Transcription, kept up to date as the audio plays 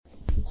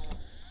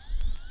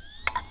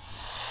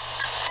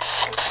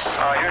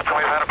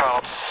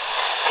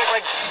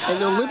and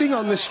they're living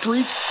on the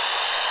streets.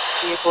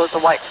 Vehicle is a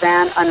white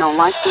van, unknown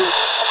license.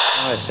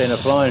 I've seen a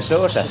flying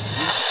saucer.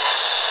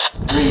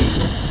 3,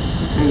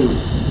 2,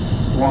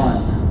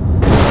 1.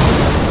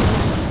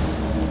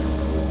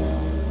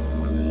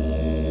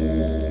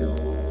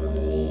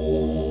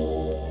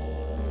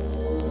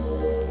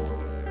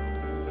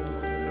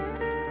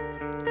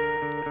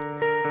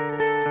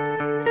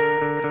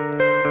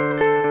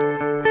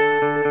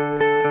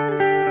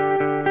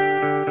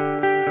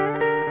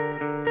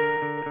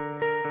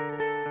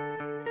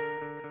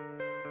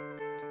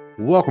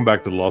 Welcome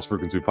back to the Lost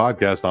Frequency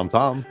Podcast. I'm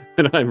Tom.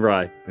 And I'm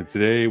Rye. And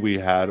today we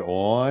had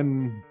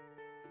on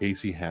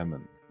Casey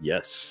Hammond.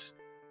 Yes.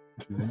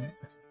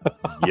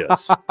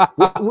 Yes.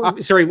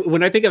 Sorry,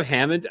 when I think of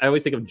Hammond, I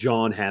always think of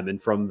John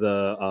Hammond from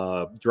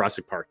the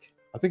Jurassic Park.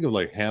 I think of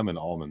like ham and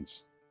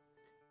almonds.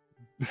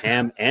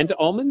 Ham and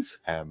almonds?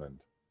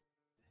 Hammond.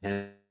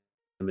 Ham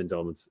and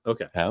almonds.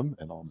 Okay. Ham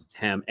and almonds.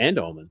 Ham and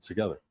almonds.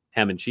 Together.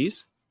 Ham and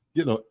cheese?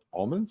 You know,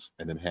 almonds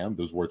and then ham,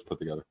 those words put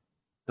together.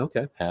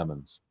 Okay.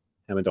 Hammonds.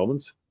 Ham and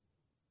almonds?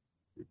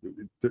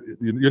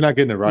 You're not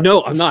getting it right.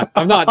 No, I'm not.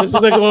 This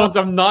is like the ones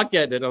I'm not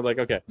getting it. I'm like,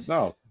 okay.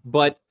 No.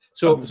 But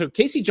so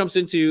Casey jumps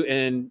into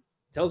and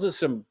tells us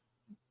some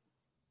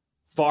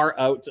far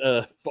out,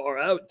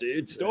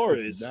 dude,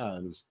 stories. Yeah,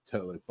 it was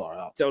totally far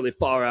out. Totally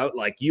far out,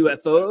 like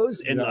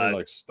UFOs and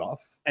like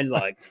stuff and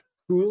like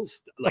cool,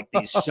 like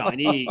these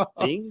shiny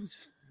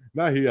things.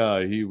 No, he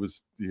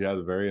had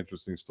a very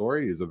interesting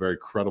story. He's a very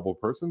credible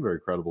person, very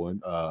credible in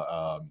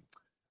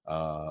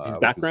his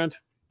background.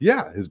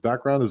 His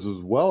background is as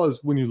well as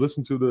when you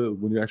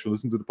actually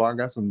listen to the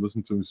podcast and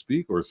listen to him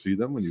speak or see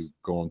them when you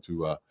go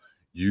onto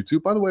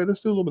YouTube. By the way, let's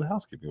do a little bit of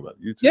housekeeping about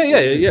YouTube.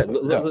 Yeah.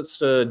 Let's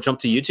jump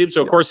to YouTube.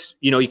 So of course,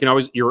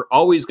 you're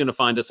always going to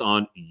find us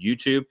on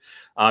YouTube.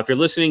 If you're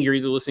listening, you're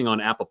either listening on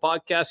Apple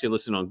Podcasts, you're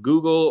listening on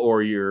Google,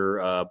 or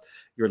you're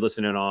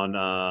listening on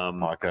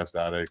Podcast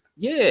Addict.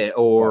 Yeah,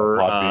 or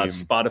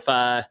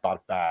Spotify.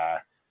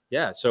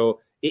 Yeah. So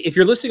if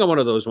you're listening on one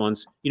of those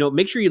ones,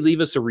 make sure you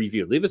leave us a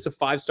review. Leave us a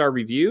 5-star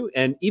review,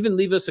 and even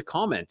leave us a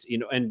comment.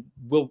 and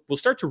we'll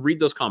start to read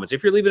those comments.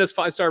 If you're leaving us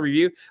 5-star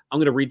review, I'm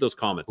going to read those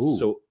comments. Ooh,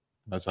 so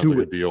that sounds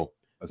like a deal.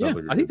 I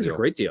think it's a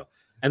great deal.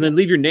 And then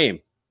leave your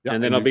name,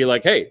 and then I'll be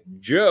like, "Hey,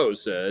 Joe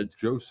said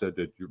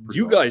that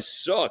you guys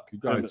suck. You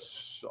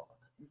guys suck.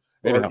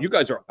 Or you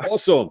guys are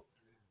awesome."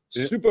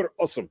 Super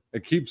awesome.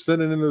 And keep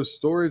sending in those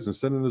stories and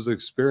sending those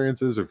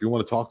experiences. Or if you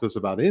want to talk to us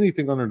about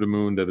anything under the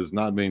moon that is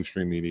not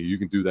mainstream media, you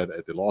can do that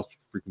at the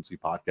Lost Frequency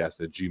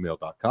Podcast at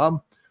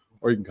gmail.com,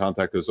 or you can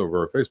contact us over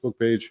our Facebook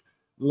page,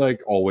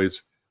 like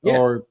always,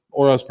 or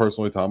us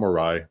personally, Tom or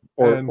Rye,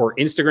 or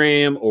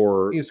Instagram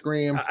or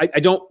Instagram. I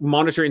don't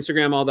monitor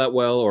Instagram all that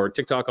well, or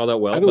TikTok all that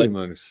well. I don't even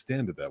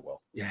understand it that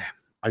well. Yeah,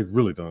 I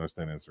really don't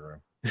understand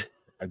Instagram.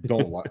 I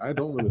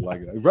don't really like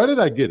it. Reddit,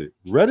 I get it.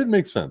 Reddit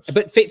makes sense.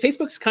 But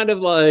Facebook's kind of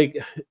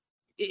like,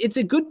 it's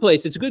a good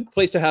place. It's a good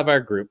place to have our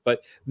group.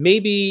 But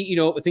maybe,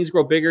 if things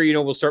grow bigger,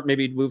 we'll start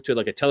move to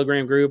like a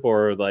Telegram group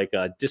or like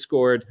a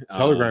Discord.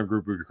 Telegram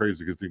group would be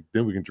crazy because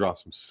then we can drop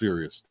some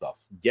serious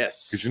stuff.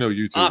 Yes. Because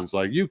YouTube is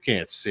like, you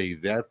can't say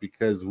that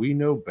because we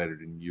know better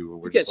than you.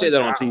 And you can't say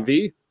that on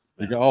TV.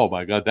 Oh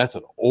my God, that's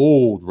an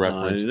old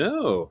reference. I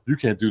know. You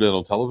can't do that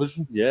on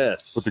television?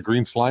 Yes. With the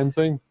green slime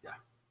thing? Yeah.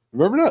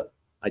 Remember that?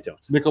 I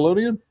don't.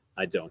 Nickelodeon?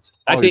 I don't.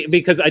 Actually,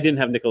 because I didn't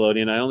have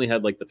Nickelodeon. I only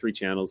had like the 3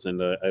 channels,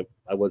 and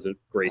I wasn't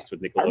graced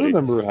with Nickelodeon. I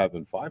remember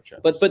having 5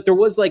 channels. But there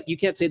was like, you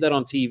can't say that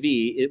on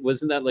TV. It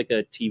wasn't that like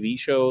a TV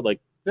show?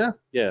 Like yeah.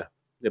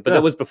 But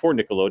that was before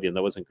Nickelodeon.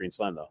 That wasn't Green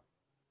Slime though.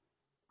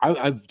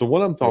 The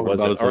one I'm talking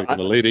about is like in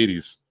the late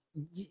 80s.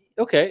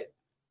 Okay.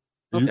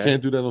 You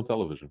can't do that on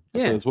television.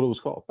 That's what it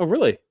was called. Oh,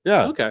 really?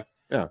 Yeah. Okay.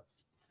 Yeah.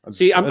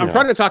 See, I'm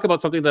trying to talk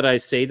about something that I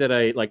say that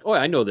I like,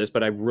 I know this,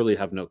 but I really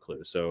have no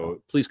clue.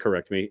 So please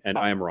correct me, and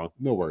I am wrong.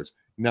 No worries.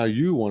 Now,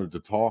 you wanted to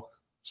talk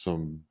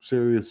some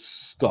serious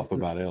stuff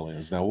about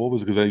aliens. Now, what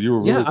was it? Because you were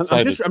really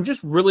excited. I'm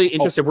just really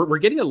interested. We're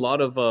getting a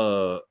lot of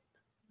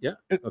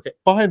okay.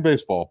 Behind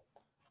baseball.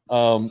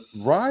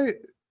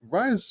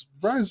 Rye's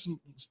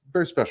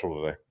very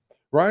special today.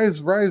 Rye's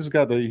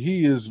got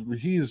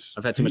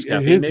I've had too much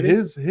caffeine, maybe?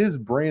 His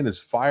brain is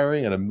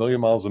firing at 1,000,000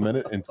 miles a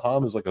minute, and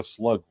Tom is like a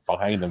slug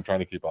behind him trying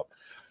to keep up.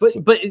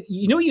 But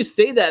you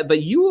say that,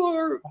 but you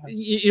are,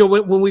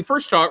 when we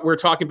first were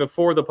talking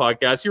before the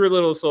podcast, you were a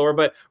little slower,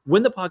 but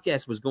when the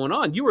podcast was going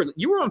on, you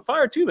were on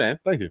fire too, man.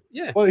 Thank you.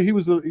 Yeah. Well, he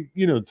was,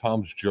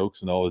 Tom's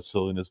jokes and all his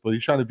silliness, but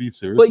he's trying to be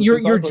serious. But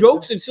your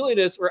jokes and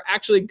silliness were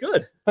actually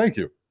good. Thank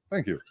you.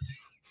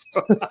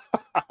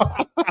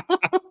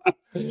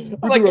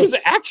 I'm like, it was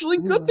actually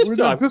good this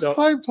time. This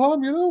time,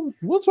 Tom,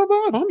 what's so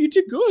bad? Tom, you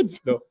did good.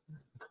 No.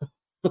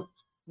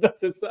 That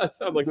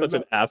sounds like such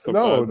an ass.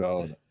 No.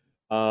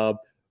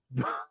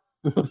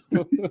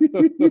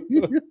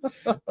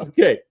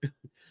 Okay.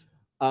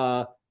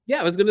 I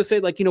was gonna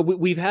say, like,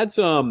 we've had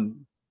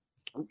some,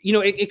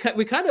 we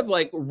kind of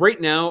like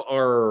right now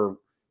our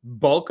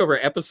bulk of our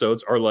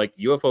episodes are like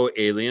UFO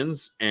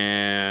aliens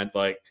and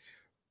like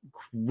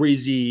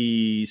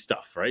crazy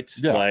stuff, right?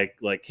 Yeah.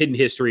 Like hidden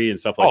history and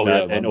stuff like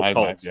that, and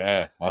occult.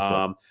 My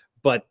stuff.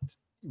 But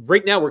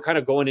right now we're kind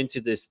of going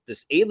into this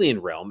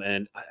alien realm,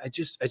 and I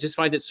just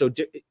find it so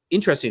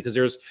interesting because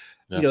there's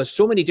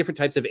so many different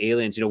types of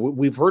aliens.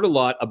 We've heard a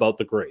lot about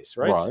the Greys,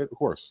 right? Right, of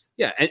course.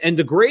 Yeah, and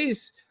the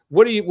Greys.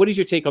 What is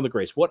your take on the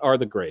Greys? What are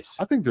the Greys?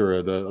 I think they're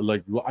I don't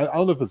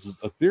know if it's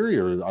a theory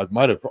or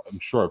I'm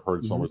sure I've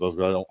heard it somewhere else.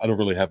 I don't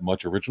really have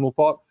much original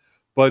thought,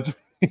 but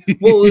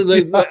well,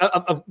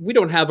 we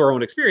don't have our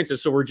own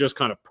experiences, so we're just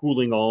kind of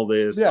pooling all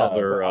this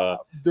other.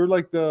 They're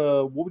like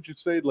what would you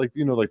say? Like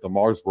like the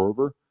Mars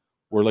rover,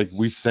 where like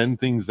we send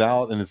things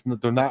out and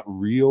they're not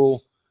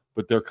real,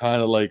 but they're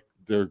kind of like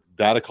they're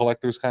data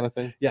collectors kind of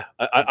thing. Yeah,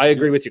 I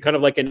agree with you. Kind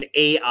of like an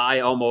AI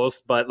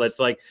almost, but let's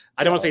like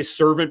I don't want to say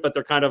servant, but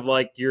they're kind of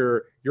like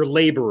your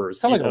laborers,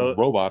 kind of like a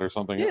robot or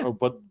something.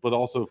 But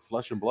also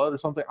flesh and blood or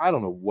something. I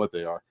don't know what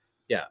they are.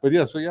 Yeah, but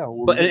yeah,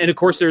 so but and of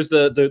course there's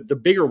the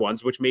bigger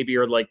ones, which maybe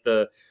are like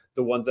the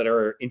ones that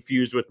are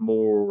infused with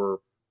more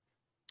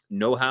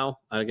know-how,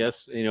 I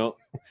guess.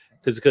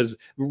 Because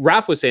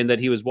Raph was saying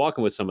that he was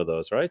walking with some of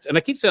those, right? And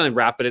I keep saying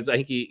Raph, but I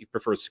think he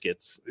prefers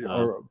skits.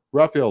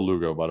 Raphael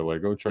Lugo, by the way,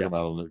 go check him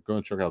out. Go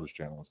and check out his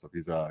channel and stuff.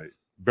 He's a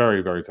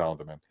very, very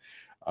talented man.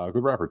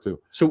 Good rapper too.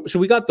 So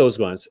we got those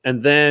ones,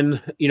 and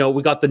then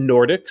we got the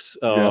Nordics.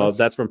 Yes.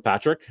 That's from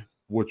Patrick,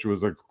 which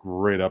was a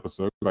great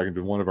episode. Back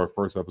into one of our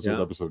first episodes,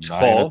 episode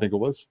 9, I think it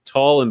was.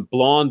 Tall and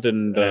blonde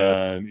and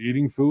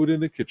eating food in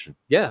the kitchen.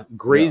 Yeah,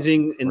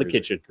 grazing in the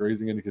kitchen.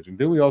 Grazing in the kitchen.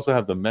 Then we also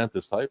have the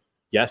mantis type.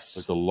 Yes,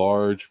 like the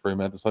large praying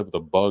mantis type with a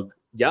bug.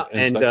 Yeah,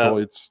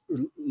 insectoids.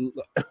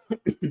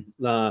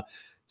 And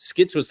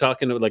Skits was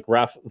talking to like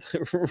Raphael.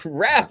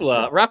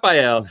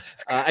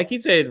 I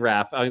keep saying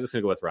Raph. I'm just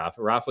gonna go with Raph.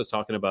 Raph was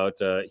talking about.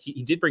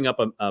 He did bring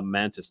up a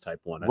mantis type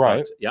one.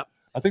 Right. Yeah.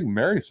 I think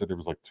Mary said there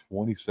was like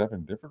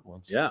 27 different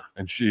ones. Yeah.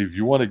 And if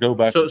you want to go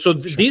back, so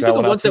these are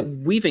the ones that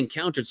we've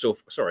encountered. So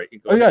sorry.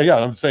 Yeah.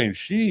 I'm saying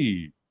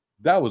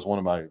that was one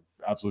of my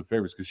absolute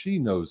favorites because she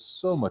knows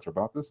so much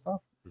about this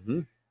stuff. Mm-hmm.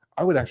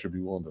 I would actually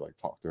be willing to like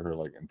talk to her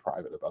like in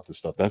private about this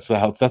stuff. That's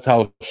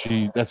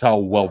how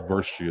well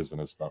versed she is in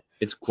this stuff.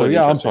 It's so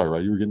yeah. I'm sorry,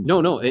 right? You were getting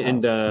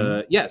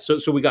and yeah.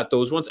 So we got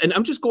those ones, and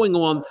I'm just going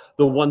on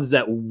the ones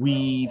that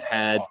we've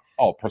had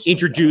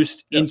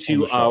introduced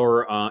into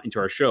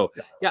our show.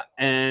 Yeah.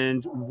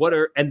 And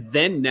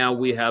then now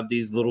we have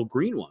these little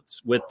green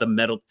ones with the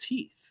metal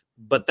teeth,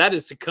 but that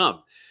is to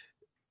come.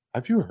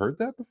 Have you heard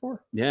that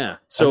before? Yeah.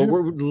 So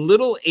we're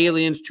little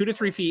aliens, 2 to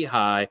 3 feet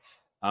high,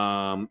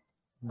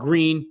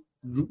 green,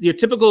 your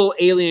typical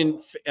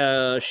alien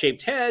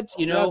shaped heads,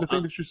 the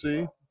thing that you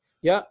see.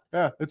 Yeah.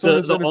 It's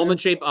the almond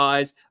shaped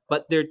eyes,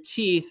 but their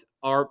teeth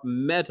are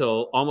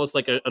metal, almost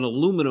like an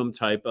aluminum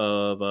type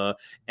of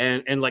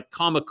and like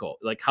comical,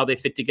 like how they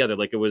fit together,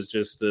 like it was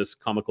just this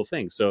comical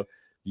thing. So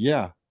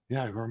yeah,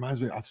 it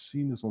reminds me. I've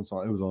seen this on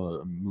something. It was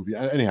on a movie.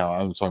 Anyhow,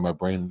 I'm sorry, my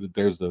brain.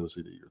 There's the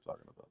CD you're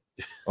talking about.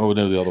 Oh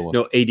no, the other one.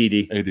 No,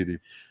 ADD.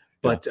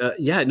 But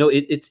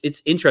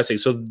it's interesting.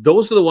 So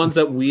those are the ones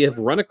that we have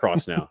run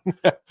across now.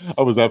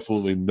 I was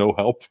absolutely no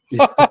help.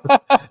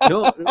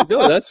 no,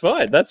 that's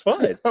fine. That's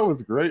fine. That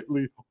was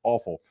greatly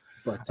awful.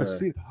 But I've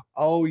seen.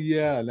 Oh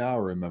yeah, now I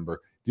remember.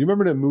 Do you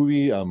remember that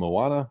movie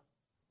Moana?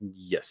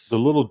 Yes. The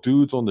little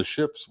dudes on the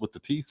ships with the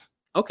teeth.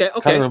 Okay.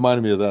 Kind of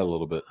reminded me of that a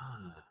little bit.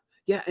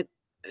 Yeah,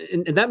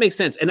 and that makes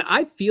sense. And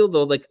I feel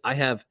though like I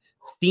have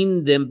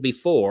seen them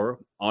before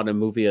on a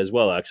movie as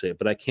well, actually,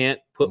 but I can't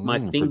put my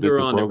finger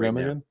on it right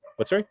now.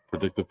 What's sorry?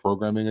 Predictive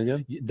programming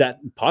again? That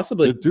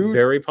possibly,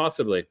 very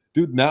possibly,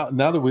 dude. Now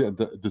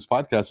that this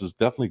podcast has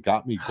definitely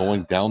got me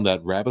going down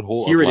that rabbit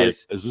hole. Here it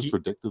is. Is this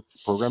predictive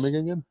programming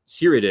again?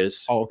 Here it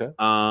is. Oh,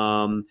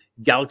 okay.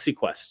 Galaxy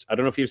Quest. I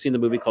don't know if you've seen the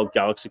movie called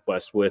Galaxy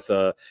Quest with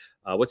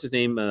what's his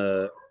name?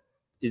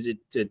 Is it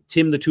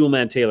Tim the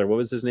Toolman Taylor? What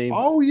was his name?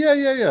 Oh yeah.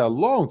 A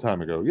long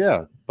time ago.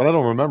 Yeah, but I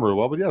don't remember it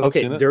well. But yeah,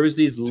 okay. There was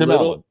these Tim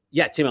Allen.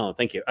 Yeah, Tim Allen.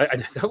 Thank you.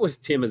 I that was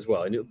Tim as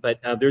well. I knew, but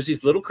there's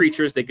these little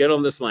creatures. They get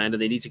on this land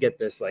and they need to get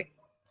this like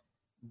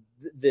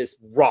this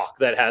rock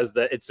that has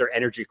it's their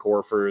energy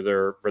core for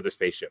their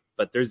spaceship.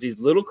 But there's these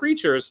little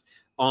creatures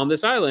on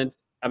this island.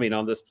 I mean,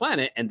 on this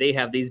planet, and they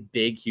have these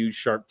big, huge,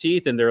 sharp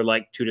teeth, and they're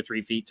like 2 to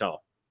 3 feet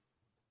tall.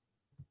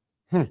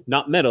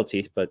 Not metal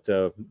teeth, but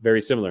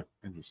very similar.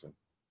 Interesting.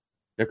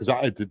 Yeah, because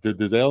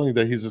the alien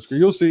that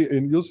you'll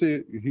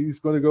see he's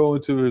going to go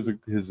into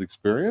his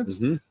experience,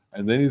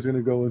 and then he's going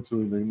to go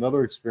into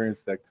another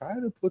experience that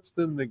kind of puts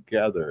them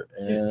together,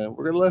 and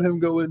we're going to let him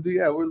go into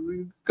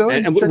we'll go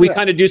and we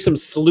kind of do some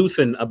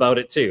sleuthing about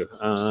it too.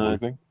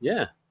 Sleuthing?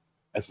 Yeah.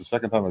 That's the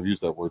second time I've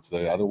used that word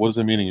today. What does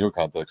it mean in your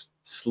context?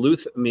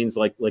 Sleuth means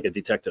like a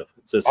detective.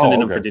 It's a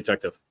synonym for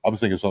detective. I was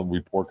thinking something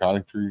report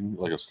commentary,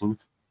 like a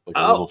sleuth. Like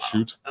a little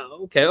shoot.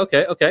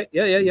 Okay.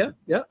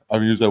 Yeah.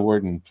 I've used that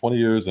word in 20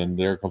 years, and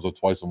there it comes up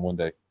twice in one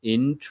day.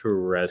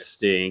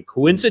 Interesting.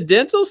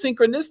 Coincidental?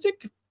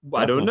 Synchronistic?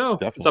 I don't know.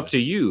 Definitely. It's up to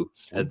you,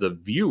 and the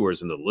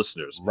viewers and the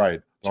listeners.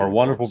 Right. Our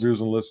wonderful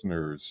viewers and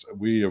listeners.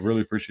 We really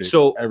appreciate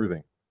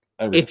everything.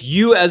 If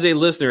you as a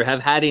listener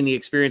have had any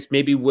experience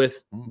maybe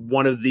with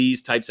one of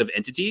these types of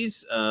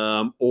entities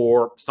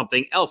or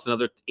something else,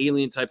 another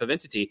alien type of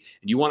entity,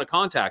 and you want to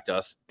contact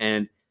us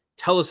and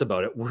tell us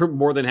about it, we're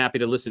more than happy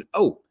to listen.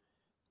 Oh,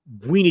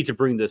 we need to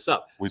bring this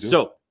up.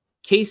 So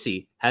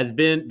Casey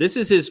this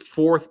is his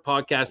 4th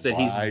podcast that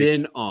he's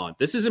been on.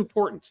 This is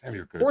important.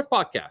 4th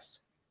podcast.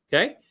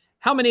 Okay.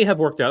 How many have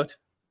worked out?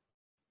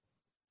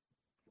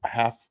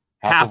 Half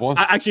of one.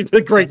 Actually, the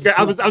great.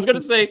 I was going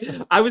to say.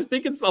 I was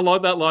thinking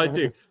along that line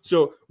too.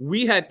 So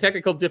we had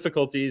technical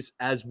difficulties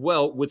as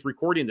well with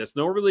recording this.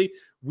 Normally,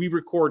 we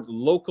record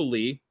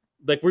locally,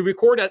 like we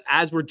record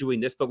as we're doing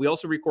this, but we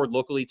also record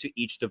locally to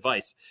each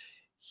device.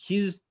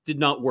 His did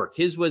not work.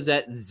 His was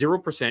at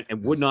 0%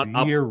 and would not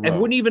and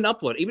wouldn't even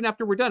upload. Even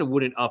after we're done, it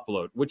wouldn't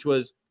upload, which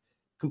was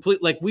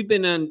complete. Like we've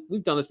done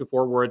this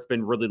before where it's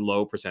been really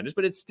low percentage,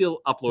 but it's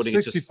still uploading.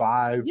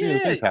 65. It's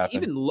just, things happen.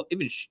 Even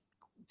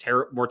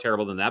more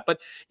terrible than that,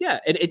 but yeah,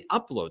 and it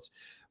uploads.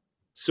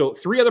 So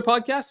 3 other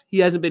podcasts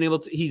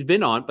he's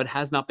been on, but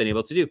has not been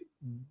able to do.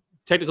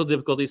 Technical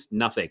difficulties,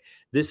 nothing.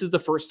 This is the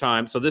first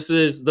time. So this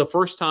is the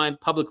first time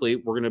publicly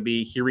we're going to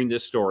be hearing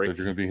this story. You're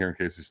going to be hearing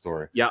Casey's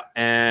story. Yeah,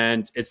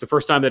 and it's the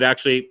first time that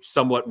actually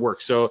somewhat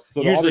works. So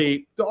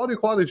usually the audio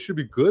quality should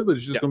be good, but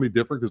it's just going to be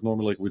different because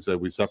normally, like we said,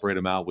 we separate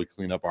them out, we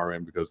clean up our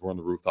end because we're on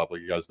the rooftop,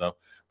 like you guys know.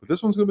 But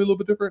this one's going to be a little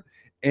bit different.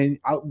 And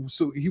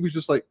so he was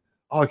just like,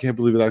 "Oh, I can't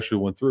believe it actually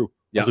went through."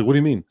 I was like, "What do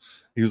you mean?"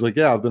 He was like,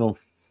 "Yeah, I've been on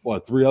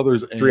 3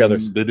 others, and 3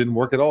 others. They didn't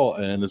work at all,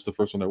 and it's the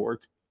first one that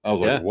worked." I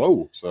was like,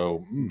 "Whoa!"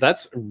 So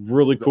that's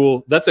really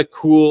cool. That's a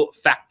cool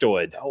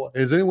factoid.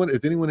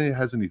 If anyone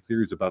has any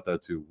theories about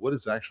that too, what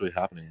is actually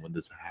happening when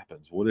this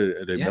happens? What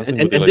are they messing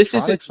with and this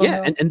isn't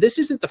somehow? and this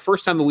isn't the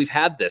first time that we've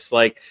had this.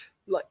 Like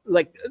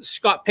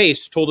Scott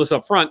Pace told us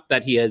up front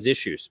that he has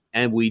issues,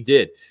 and we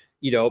did.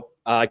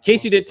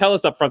 Casey didn't tell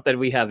us up front that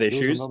we have issues.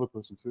 There was another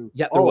person too.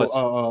 Yeah, there was.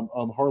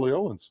 Harley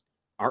Owens.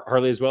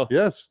 Harley as well.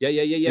 Yes. Yeah.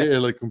 Yeah,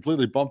 like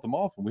completely bumped them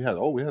off, and we had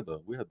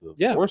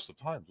the worst of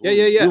times. Yeah.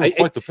 We were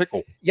quite the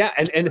pickle. Yeah,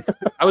 and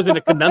I was in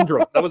a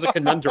conundrum. That was a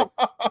conundrum.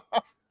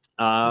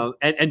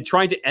 And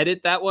trying to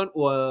edit that one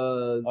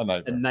was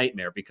a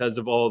nightmare because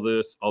of all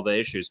the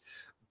issues.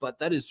 But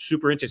that is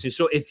super interesting.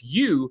 So if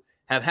you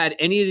have had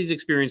any of these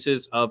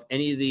experiences of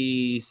any of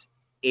these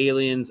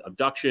aliens,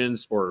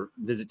 abductions, or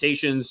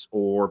visitations,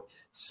 or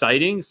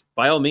sightings,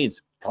 by all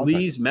means,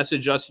 please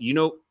message us.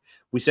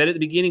 We said at the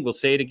beginning, we'll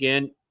say it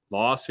again,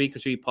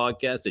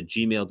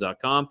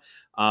 lostfrequencypodcast@gmail.com.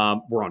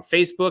 We're on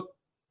Facebook.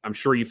 I'm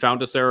sure you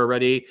found us there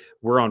already.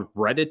 We're on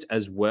Reddit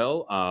as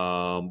well.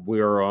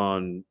 We're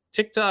on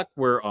TikTok.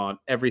 We're on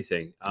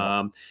everything.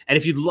 And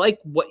if you like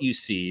what you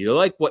see, you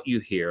like what you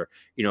hear,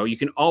 you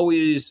can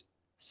always,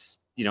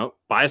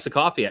 buy us a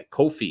coffee at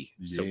Ko-fi.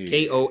 So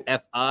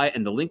Kofi,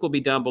 and the link will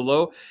be down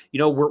below.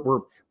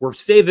 We're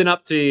saving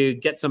up to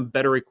get some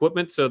better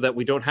equipment so that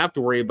we don't have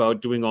to worry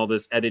about doing all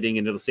this editing,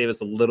 and it'll save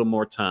us a little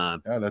more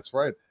time. Yeah, that's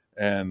right.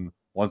 And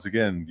once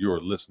again,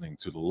 you're listening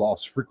to the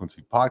Lost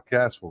Frequency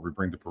Podcast, where we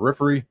bring the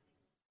periphery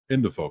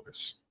into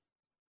focus.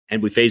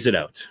 And we phase it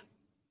out.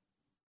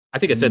 I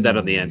think I said that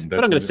on the end,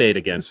 but I'm going to say it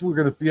again. So we're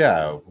going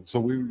to,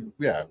 So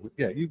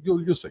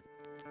you'll see.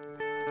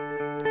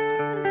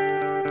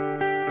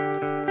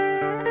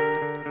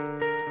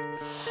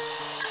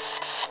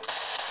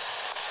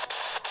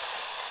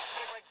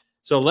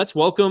 So let's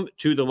welcome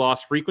to the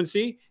Lost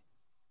Frequency,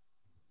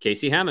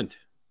 Casey Hammond.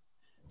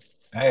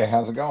 Hey,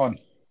 how's it going?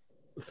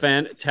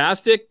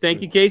 Fantastic.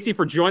 Thank you, Casey,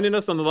 for joining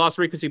us on the Lost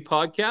Frequency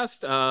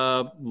podcast.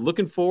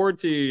 Looking forward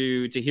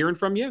to hearing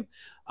from you.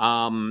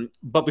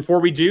 But before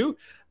we do,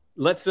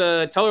 let's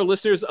tell our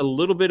listeners a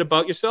little bit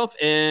about yourself.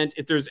 And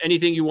if there's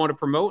anything you want to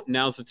promote,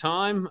 now's the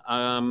time.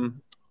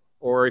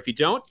 Or if you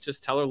don't,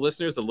 just tell our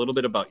listeners a little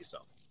bit about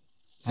yourself.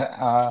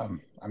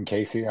 I'm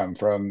Casey. I'm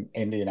from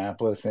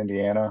Indianapolis,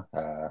 Indiana,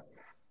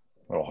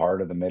 little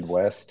heart of the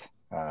Midwest.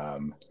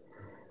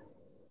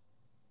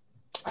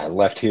 I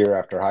left here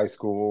after high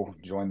school,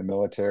 joined the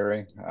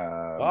military,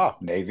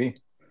 Navy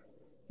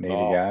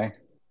guy.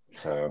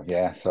 So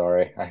yeah,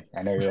 sorry.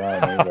 I know you're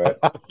on me,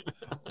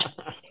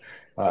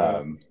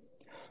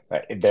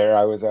 but there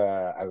I was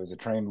a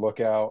trained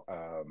lookout.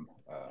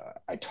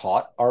 I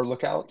taught our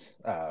lookouts,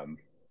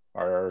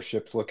 our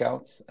ship's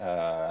lookouts,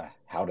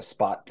 how to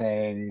spot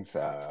things,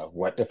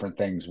 what different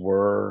things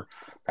were.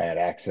 I had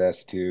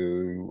access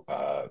to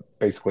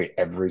basically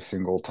every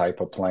single type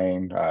of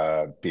plane,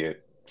 be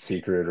it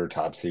secret or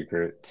top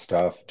secret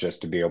stuff,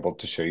 just to be able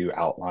to show you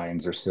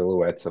outlines or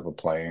silhouettes of a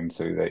plane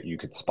so that you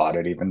could spot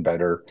it even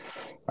better.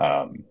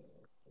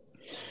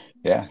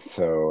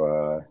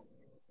 So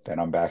then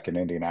I'm back in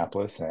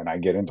Indianapolis and I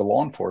get into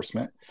law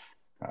enforcement.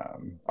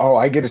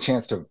 I get a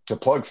chance to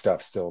plug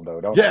stuff still,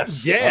 though, don't I?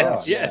 Yes.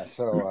 Yeah.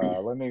 So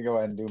let me go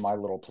ahead and do my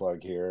little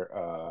plug here.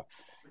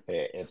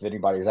 If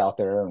anybody's out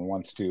there and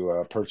wants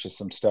to purchase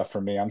some stuff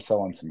from me, I'm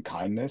selling some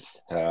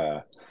kindness.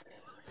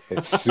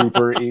 It's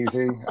super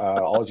easy.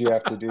 All you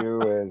have to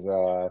do is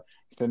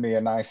send me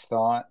a nice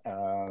thought,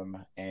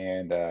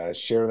 and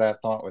share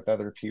that thought with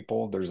other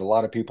people. There's a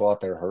lot of people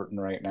out there hurting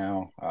right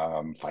now,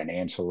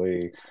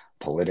 financially,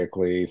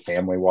 politically,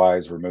 family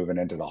wise. We're moving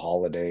into the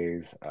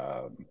holidays.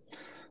 A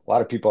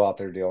lot of people out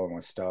there dealing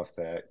with stuff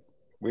that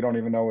we don't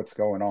even know what's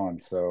going on.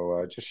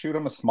 So just shoot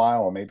them a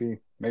smile. Maybe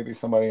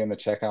somebody in the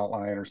checkout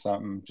line or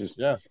something. Just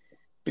Yeah.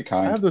 be I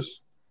kind. have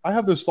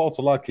those thoughts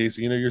a lot,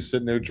 Casey. You know, you're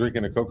sitting there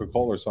drinking a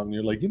Coca-Cola or something.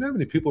 You're like, you know how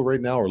many people right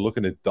now are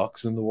looking at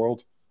ducks in the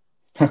world?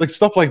 Like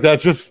stuff like that.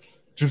 Just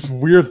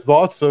weird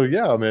thoughts. So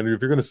yeah, man, if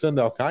you're gonna send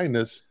out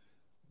kindness,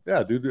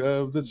 yeah, dude,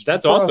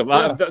 That's awesome.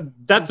 Yeah.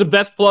 That's the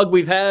best plug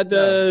we've had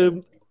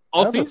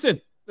all Ever.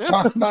 season. Yeah.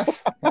 Oh,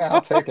 nice. Yeah,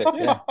 I'll take it.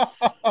 Yeah.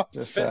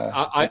 Just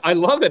I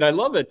love it. I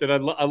love it, and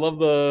I love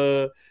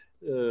the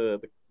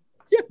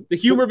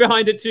humor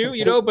behind it too.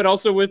 You know, but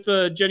also with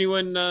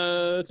genuine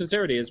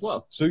sincerity as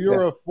well. So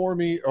you're a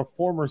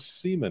former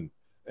seaman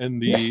in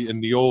the Yes.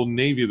 in the old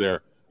Navy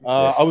there.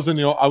 Yes. I was in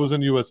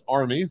the U.S.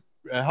 Army.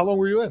 How long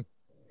were you in?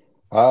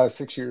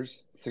 6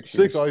 years. 6 years.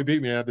 Six. Oh, you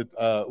beat me. I did.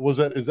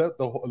 Is that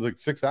the like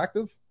 6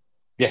 active?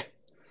 Yeah.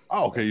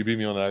 Oh, okay. You beat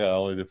me on that. I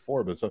only did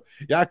 4, but so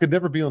yeah, I could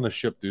never be on the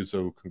ship, dude.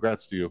 So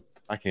congrats to you.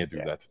 I can't do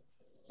that.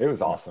 It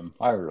was awesome.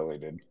 I really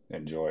did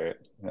enjoy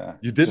it. Yeah.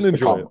 You didn't Just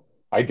the enjoy it?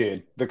 I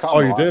did. The Oh,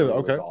 you did? camaraderie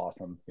Okay. was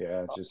awesome.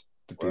 Yeah, just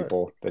the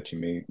people that you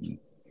meet.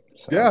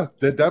 So, Yeah,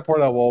 that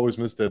part I will always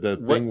miss that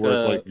thing where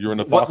it's like you're in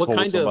a foxhole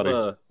with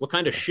somebody. What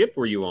kind of ship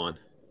were you on?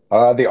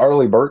 The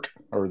Arleigh Burke,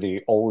 or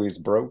the Always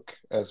Broke,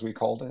 as we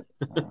called it.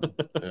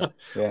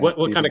 Yeah,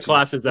 What kind of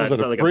class is that? Was Is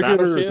that that a like a frigate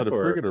or is battleship? it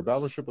a frigate or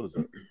battleship? What is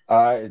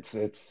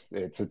it?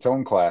 It's its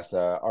own class.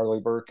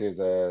 Arleigh Burke is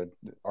a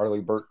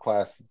Arleigh Burke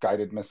class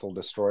guided missile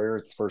destroyer.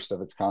 It's first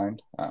of its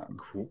kind.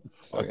 Cool.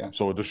 So yeah,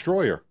 So a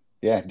destroyer.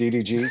 yeah,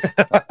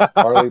 DDGs.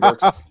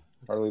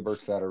 Arleigh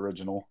Burke's that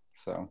original.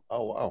 So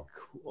Oh wow,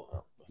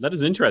 Cool. That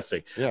is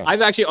interesting. yeah.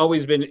 I've actually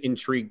always been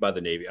intrigued by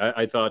the Navy.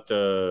 I thought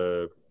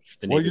the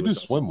Well, Navy you do was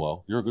awesome. swim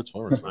well. You're a good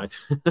swimmer. So.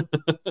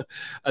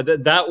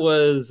 That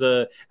was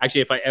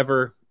actually, if I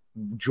ever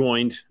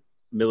joined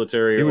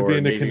military, He would or be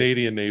in the Navy,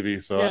 Canadian Navy.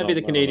 So yeah, I it'd be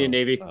the don't Canadian know.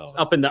 Navy, Oh.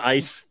 up in the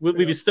ice.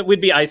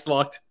 We'd be ice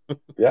locked.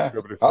 yeah.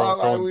 Nobody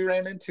throwing- We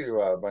ran into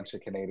a bunch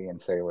of Canadian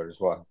sailors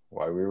while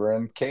we were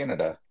in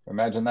Canada.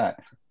 Imagine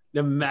that.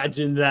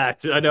 Imagine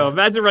that. I know.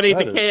 Imagine running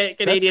That into is-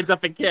 Canadians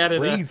up in Canada.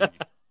 Crazy.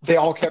 They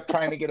all kept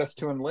trying to get us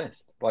to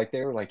enlist. Like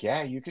they were like,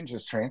 "Yeah, you can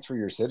just transfer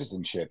your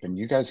citizenship, and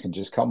you guys can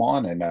just come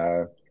on and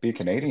be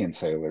Canadian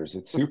sailors.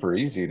 It's super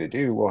easy to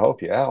do. We'll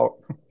help you out."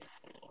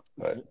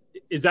 But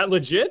Is that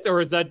legit or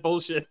is that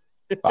bullshit?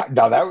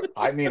 no,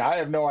 I mean, I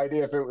have no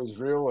idea if it was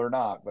real or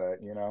not.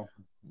 But you know,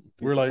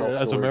 We're people like,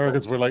 tell as stories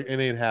Americans, like- we're like, it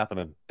ain't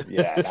happening.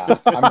 yeah, nah,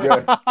 I'm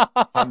good.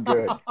 I'm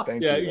good.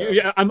 Thank Yeah, you.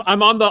 yeah.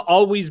 I'm on the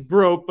always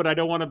broke, but I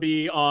don't want to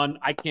be on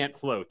I can't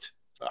float.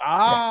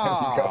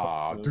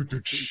 Ah.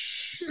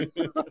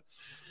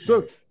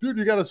 So, dude,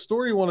 you got a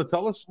story you want to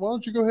tell us? Why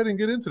don't you go ahead and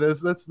get into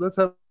this? Let's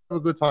have a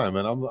good time,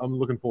 and I'm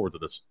looking forward to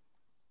this.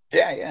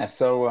 Yeah.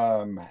 So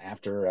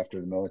after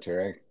the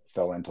military, I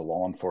fell into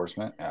law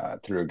enforcement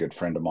through a good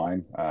friend of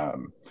mine.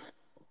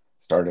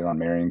 Started on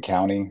Marion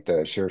County,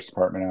 the sheriff's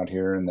department out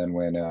here, and then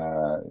went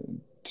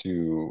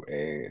to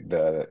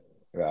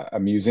a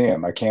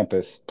museum, a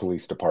campus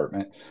police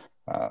department.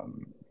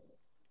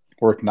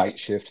 Worked night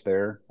shift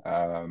there.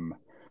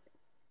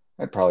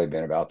 I'd probably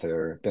been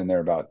there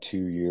about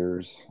 2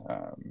 years.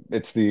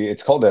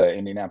 It's called the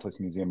Indianapolis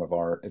Museum of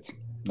Art. It's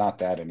not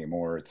that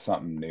anymore. It's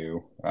something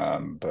new.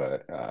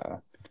 But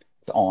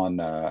it's on.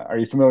 Are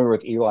you familiar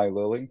with Eli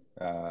Lilly?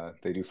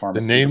 They do name?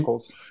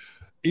 pharmaceuticals.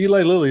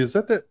 Eli Lilly, is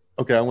that the?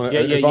 Okay, I'm gonna. Yeah,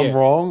 if yeah, I'm yeah.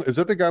 wrong, is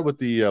that the guy with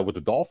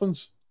the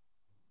dolphins?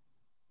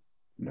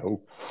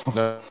 No.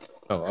 No.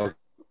 Oh,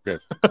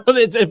 It's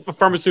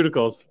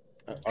pharmaceuticals.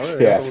 all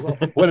right. Yeah.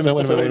 Wait a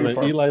minute. So they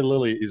do Eli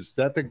Lilly, is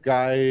that the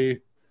guy?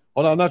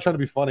 Oh no, I'm not trying to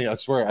be funny. I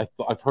swear,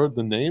 I've heard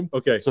the name.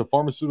 Okay. So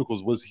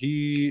pharmaceuticals, was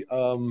he?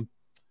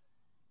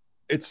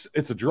 It's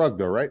a drug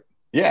though, right?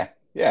 Yeah.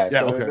 Yeah.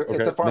 So Okay.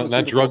 it's a No,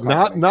 pharmaceutical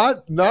not drug.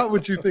 company. Not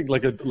what you think.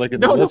 Like an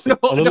No, illicit,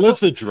 no, an no.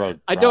 illicit drug.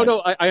 I don't know.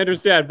 I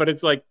understand, but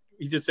it's like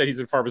he just said he's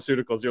in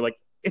pharmaceuticals. You're like,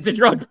 it's a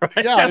drug, right?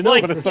 Yeah, I I'm know,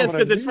 like, but it's not yes, what I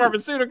because it's mean.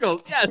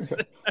 pharmaceuticals. Yes.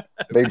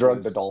 They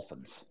drug the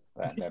dolphins.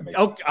 That makes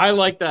Okay, I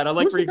like that. I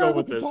like Who's where the you guy go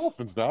with the this.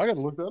 dolphins now? I got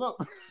to look that up.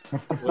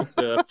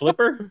 With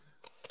Flipper.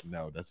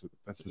 No, that's the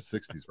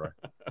 '60s, right?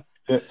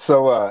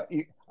 So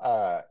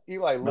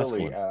Eli That's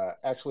Lilly cool.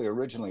 actually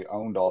originally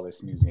owned all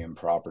this museum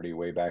property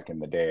way back in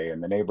the day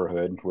in the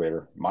neighborhood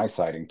where my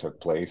sighting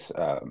took place.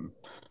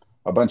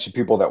 A bunch of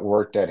people that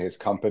worked at his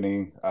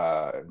company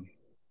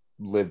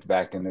lived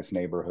back in this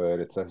neighborhood.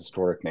 It's a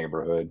historic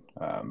neighborhood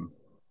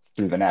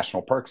through the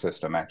national park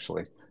system,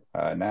 actually,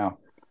 now.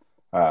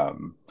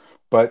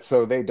 But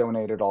so they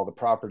donated all the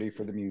property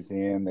for the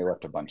museum. They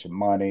left a bunch of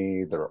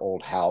money. Their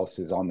old house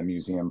is on the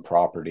museum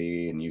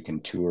property, and you can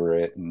tour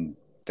it and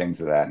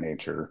things of that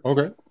nature.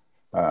 Okay.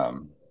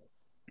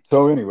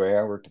 So anyway,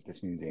 I worked at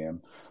this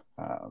museum.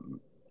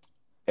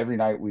 every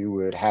night we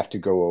would have to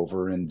go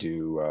over and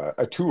do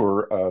a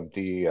tour of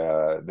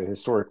the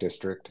historic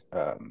district,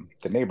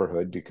 the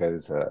neighborhood,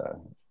 because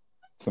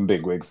some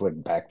bigwigs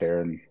lived back there,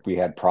 and we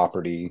had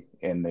property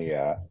in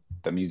the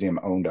museum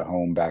owned a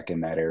home back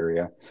in that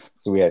area,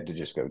 so we had to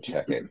just go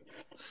check it.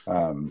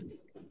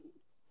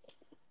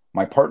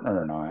 My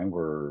partner and I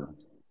were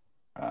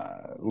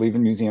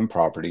leaving museum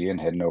property and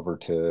heading over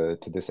to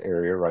this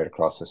area right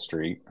across the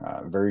street.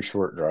 Very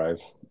short drive,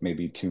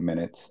 maybe 2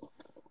 minutes.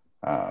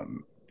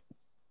 And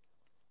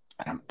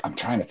I'm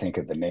trying to think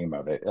of the name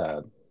of it.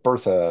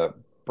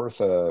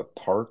 Bertha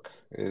Park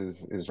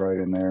is right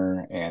in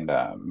there,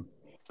 and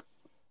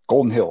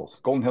Golden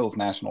Hills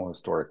National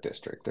Historic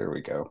District. There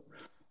we go.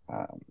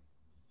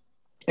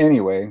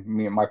 Anyway,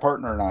 my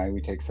partner and I, we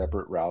take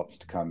separate routes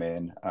to come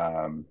in,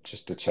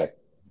 just to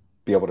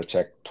be able to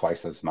check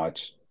twice as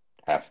much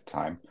half the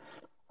time.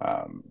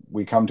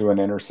 We come to an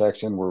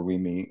intersection where we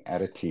meet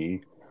at a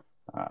T,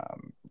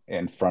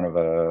 in front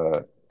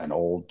of an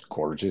old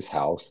gorgeous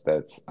house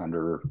that's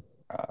under,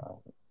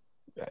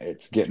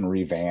 it's getting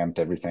revamped,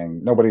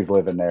 everything. Nobody's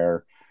living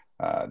there.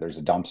 There's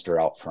a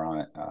dumpster out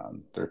front.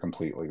 They're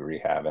completely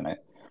rehabbing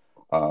it.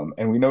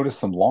 And we noticed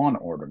some lawn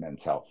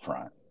ornaments out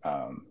front.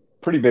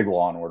 Pretty big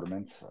lawn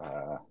ornaments,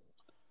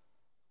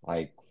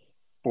 like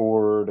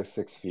 4 to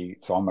 6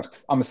 feet. So I'm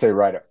gonna say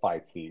right at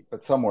 5 feet,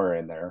 but somewhere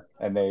in there.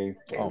 And they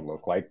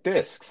look like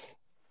discs.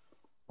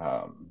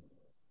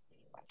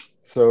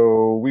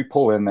 So we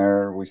pull in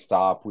there, we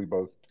stop, we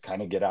both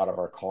kind of get out of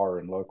our car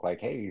and look like,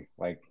 hey,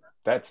 like,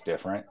 that's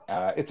different.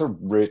 It's a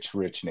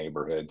rich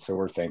neighborhood. So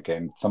we're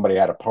thinking somebody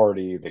had a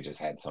party. They just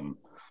had some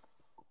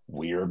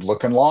weird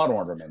looking lawn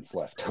ornaments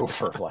left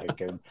over. Like,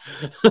 and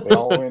they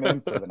all went in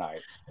for the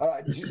night.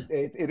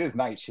 It is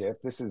night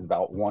shift. This is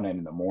about 1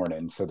 in the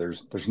morning. So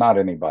there's not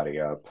anybody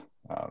up.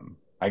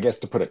 I guess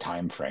to put a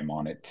time frame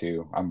on it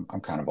too. I'm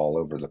kind of all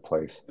over the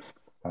place.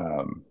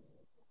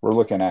 We're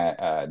looking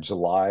at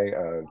July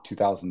of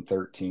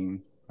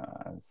 2013,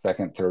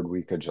 second, third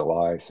week of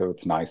July. So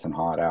it's nice and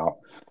hot out.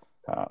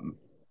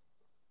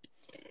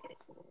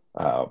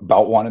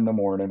 About 1 in the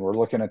morning, we're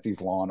looking at these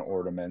lawn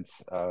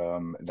ornaments.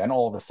 Then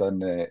all of a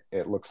sudden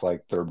it looks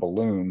like they're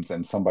balloons,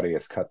 and somebody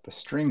has cut the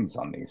strings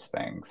on these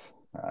things.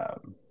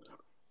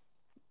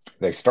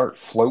 They start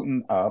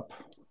floating up,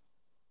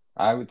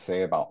 I would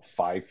say about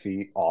 5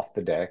 feet off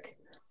the deck,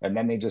 and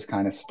then they just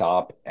kind of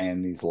stop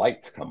and these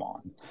lights come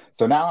on.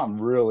 So now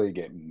I'm really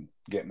getting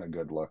a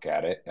good look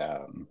at it.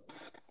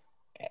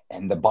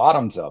 And the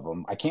bottoms of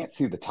them, I can't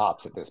see the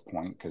tops at this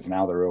point because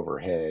now they're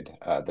overhead.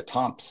 The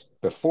tops,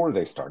 before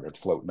they started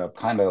floating up,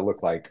 kind of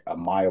looked like a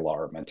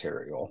mylar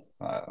material,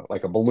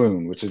 like a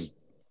balloon, which is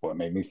what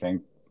made me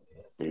think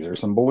these are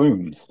some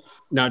balloons.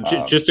 Now,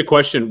 just a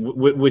question.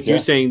 With you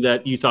saying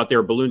that you thought they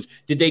were balloons,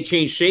 did they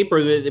change shape,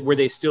 or were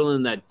they still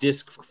in that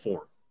disc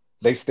form?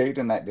 They stayed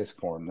in that disc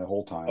form the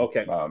whole time.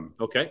 Okay.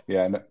 Okay.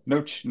 Yeah.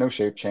 No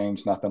shape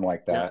change, nothing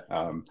like that.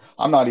 Yeah.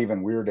 I'm not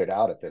even weirded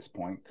out at this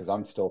point because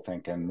I'm still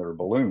thinking they're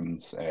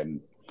balloons,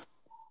 and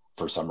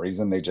for some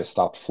reason they just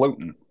stopped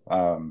floating.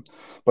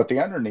 But the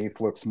underneath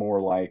looks more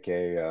like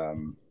a.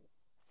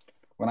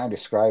 When I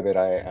describe it,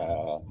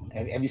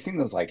 have you seen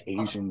those like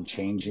Asian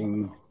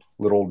changing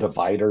little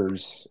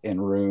dividers in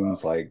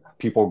rooms? Like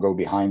people go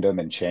behind them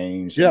and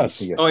change.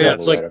 Yes. And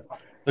it's like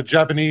the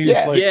Japanese.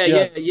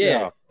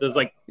 Yeah. There's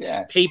like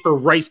paper,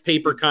 rice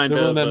paper kind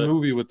They're of. in that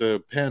movie with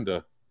the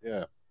panda.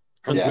 Yeah.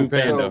 Kung Fu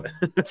Panda.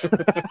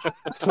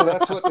 So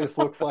that's what this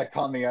looks like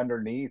on the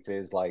underneath,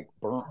 is like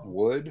burnt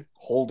wood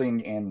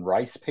holding in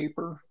rice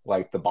paper.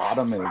 Like the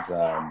bottom is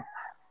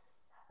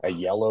a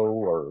yellow,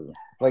 or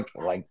like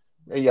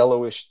a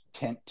yellowish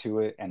tint to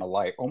it, and a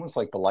light, almost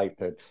like the light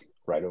that's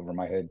right over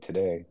my head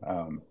today.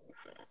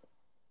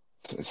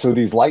 So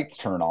these lights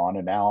turn on,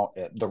 and now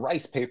the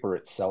rice paper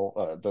itself,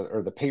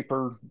 the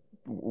paper,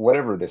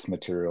 whatever this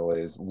material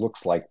is,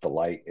 looks like the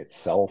light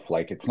itself.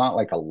 Like it's not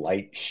like a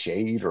light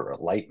shade or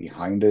a light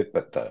behind it,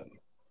 but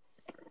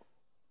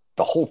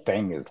the whole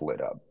thing is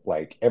lit up.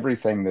 Like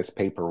everything this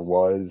paper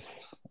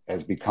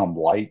has become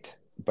light,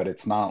 but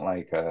it's not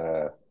like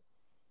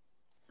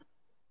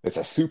it's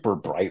a super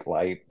bright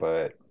light,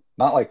 but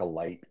not like a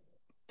light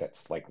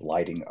that's like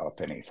lighting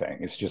up anything.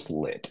 It's just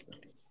lit.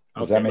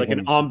 Does that make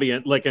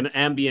like an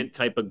ambient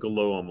type of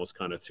glow almost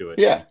kind of to it?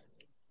 Yeah.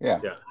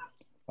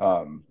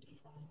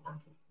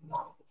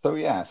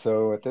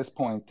 So at this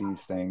point,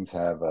 these things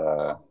have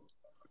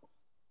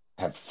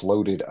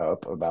floated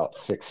up about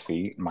 6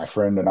 feet. My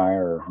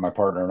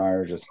partner and I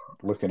are just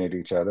looking at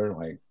each other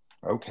like,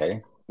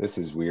 okay, this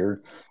is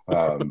weird.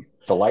 The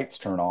lights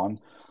turn on,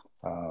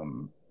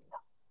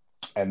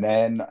 and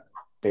then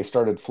they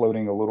started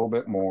floating a little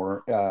bit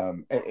more.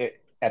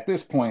 At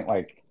this point,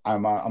 like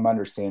I'm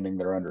understanding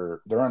they're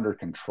under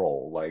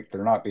control. Like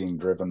they're not being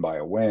driven by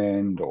a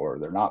wind, or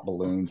they're not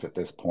balloons at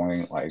this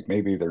point. Like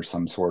maybe there's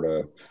some sort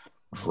of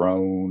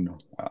drone.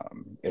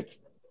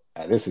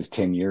 This is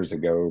 10 years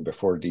ago,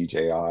 before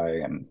DJI,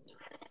 and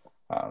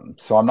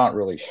so I'm not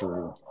really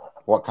sure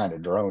what kind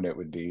of drone it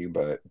would be,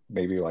 but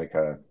maybe like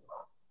a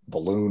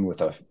balloon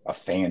with a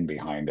fan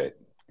behind it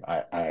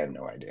I had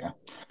no idea.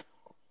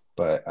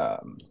 But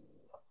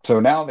so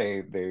now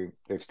they've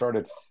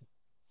started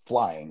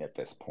flying at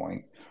this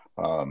point.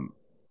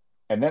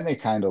 And then they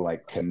kind of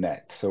like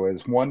connect. So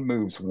as one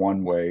moves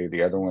one way,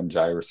 the other one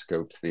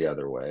gyroscopes the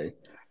other way.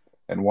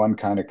 And one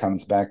kind of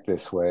comes back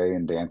this way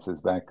and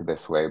dances back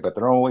this way, but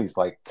they're always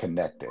like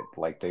connected,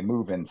 like they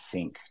move in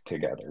sync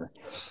together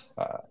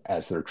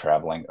as they're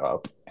traveling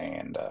up.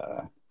 And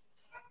I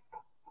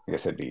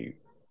guess it'd be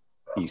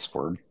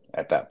eastward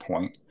at that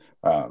point.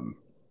 And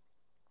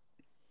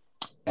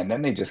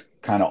then they just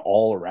kind of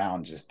all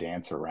around just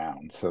dance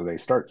around. So they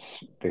start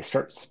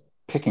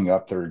picking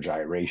up their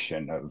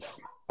gyration of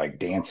like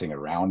dancing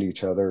around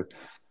each other.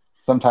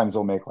 Sometimes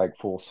they'll make like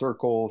full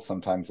circles,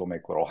 sometimes they'll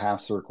make little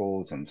half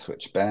circles and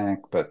switch back,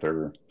 but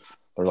they're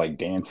like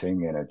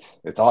dancing, and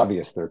it's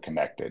obvious they're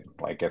connected.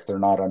 Like if they're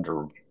not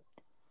under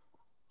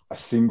a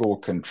single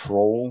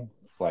control,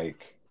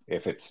 like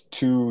if it's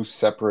two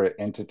separate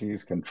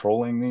entities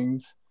controlling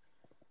these,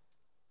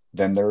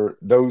 then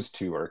those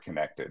two are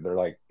connected. They're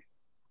like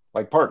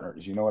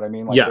partners, you know what I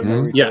mean? Like Yeah. they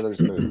know each Yeah.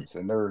 other's moves,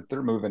 and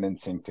they're moving in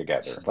sync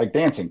together, like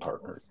dancing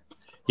partners.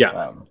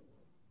 Yeah.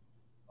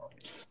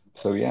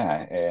 So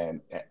yeah,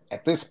 and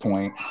at this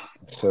point,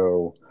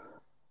 so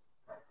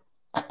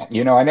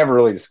you know, I never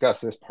really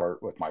discussed this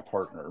part with my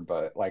partner,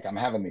 but like I'm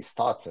having these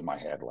thoughts in my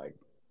head, like,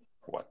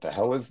 what the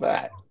hell is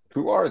that?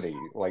 Who are they?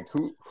 Like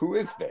who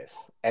is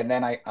this? And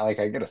then I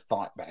get a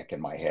thought back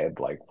in my head,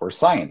 like we're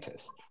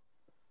scientists.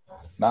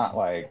 Not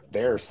like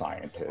they're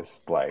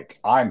scientists, like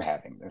I'm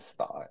having this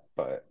thought,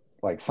 but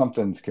like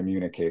something's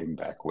communicating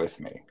back with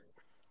me.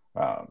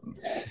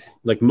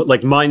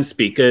 Like mind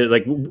speak.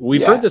 Like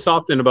we've heard this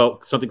often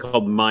about something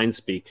called mind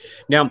speak.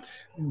 Now,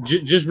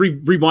 just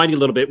rewinding a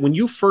little bit. When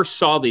you first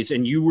saw these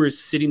and you were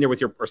standing there with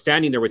your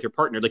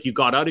partner, like you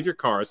got out of your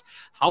cars,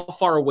 how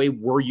far away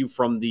were you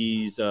from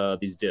these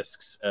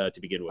discs to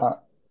begin with?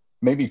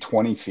 Maybe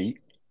 20 feet,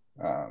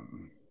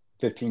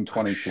 15,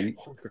 20 feet.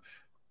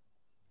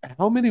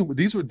 How many?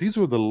 These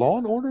were the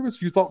lawn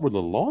ornaments you thought were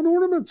the lawn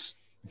ornaments?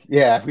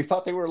 Yeah, we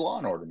thought they were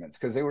lawn ornaments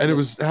because they were. And it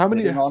was how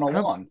many on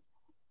a lawn?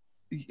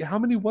 How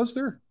many was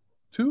there?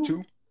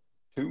 Two.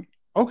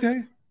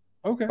 Okay.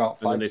 About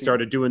 5 and then they feet.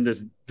 started doing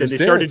this. This Then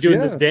they started dance, doing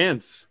yes. this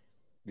dance.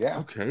 Yeah.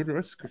 Okay.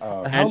 That's good.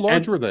 How And-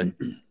 large and- were they?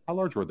 How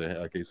large were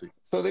they, Casey?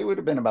 So they would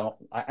have been about,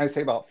 I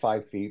say about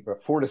 5 feet,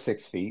 but 4 to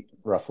 6 feet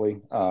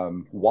roughly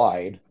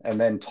wide. And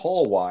then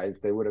tall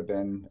wise, they would have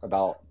been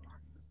about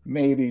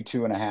maybe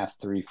 2.5,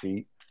 3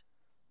 feet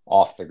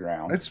off the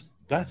ground.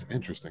 That's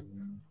interesting.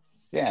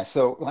 Yeah.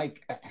 So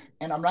like,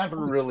 and I'm never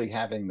really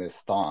having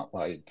this thought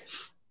like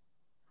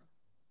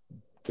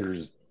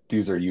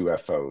these are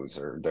UFOs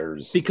or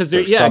there's Because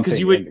there's because you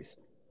something in would these.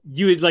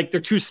 you would like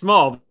they're too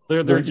small.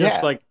 They're just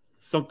yeah. like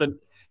something.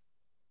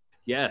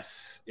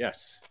 Yes.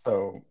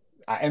 So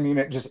I mean,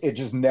 it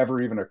just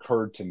never even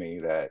occurred to me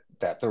that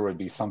there would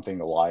be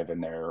something alive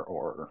in there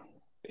or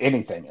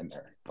anything in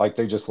there. Like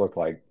they just looked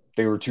like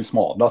they were too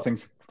small.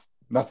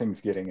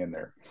 Nothing's getting in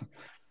there.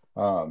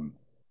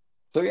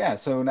 So yeah,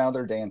 so now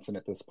they're dancing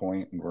at this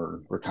point, and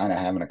we're kind of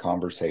having a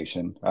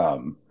conversation.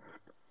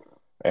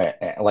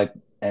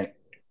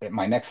 And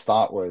my next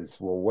thought was,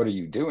 well, what are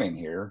you doing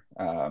here?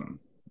 And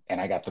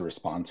I got the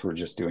response, we're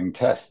just doing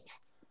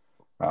tests.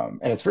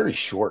 And it's very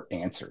short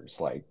answers,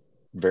 like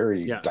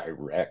very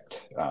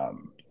direct.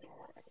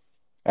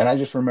 And I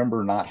just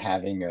remember not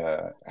having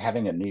a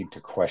need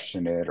to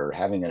question it or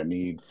having a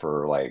need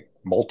for like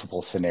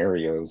multiple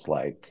scenarios.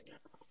 Like,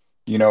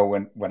 you know,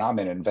 when I'm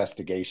in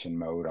investigation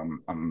mode,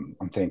 I'm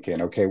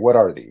thinking, okay, what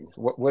are these?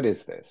 What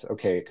is this?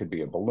 Okay, it could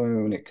be a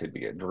balloon, it could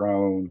be a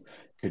drone,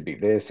 it could be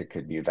this, it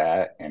could be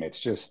that, and it's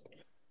just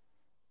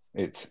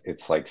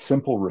it's like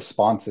simple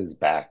responses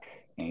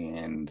back,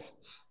 and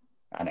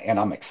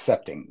I'm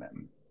accepting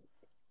them.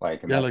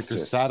 Like, and Yeah, that's like they're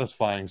just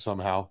satisfying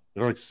somehow.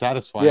 They're like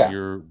satisfying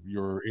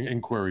your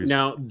inquiries.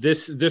 Now,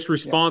 this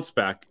response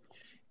back,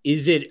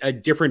 is it a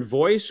different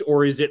voice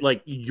or is it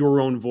like your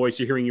own voice?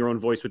 You're hearing your own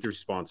voice with your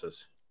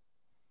responses?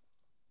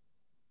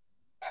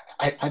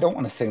 I don't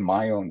want to say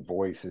my own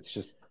voice. It's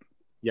just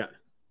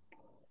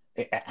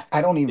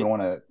I don't even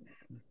want to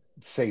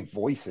say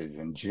voices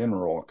in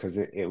general because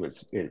it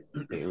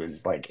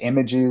was like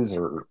images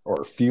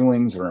or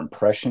feelings or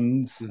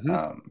impressions.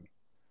 Mm-hmm.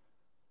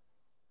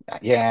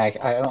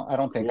 I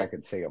don't think I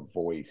could say a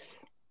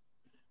voice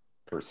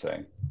per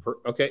se.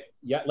 Okay.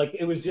 Yeah. Like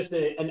it was just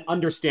an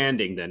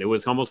understanding then. It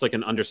was almost like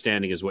an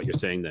understanding is what you're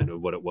saying then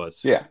of what it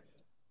was. Yeah.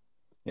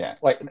 Yeah.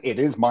 Like it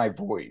is my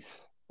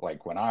voice.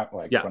 Like when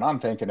I'm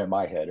thinking in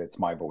my head, it's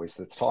my voice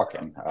that's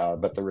talking.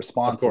 But the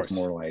response is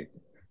more like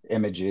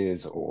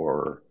images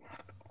or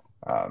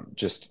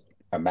just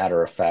a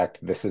matter of fact,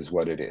 this is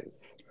what it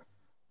is.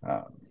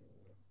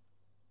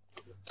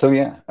 So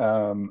yeah,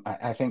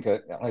 I think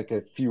like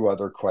a few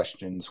other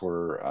questions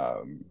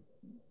were,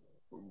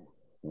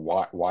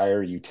 why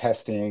are you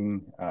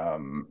testing?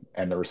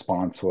 And the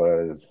response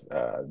was,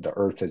 the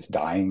Earth is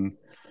dying.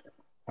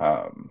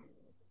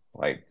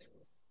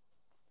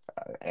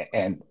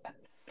 And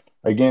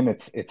again,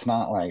 it's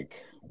not like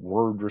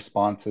word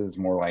responses,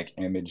 more like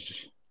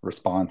image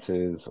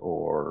responses,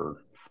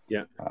 or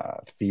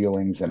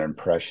feelings and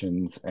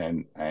impressions,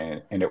 and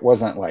it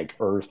wasn't like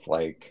Earth,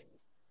 like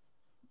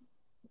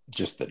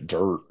just the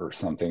dirt or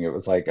something. It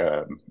was like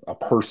a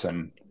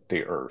person,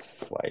 the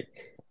Earth,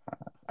 like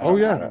I don't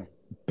know how to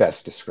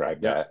best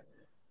describe that.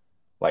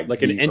 Like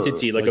an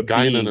entity, Earth. like a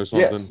Guinan being or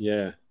something.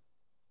 Yes.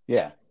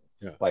 Yeah.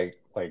 Like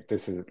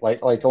this is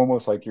like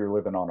almost like you're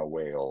living on a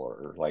whale,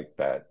 or like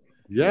that.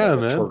 Yeah, the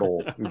man.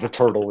 The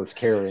turtle is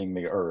carrying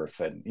the Earth,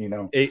 and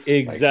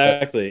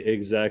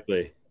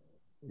Exactly.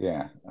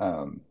 Yeah.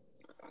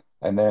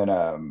 And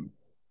then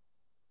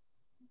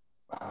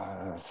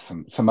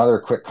some other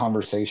quick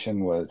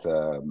conversation was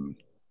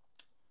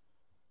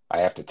I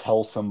have to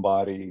tell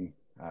somebody,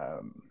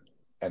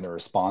 and the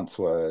response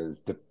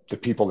was the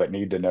people that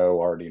need to know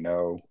already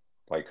know.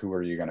 Like, who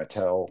are you going to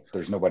tell?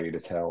 There's nobody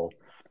to tell.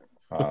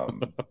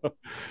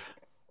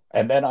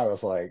 And then I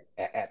was like,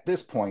 at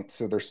this point,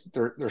 so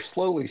they're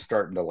slowly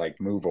starting to like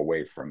move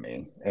away from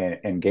me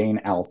and gain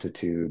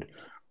altitude,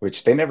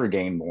 which they never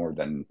gain more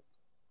than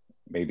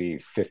maybe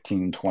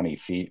 15, 20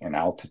 feet in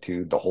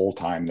altitude the whole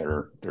time.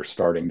 They're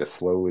starting to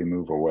slowly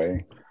move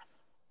away.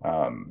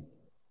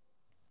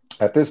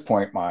 At this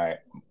point, my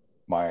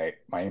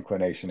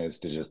inclination is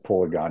to just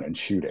pull a gun and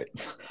shoot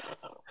it.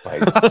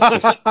 Like,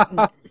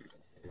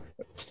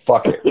 just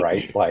fuck it,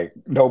 right? Like,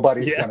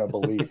 nobody's gonna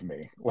believe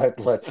me.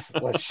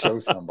 Let's show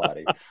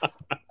somebody.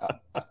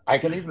 I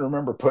can even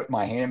remember putting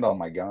my hand on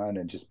my gun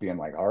and just being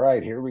like, all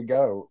right, here we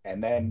go.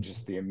 And then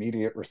just the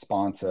immediate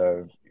response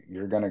of,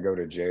 you're gonna go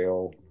to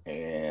jail,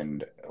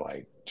 and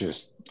like,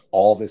 just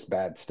all this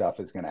bad stuff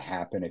is gonna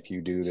happen if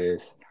you do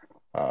this.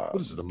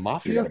 What is it, the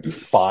mafia? You're gonna be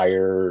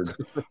fired.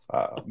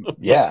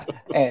 Yeah.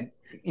 And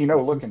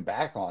looking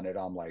back on it,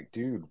 I'm like,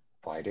 dude,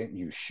 why didn't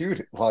you shoot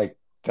it? Like,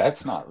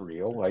 that's not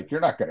real. Like, you're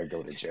not going to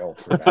go to jail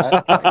for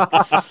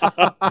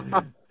that.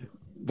 Like,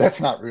 that's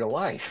not real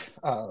life.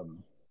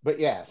 But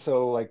yeah,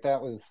 so like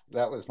that was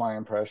my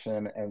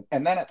impression.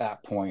 And then at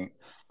that point,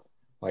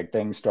 like,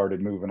 things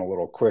started moving a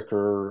little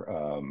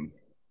quicker.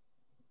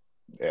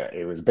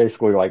 It was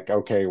basically like,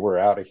 okay, we're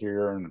out of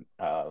here. And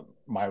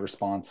my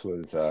response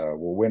was, well,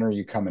 when are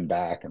you coming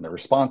back? And the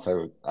response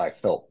I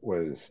felt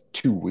was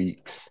 2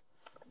 weeks.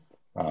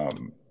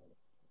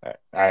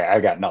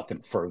 I got nothing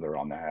further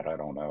on that. I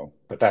don't know,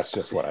 but that's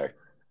just what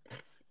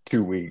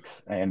 2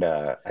 weeks. And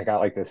I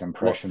got like this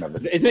impression of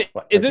it. Isn't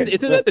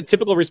that the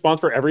typical response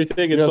for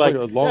everything? It's like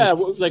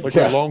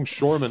the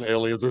longshoreman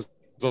aliens or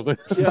something.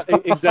 Yeah,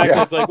 exactly.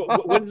 Yeah. It's like,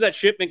 when's that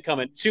shipment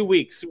coming? 2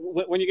 weeks.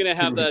 When are you going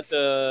to have that?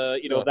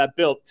 That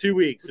built? 2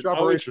 weeks. It's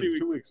always 2 weeks.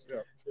 2 weeks.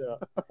 Yeah.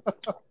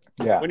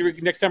 Yeah.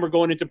 Next time we're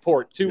going into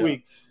port? 2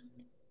 weeks.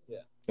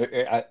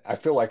 I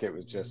feel like it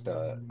was just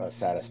a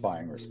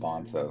satisfying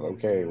response of,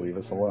 okay, leave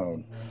us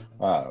alone.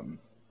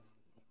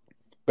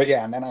 But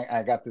yeah, and then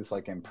I got this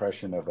like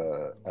impression of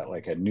a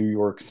New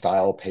York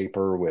style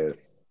paper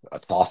with a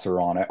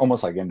saucer on it,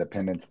 almost like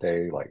Independence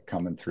Day, like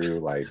coming through,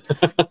 like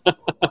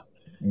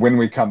when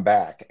we come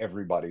back,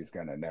 everybody's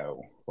gonna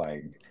know,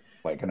 like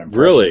an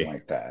impression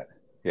like that.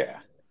 Yeah.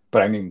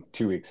 But I mean,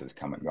 2 weeks has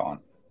come and gone.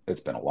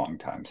 It's been a long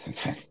time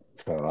since then,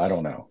 so I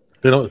don't know.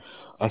 They don't.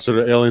 I sort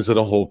of aliens that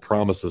don't hold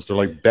promises. They're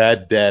like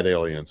bad dad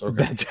aliens.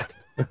 Okay. Bad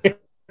dad.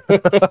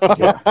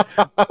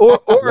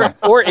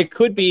 Or it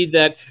could be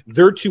that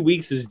their 2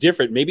 weeks is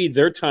different. Maybe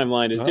their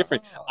timeline is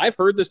different. I've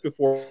heard this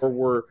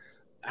before.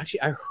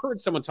 I heard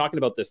someone talking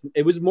about this.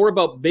 It was more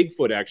about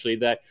Bigfoot, actually,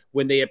 that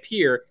when they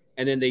appear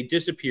and then they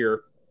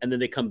disappear and then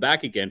they come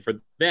back again, for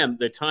them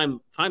the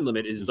time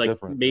limit is like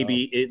different.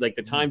 Maybe like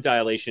the time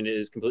dilation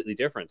is completely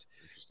different.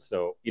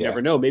 So you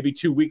never know. Maybe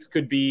 2 weeks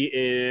could be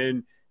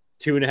in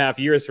 2.5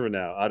 years from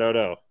now. I don't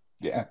know.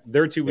 Yeah.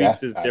 Their 2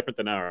 weeks is different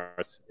than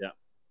ours. Yeah.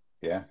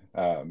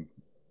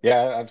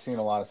 Yeah. I've seen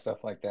a lot of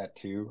stuff like that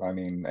too. I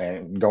mean,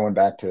 and going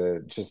back to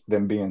just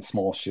them being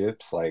small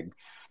ships, like,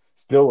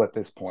 still at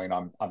this point,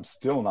 I'm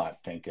still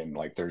not thinking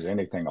like there's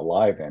anything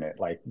alive in it.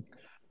 Like,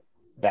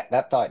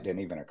 that thought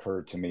didn't even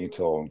occur to me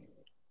till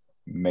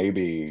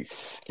maybe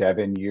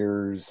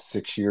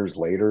 6 years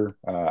later.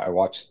 I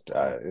watched,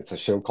 it's a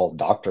show called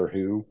Doctor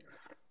Who.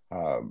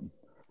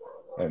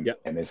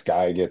 And this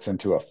guy gets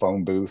into a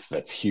phone booth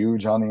that's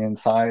huge on the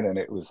inside, and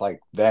it was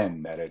like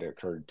then that it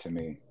occurred to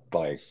me,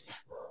 like,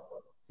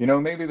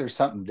 maybe there's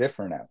something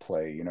different at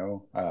play,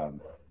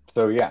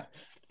 so yeah,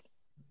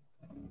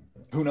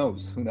 who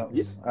knows.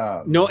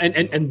 No,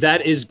 and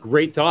that is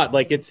great thought.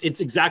 Like, it's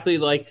exactly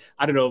like,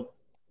 I don't know,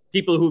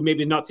 people who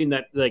maybe not seen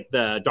that, like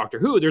the Doctor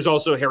Who, there's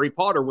also Harry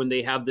Potter, when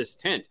they have this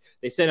tent,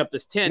 they set up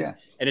this tent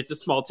and it's a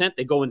small tent,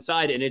 they go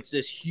inside and it's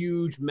this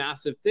huge,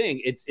 massive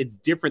thing. It's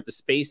different. The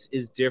space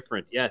is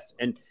different. Yes.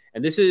 And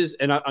this is,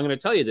 and I'm going to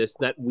tell you this,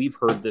 that we've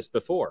heard this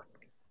before.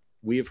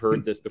 We've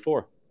heard this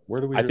before.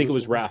 Where do we? I think it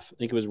was Raph. I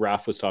think it was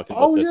Raph was talking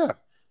about this.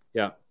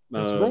 Yeah.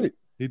 That's right.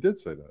 He did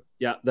say that.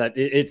 Yeah, that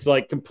it's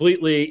like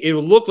completely. It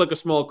will look like a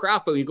small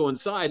craft, but when you go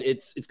inside,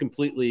 it's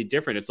completely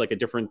different. It's like a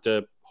different,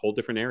 whole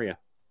different area.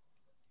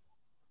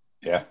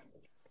 Yeah.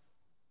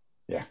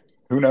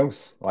 who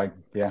knows? Like,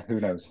 yeah, who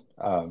knows?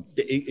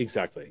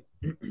 Exactly.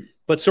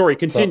 But sorry,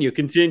 continue.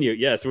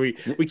 Yes, we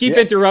keep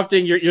Yeah.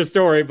 interrupting your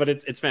story, but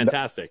it's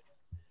fantastic.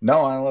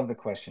 No, I love the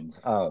questions.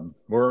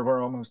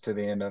 We're almost to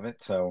the end of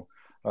it. So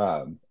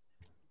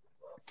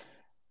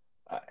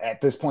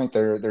at this point,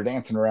 they're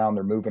dancing around,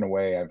 they're moving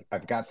away.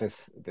 I've got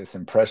this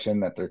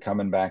impression that they're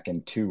coming back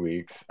in 2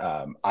 weeks.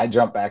 I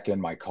jump back in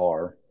my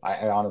car.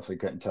 I honestly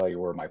couldn't tell you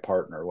where my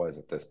partner was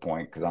at this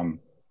point because I'm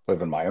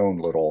living my own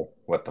little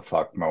what the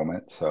fuck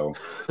moment. So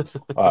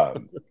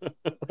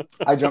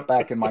I jump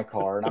back in my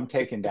car and I'm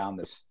taking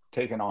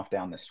off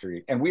down the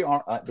street. And we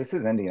are this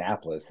is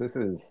Indianapolis. This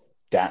is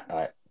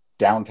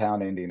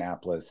downtown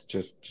Indianapolis,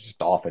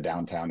 just off of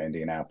downtown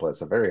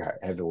Indianapolis, a very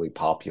heavily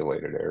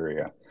populated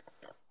area.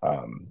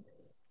 I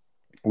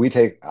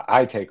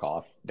take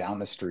off down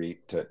the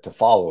street to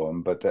follow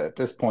them, but at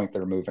this point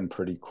they're moving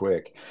pretty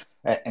quick.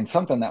 And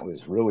something that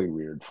was really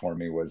weird for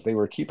me was they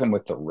were keeping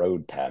with the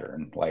road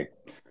pattern. Like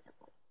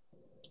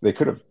they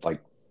could have,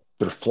 like,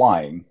 they're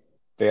flying.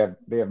 They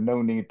have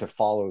no need to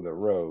follow the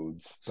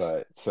roads,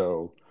 but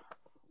so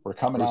we're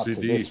coming out to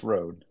this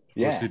road.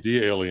 Yeah.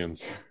 OCD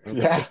aliens.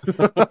 Yeah.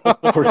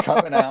 We're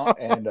coming out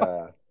and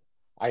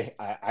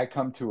I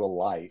come to a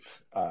light.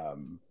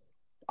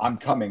 I'm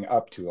coming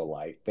up to a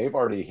light. They've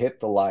already hit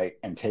the light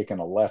and taken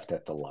a left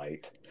at the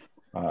light.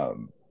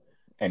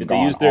 And did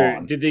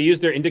they use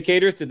their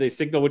indicators? Did they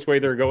signal which way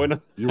they're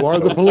going? You are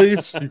the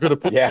police. You could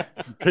have put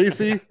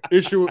Casey,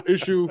 issue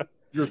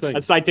your thing.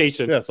 A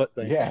citation. Yes,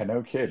 yeah,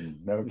 no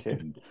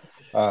kidding.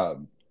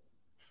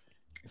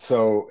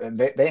 So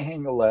they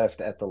hang a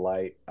left at the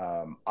light.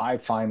 I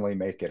finally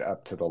make it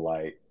up to the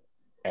light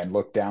and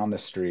look down the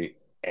street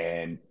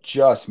and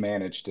just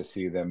managed to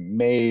see them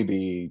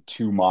maybe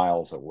 2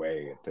 miles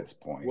away at this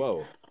point.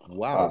 Whoa.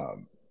 Wow.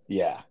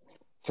 Yeah.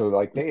 So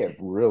like they have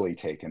really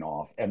taken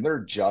off and they're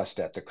just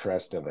at the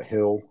crest of a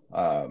hill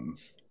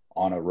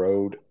on a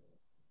road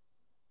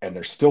and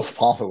they're still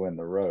following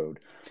the road.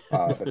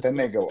 But then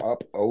they go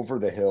up over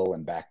the hill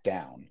and back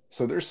down.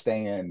 So they're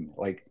staying,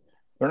 like,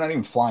 they're not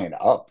even flying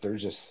up.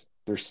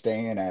 They're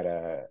staying at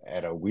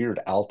a weird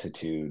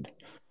altitude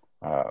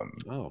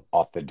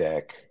off the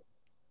deck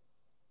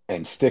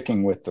and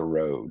sticking with the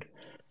road.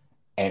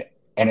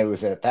 And it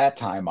was at that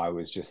time I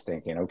was just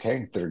thinking,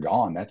 okay, they're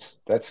gone.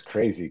 That's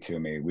crazy to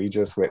me. We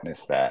just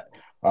witnessed that.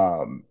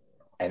 And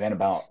then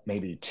about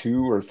maybe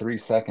 2 or 3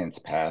 seconds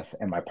pass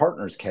and my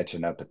partner's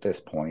catching up at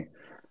this point.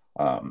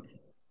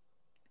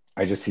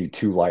 I just see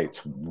 2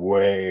 lights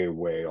way,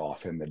 way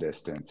off in the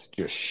distance,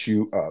 just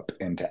shoot up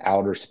into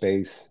outer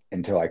space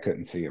until I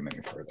couldn't see them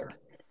any further.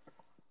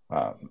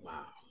 Wow.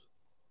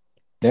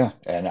 Yeah.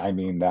 And I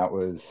mean, that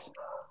was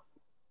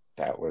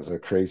a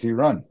crazy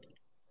run.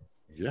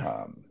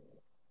 Yeah.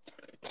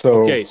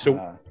 So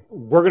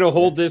we're going to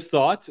hold this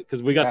thought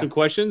because we got some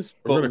questions,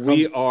 but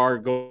we are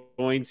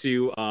going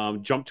to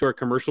jump to our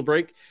commercial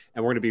break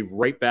and we're going to be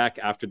right back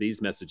after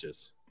these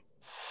messages.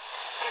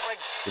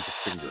 With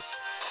the finger.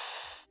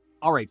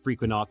 All right,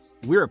 Freakonauts,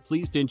 we're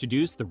pleased to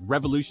introduce the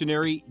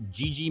revolutionary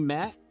GG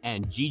Mat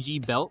and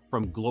GG Belt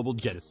from Global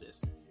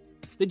Genesis.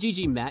 The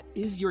GG Mat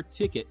is your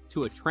ticket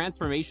to a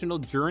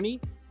transformational journey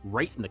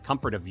right in the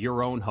comfort of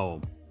your own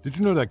home. Did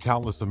you know that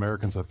countless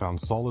Americans have found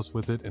solace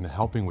with it in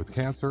helping with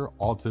cancer,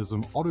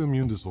 autism,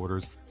 autoimmune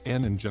disorders,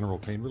 and in general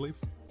pain relief?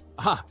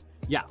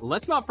 Yeah,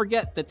 let's not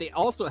forget that they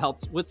also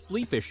help with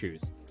sleep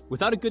issues.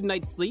 Without a good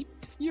night's sleep,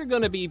 you're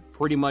going to be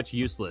pretty much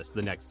useless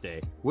the next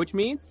day, which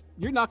means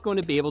you're not going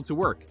to be able to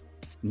work.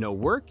 No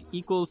work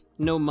equals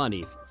no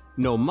money.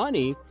 No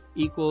money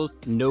equals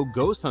no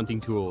ghost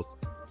hunting tools.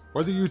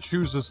 Whether you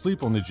choose to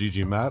sleep on the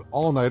GG Mat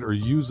all night or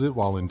use it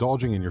while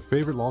indulging in your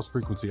favorite Lost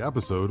Frequency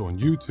episode on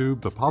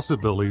YouTube, the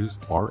possibilities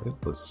are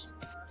endless.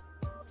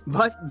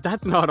 But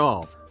that's not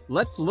all.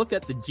 Let's look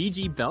at the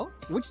GG Belt,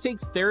 which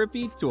takes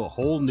therapy to a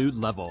whole new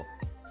level.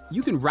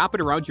 You can wrap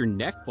it around your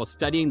neck while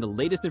studying the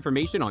latest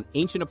information on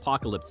ancient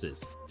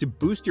apocalypses to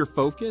boost your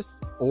focus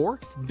or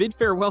bid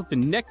farewell to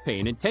neck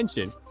pain and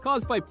tension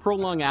caused by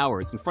prolonged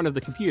hours in front of the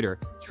computer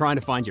trying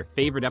to find your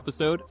favorite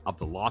episode of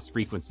The Lost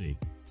Frequency.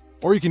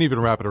 Or you can even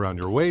wrap it around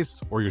your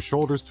waist or your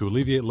shoulders to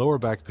alleviate lower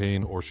back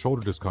pain or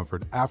shoulder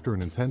discomfort after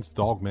an intense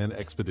dogman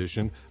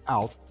expedition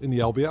out in the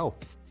LBL.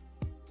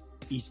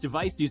 Each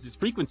device uses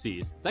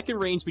frequencies that can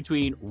range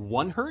between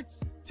 1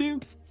 hertz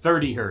to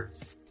 30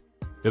 hertz.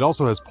 It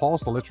also has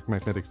pulsed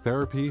electromagnetic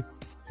therapy,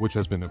 which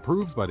has been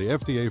approved by the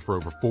FDA for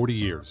over 40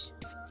 years.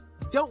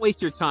 Don't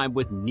waste your time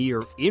with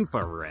near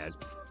infrared.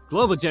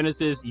 Global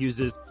Genesis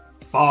uses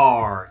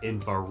far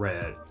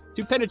infrared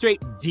to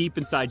penetrate deep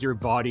inside your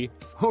body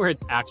where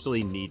it's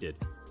actually needed.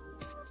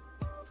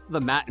 The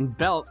mat and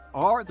belt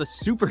are the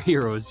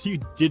superheroes you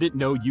didn't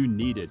know you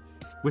needed.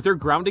 With their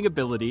grounding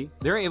ability,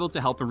 they're able to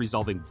help in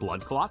resolving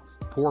blood clots,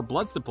 poor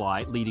blood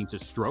supply leading to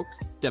strokes,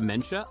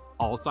 dementia,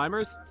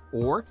 Alzheimer's,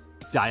 or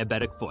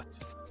diabetic foot.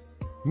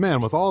 Man,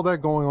 with all that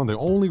going on, the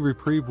only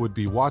reprieve would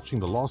be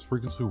watching The Lost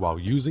Frequency while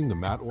using the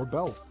mat or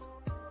belt.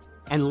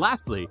 And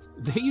lastly,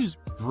 they use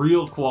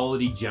real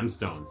quality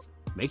gemstones.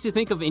 Makes you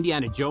think of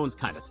Indiana Jones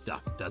kind of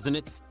stuff, doesn't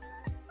it?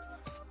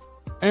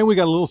 And we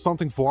got a little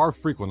something for our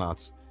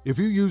Frequenauts. If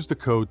you use the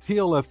code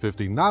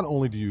TLF50, not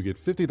only do you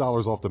get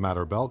 $50 off the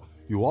Matter Belt,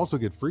 you also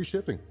get free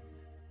shipping.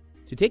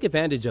 To take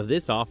advantage of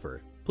this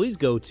offer, please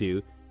go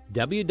to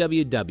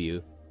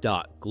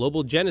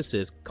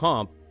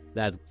www.globalgenesiscomp,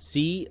 that's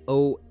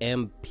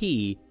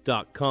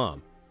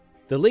COMP.com.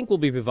 The link will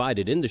be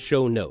provided in the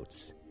show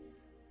notes.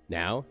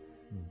 Now,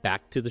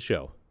 back to the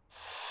show.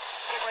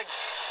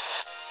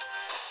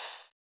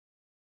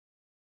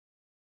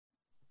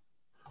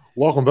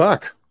 Welcome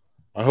back.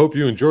 I hope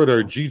you enjoyed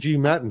our GG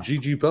Matt and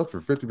GG Belt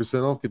for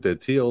 50% off. Get that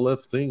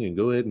TLF thing and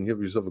go ahead and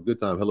give yourself a good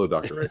time. Hello,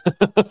 Dr. Ray.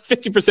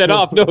 50%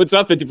 off. No, it's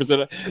not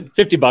 50%.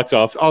 $50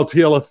 off. Oh,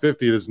 TLF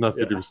 50 is not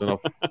 50%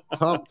 off.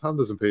 Tom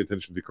doesn't pay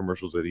attention to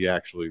commercials that he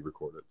actually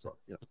recorded. So,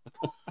 yeah.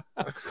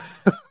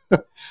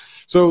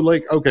 So,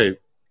 like, okay,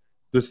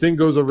 this thing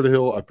goes over the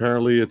hill.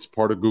 Apparently, it's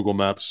part of Google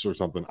Maps or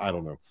something. I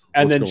don't know.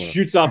 And then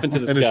shoots off into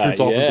the sky. And it shoots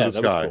off into the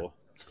sky.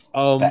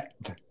 Cool.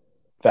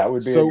 That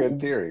would be a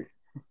good theory.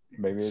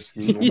 Maybe it's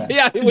Google Maps.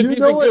 Yeah, it would be.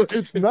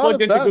 It's not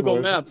plugged into Google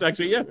one. Maps.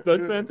 Actually, yeah,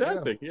 that's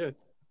fantastic. Yeah.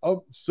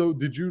 So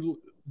did you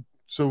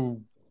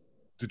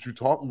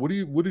talk? What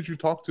did you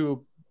talk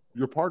to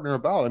your partner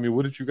about? I mean,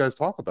 what did you guys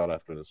talk about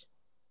after this?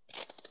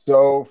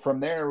 So from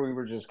there, we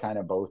were just kind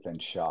of both in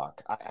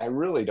shock. I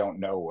really don't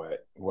know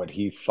what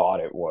he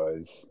thought it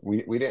was.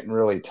 We didn't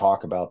really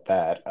talk about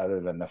that, other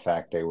than the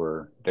fact they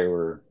were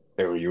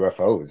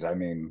UFOs. I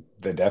mean,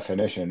 the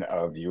definition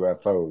of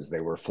UFOs, they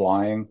were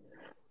flying,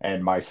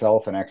 and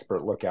myself, an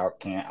expert lookout,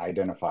 can't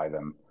identify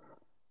them.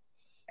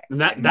 And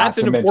that's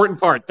an important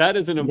part. That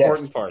is an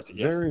important part.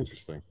 Yes. Very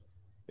interesting.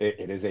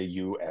 It is a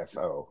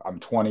UFO. I'm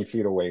 20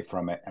 feet away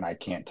from it, and I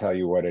can't tell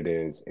you what it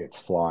is. It's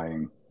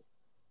flying.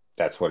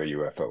 That's what a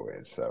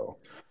UFO is. So,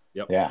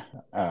 yep. Yeah.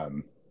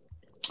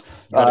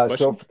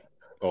 So,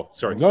 oh,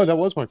 sorry. No, that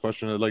was my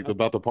question. Like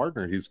about the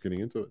partner, he's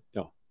getting into it.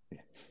 No.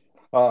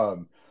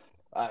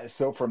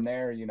 So from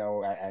there,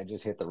 I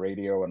just hit the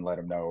radio and let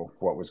him know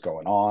what was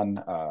going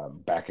on.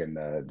 Back in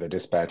the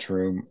dispatch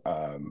room,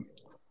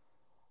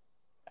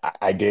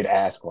 I did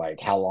ask, like,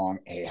 how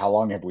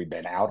long have we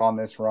been out on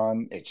this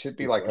run? It should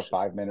be like a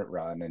 5-minute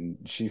run. And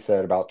she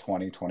said about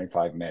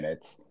 20-25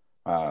 minutes,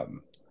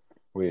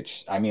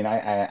 which, I mean,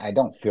 I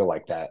don't feel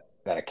like that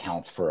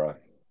accounts for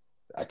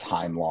a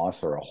time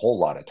loss or a whole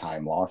lot of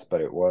time loss,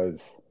 but it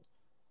was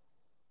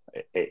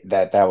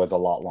that was a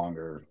lot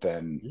longer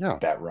than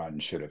that run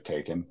should have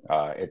taken.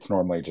 It's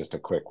normally just a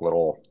quick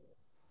little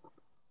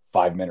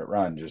 5-minute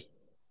run, just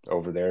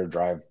over there,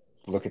 drive,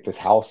 look at this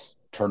house,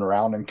 turn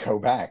around and go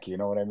back. You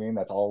know what I mean?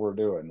 That's all we're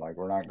doing. Like,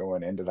 we're not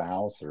going into the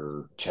house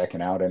or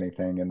checking out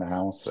anything in the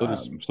house. So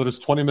there's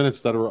 20 minutes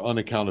that are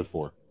unaccounted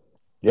for,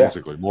 yeah,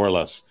 basically, more or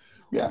less.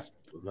 Yeah.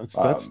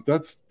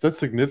 That's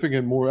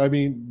significant. More, I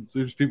mean,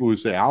 there's people who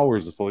say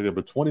hours and stuff like that,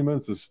 but 20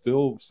 minutes is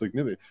still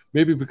significant.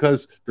 Maybe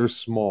because they're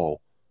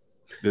small.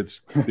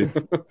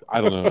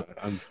 I don't know.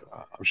 I'm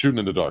shooting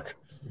in the dark.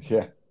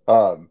 Yeah.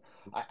 I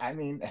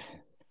mean,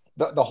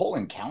 the whole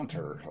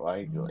encounter,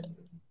 like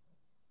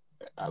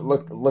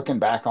looking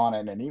back on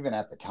it, and even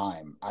at the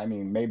time, I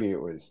mean, maybe it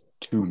was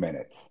 2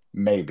 minutes,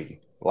 maybe,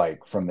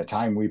 like from the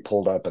time we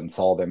pulled up and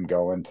saw them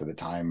going to the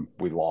time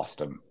we lost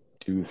them,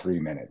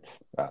 2-3 minutes.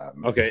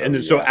 Okay. So, and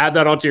then, so add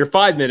that onto your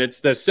 5 minutes,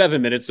 that's 7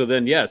 minutes. So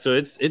then, so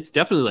it's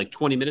definitely like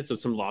 20 minutes of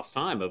some lost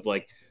time of,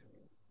 like,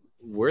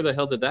 where the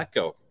hell did that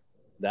go?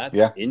 That's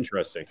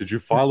interesting. Did you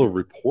file a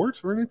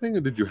report or anything?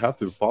 Or did you have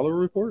to file a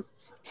report?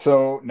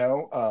 So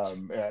no,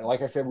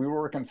 like I said, we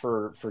were working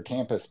for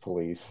campus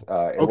police.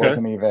 It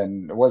wasn't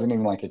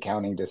even like a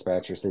county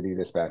dispatch or city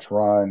dispatch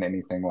run,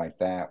 anything like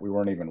that. We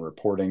weren't even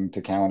reporting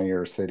to county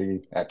or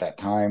city at that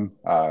time.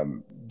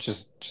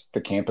 Just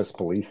the campus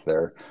police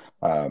there.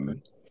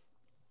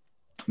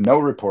 No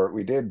report.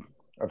 We did,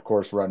 of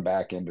course, run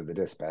back into the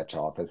dispatch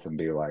office and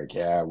be like,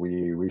 yeah,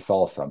 we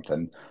saw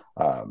something.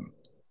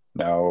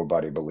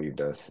 Nobody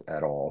believed us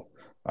at all.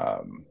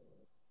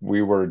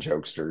 We were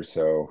jokesters,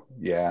 so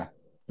yeah,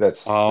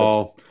 that's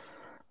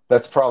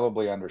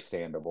probably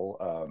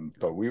understandable.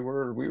 But we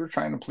were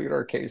trying to plead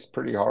our case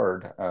pretty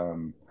hard.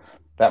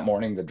 That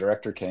morning, the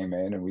director came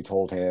in and we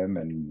told him,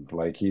 and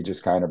like he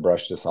just kind of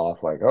brushed us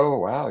off, like, "Oh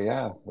wow,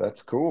 yeah,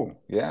 that's cool,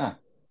 yeah,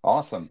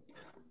 awesome,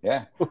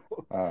 yeah."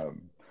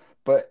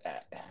 But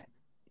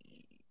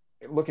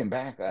looking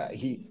back,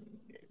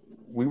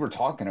 we were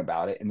talking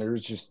about it, and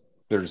there's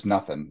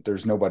nothing.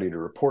 There's nobody to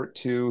report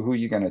to. Who are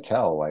you going to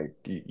tell? Like,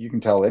 you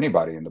can tell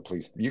anybody in the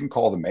police. You can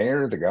call the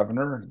mayor, the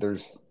governor.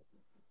 There's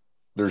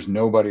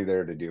nobody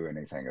there to do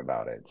anything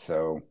about it.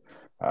 So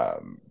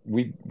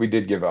we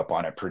did give up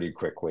on it pretty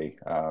quickly.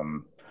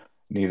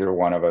 Neither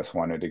one of us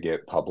wanted to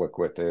get public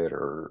with it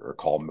or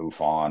call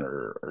MUFON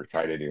or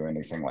try to do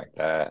anything like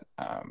that.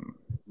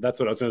 That's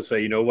what I was going to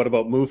say. What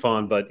about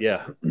MUFON? But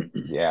yeah.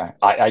 Yeah,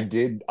 I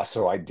did.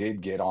 So I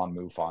did get on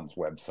MUFON's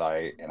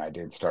website and I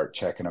did start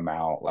checking them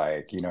out.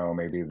 Like,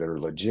 maybe they're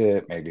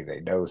legit, maybe they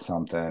know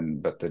something.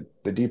 But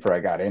the deeper I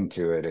got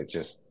into it, it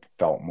just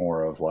felt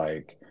more of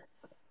like,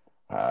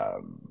 I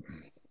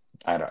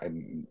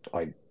don't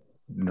like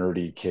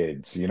nerdy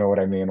kids. You know what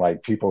I mean?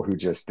 Like people who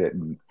just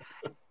didn't.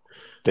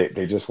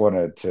 They just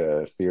wanted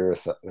to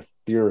theorize.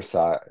 Is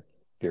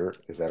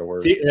that a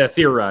word?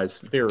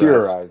 Theorize.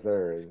 Theorize.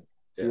 There is.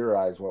 Yeah.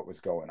 Theorize what was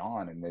going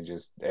on, and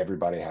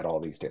everybody had all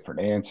these different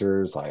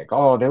answers, like,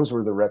 oh, those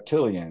were the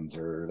reptilians,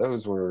 or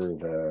those were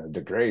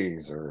the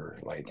grays,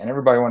 or like, and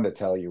everybody wanted to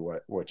tell you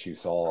what you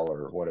saw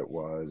or what it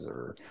was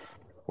or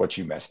what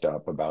you messed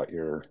up about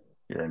your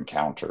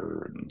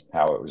encounter and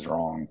how it was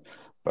wrong.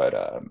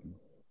 But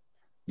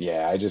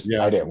yeah, I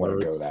didn't want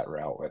to go that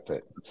route with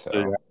it. So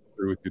I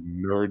agree with you,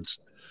 nerds.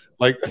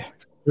 Like,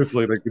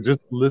 seriously, like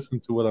just listen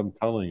to what I'm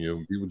telling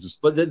you. People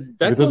just, but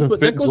that goes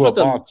with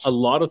a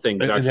lot of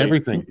things, and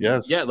everything.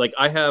 Yes, yeah. Like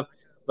I have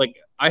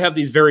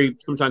these very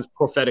sometimes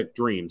prophetic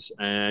dreams,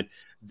 and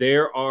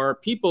there are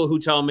people who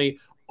tell me,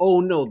 "Oh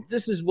no,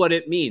 this is what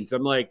it means."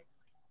 I'm like,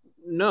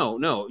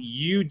 no,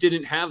 you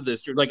didn't have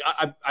this dream. Like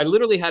I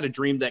literally had a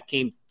dream that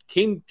came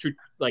to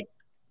like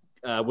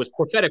was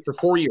prophetic for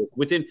 4 years.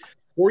 Within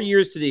 4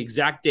 years to the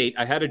exact date,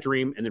 I had a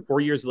dream, and then 4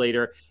 years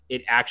later,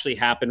 it actually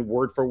happened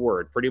word for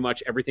word, pretty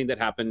much everything that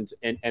happened.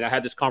 And I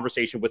had this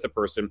conversation with a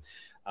person.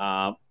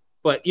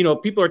 But,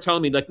 people are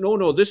telling me, like,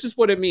 no, this is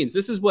what it means.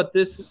 This is what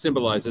this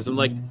symbolizes. I'm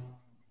like,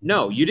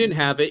 no, you didn't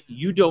have it.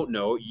 You don't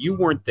know. You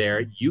weren't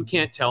there. You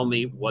can't tell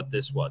me what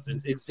this was. And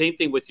it's the same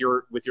thing with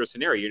your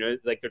scenario.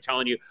 Like they're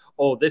telling you,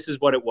 oh, this is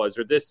what it was,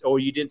 or this, oh,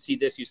 you didn't see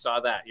this, you saw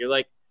that. You're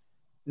like,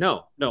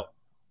 no.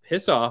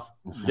 Piss off.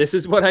 This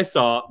is what I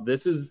saw.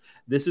 This is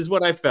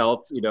what I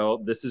felt.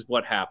 This is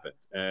what happened.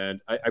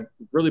 And I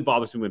really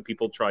bothers me when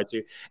people try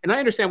to. And I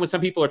understand when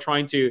some people are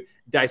trying to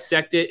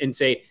dissect it and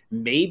say,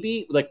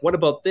 maybe, like, what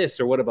about this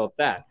or what about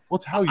that?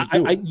 What's how you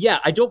do it?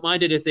 I don't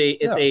mind it if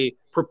they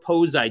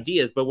propose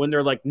ideas, but when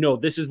they're like, no,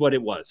 this is what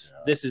it was.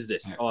 Yeah. This is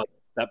this. Yeah. Oh,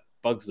 that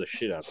bugs the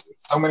shit out of me.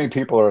 So many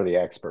people are the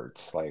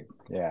experts. Like,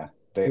 yeah,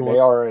 they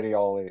already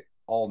all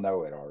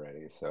know it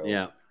already. So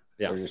yeah.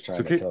 They're just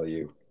trying to tell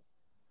you.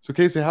 So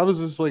Casey, how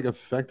does this like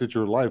affected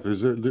your life?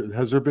 Has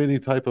there been any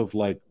type of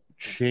like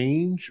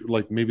change,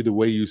 like maybe the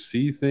way you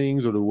see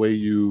things or the way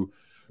you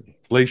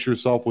place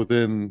yourself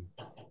within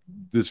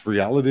this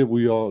reality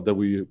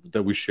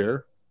that we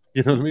share?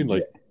 You know what I mean?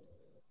 Like,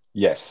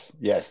 yes.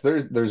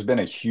 There's been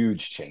a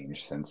huge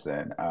change since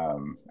then,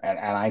 and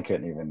I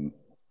can't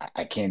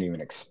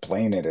even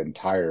explain it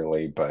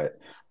entirely, but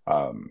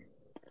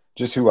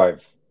just who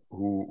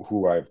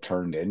I've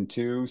turned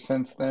into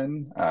since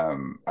then.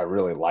 I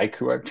really like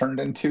who I've turned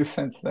into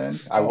since then.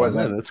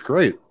 That's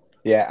great.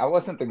 Yeah, I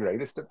wasn't the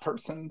greatest of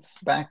persons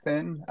back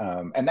then.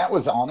 And that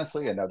was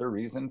honestly another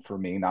reason for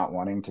me not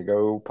wanting to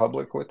go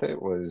public with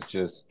it was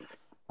just,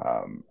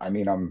 I'm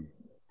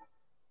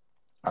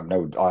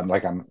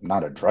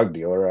not a drug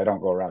dealer. I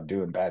don't go around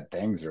doing bad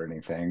things or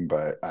anything,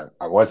 but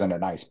I wasn't a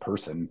nice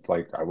person.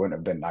 Like I wouldn't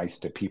have been nice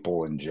to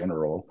people in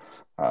general.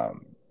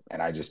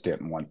 And I just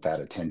didn't want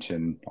that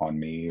attention on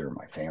me or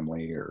my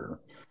family or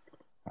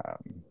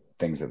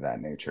things of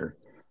that nature.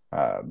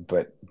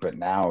 But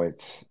now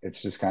it's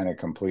just kind of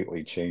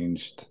completely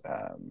changed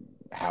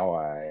how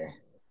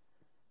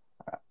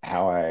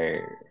I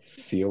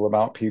feel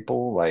about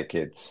people. Like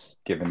it's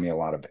given me a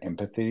lot of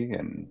empathy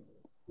and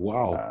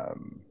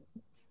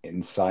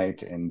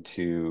insight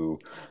into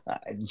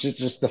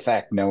just the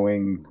fact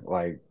knowing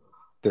like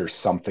there's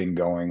something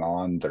going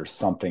on, there's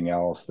something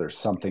else, there's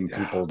something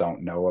people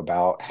don't know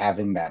about.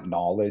 Having that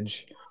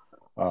knowledge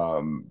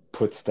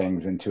puts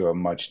things into a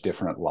much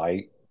different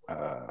light,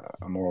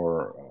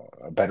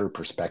 a better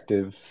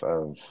perspective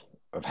of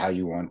how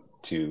you want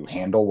to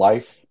handle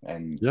life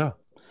and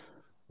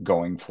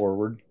going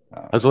forward.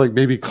 Has like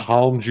maybe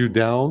calmed you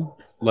down,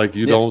 like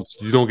you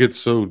don't get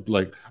so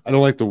like, I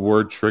don't like the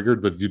word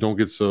triggered, but you don't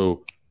get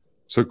so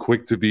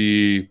quick to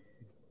be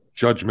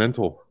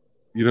judgmental.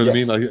 You know what I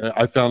mean? Like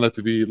I found that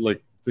to be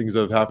like things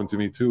that have happened to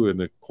me too in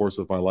the course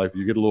of my life.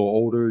 You get a little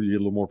older, you get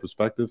a little more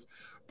perspective,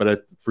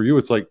 but for you,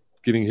 it's like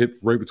getting hit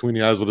right between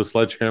the eyes with a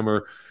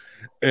sledgehammer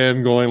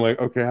and going like,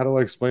 okay, how do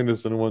I explain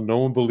this to anyone? No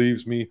one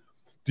believes me.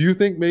 Do you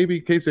think maybe,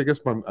 Casey, I guess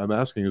what I'm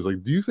asking is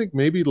like, do you think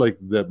maybe like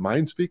that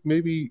mind speak,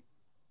 maybe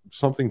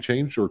something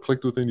changed or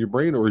clicked within your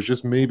brain, or is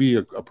just maybe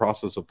a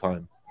process of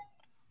time?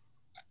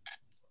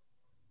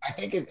 I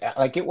think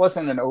it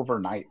wasn't an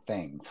overnight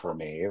thing for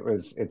me.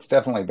 It's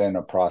definitely been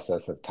a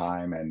process of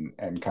time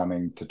and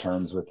coming to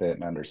terms with it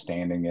and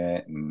understanding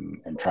it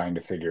and trying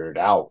to figure it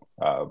out.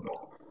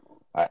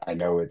 I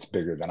know it's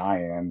bigger than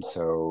I am,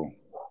 so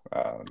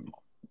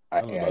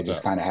I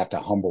just kind of have to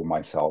humble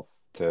myself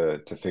to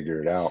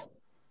figure it out.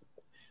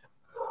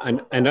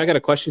 And I got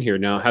a question here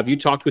now. Have you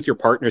talked with your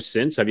partner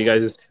since? Have you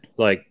guys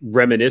like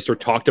reminisced or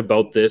talked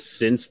about this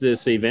since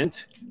this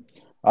event?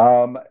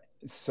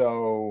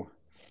 So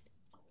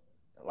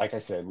like I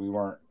said, we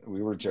were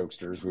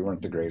jokesters. We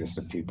weren't the greatest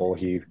of people.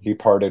 He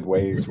parted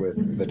ways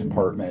with the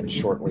department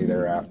shortly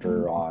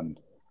thereafter on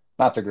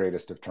not the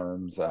greatest of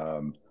terms.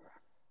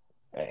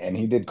 And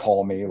he did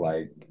call me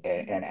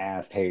and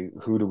asked, hey,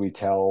 who do we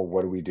tell?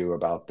 What do we do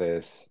about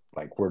this?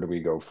 Like, where do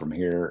we go from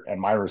here? And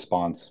my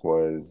response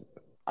was,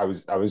 I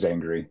was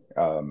angry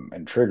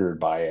and triggered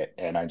by it,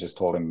 and I just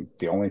told him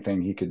the only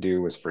thing he could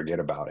do was forget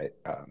about it,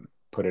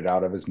 put it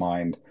out of his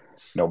mind.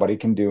 Nobody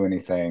can do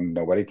anything.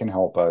 Nobody can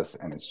help us,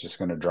 and it's just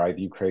going to drive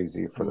you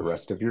crazy for the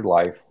rest of your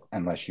life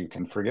unless you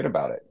can forget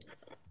about it.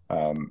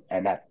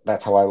 And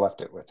that's how I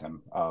left it with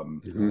him.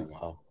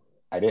 Wow.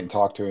 I didn't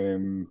talk to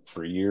him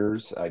for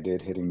years. I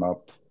did hit him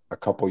up a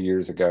couple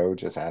years ago,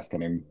 just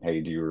asking him,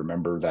 "Hey, do you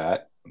remember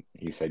that?"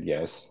 He said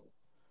yes.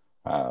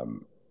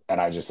 And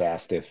I just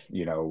asked if,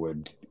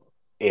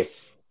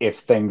 if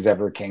things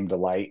ever came to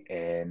light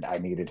and I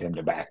needed him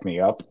to back me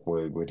up,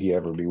 would he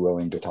ever be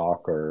willing to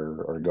talk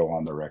or go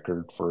on the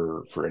record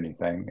for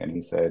anything? And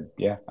he said,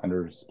 yeah,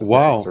 under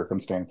specific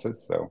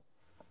circumstances. So.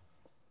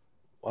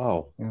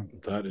 Wow. Yeah.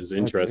 That is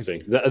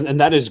interesting. And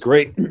that is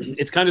great.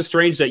 It's kind of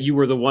strange that you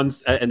were the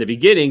ones in the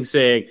beginning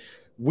saying,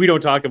 we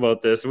don't talk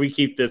about this. We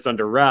keep this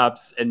under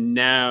wraps. And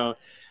now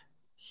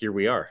here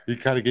we are. He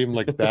kind of gave him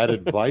like bad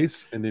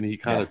advice, and then he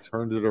kind of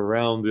turned it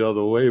around the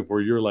other way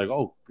where you're like,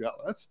 oh, yeah,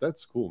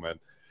 that's cool, man.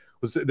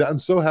 I'm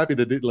so happy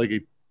that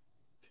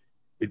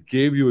it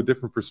gave you a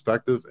different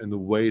perspective and the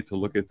way to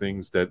look at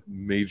things that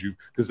made you,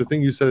 because the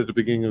thing you said at the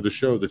beginning of the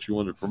show that you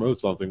wanted to promote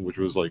something, which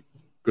was like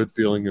good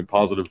feeling and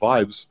positive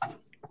vibes,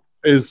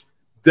 is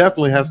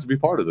definitely has to be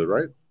part of it,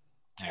 right?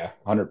 Yeah,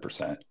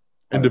 100%.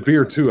 And the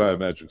beer too, I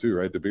imagine too,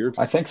 right? The beer too?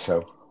 I think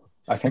so.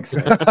 I think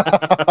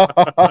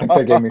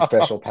they gave me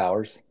special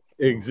powers.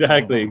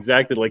 Exactly.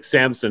 Like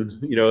Samson,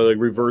 like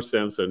reverse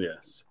Samson.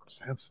 Yes.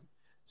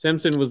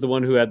 Samson was the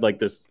one who had like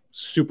this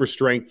super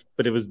strength,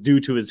 but it was due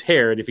to his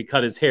hair. And if he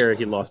cut his hair,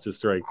 he lost his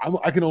strength.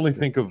 I can only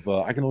think of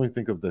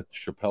the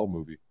Chappelle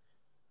movie,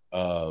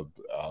 the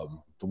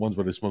ones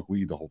where they smoke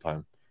weed the whole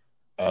time.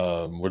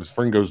 Where his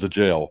friend goes to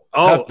jail.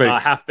 Oh,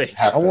 Half-Baked.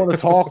 I want to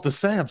talk to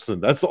Samson.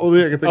 That's the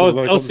only thing I can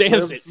think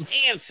of.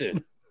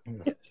 Samson.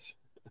 Yes.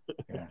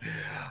 Yeah.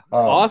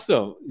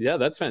 Awesome. Yeah,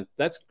 that's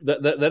fantastic.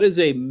 That is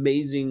a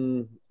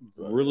amazing,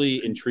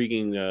 really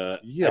intriguing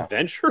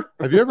adventure.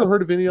 Have you ever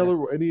heard of any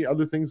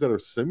other things that are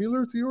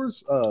similar to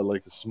yours,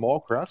 like small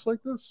crafts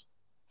like this?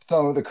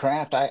 So the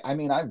craft, I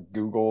mean, I've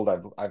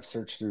Googled, I've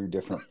searched through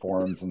different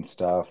forums and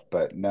stuff,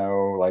 but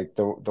no, like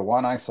the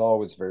one I saw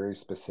was very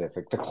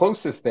specific. The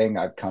closest thing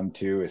I've come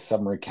to is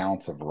some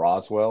recounts of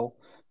Roswell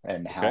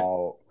and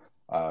how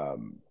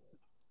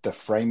the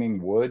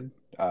framing wood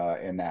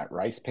in that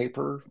rice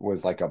paper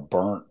was like a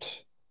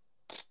burnt,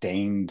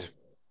 stained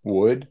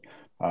wood.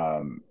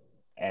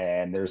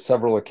 And there's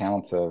several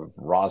accounts of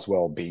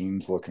Roswell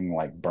beams looking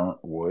like burnt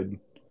wood.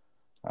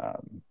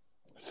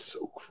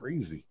 So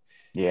crazy.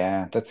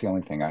 Yeah, that's the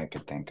only thing I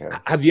could think of.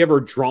 Have you ever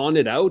drawn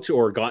it out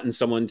or gotten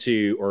someone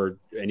to, or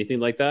anything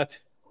like that?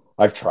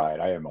 I've tried.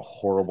 I am a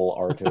horrible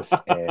artist,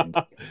 and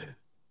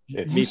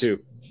Me too.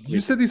 You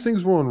said these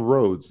things were on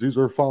roads. These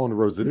were following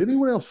roads. Did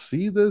anyone else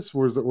see this?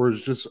 Or is it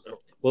just?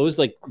 Well, it was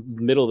like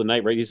middle of the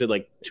night, right? You said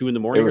like 2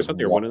 a.m. or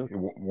something, or 1 a.m.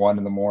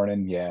 1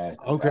 a.m. Yeah.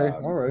 Okay.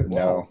 All right.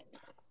 No,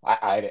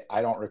 I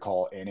don't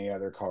recall any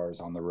other cars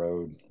on the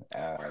road.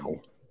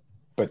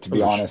 But to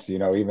be honest,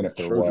 even if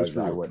there was,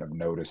 I wouldn't have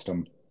noticed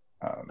them.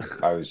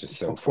 I was just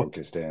so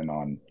focused in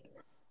on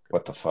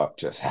what the fuck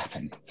just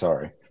happened.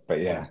 Sorry, but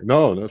yeah.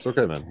 No, that's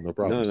okay, man. No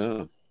problem.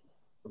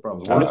 No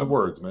problems. Words are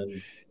words,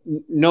 man.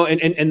 No,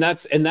 and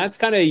that's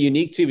kind of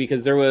unique too,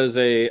 because there was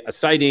a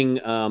sighting.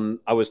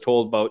 I was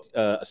told about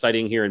a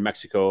sighting here in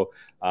Mexico.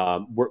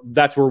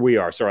 That's where we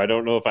are. Sorry, I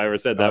don't know if I ever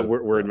said that.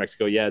 We're in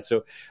Mexico. Yeah.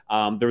 So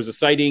there was a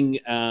sighting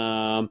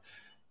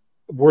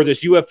where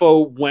this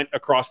UFO went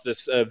across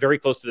this very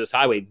close to this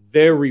highway,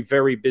 very,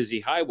 very busy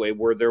highway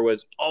where there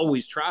was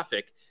always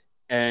traffic.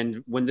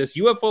 And when this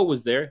UFO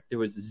was there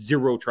was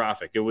zero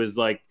traffic. It was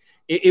like,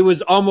 it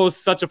was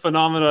almost such a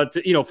phenomenon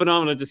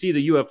to see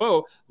the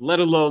UFO, let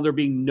alone there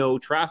being no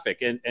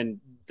traffic. And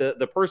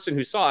the person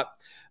who saw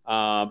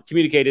it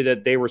communicated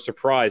that they were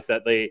surprised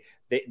that they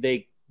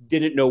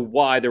didn't know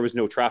why there was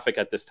no traffic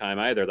at this time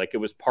either. Like it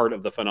was part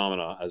of the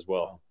phenomena as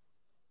well.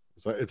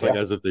 It's like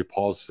as if they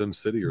paused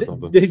SimCity or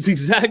something. It's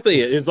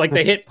exactly it. It's like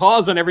they hit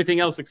pause on everything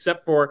else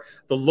except for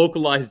the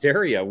localized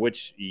area,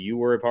 which you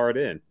were a part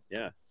in.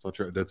 Yeah, so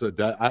true.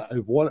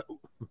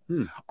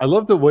 I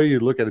love the way you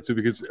look at it too,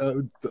 because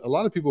a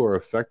lot of people are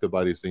affected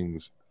by these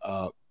things,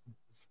 for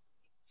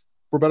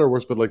better or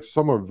worse. But like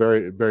some are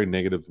very, very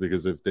negative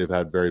because if they've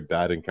had very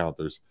bad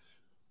encounters.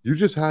 You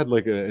just had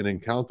like an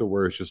encounter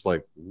where it's just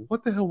like,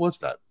 what the hell was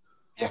that?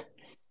 Yeah,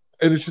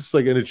 and it's just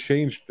like, and it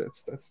changed.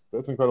 That's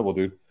incredible,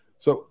 dude.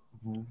 So,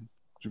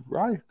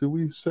 right?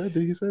 He said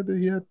that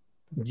he had.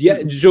 Yeah.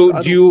 So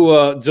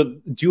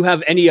do you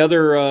have any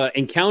other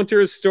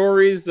encounters,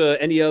 stories,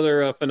 any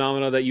other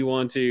phenomena that you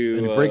want to?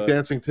 Any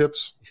breakdancing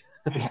tips?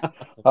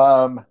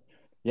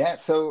 Yeah.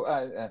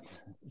 So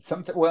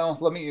something. Well,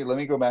 let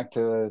me go back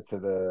to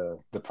the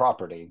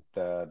property,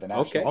 the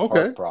national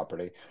park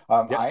property.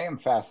 I am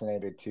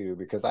fascinated too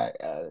because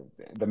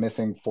the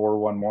missing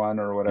 411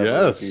 or whatever.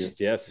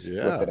 Yes.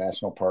 With the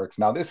national parks.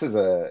 Now this is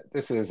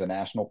a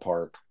national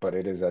park, but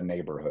it is a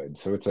neighborhood,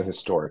 so it's a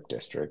historic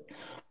district.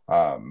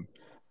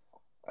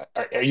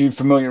 Are you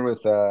familiar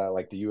with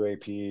like the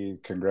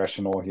UAP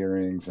congressional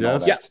hearings and all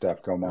Yes. that Yeah.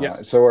 stuff going on?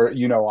 Yeah. So,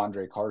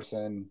 Andre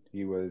Carson?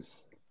 He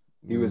was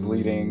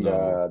leading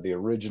No. the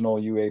original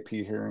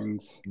UAP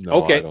hearings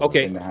No, Okay, I don't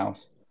okay. in the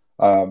House.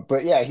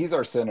 But yeah, he's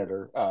our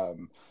senator.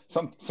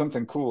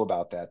 Something cool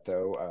about that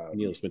though.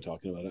 Neil's been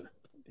talking about it.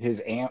 His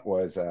aunt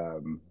was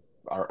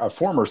a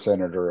former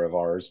senator of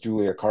ours,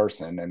 Julia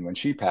Carson, and when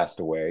she passed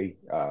away,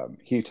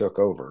 he took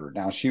over.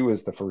 Now she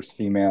was the first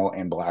female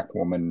and black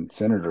woman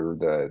senator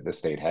the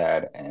state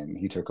had, and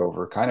he took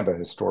over kind of a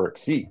historic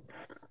seat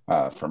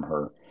from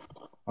her.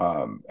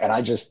 And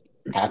I just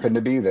happened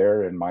to be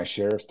there in my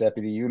sheriff's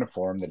deputy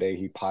uniform the day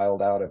he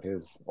piled out of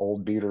his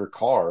old beater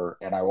car,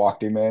 and I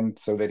walked him in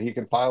so that he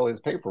could file his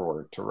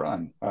paperwork to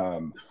run.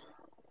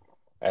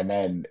 And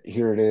then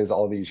here it is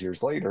all these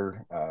years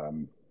later.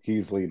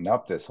 He's leading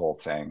up this whole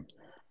thing.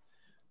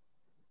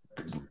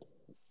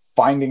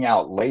 Finding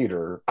out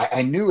later,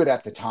 I knew it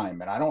at the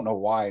time, and I don't know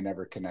why I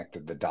never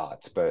connected the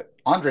dots, but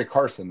Andre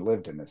Carson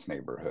lived in this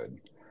neighborhood.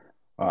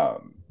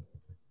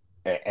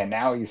 And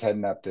now he's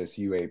heading up this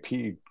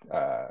UAP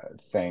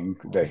thing,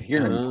 the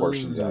hearing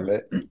portions of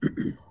it.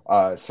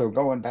 So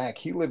going back,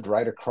 he lived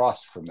right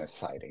across from this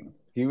sighting.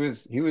 He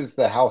was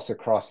the house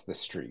across the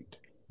street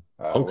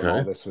when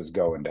all this was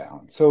going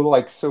down. So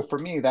for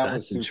me, that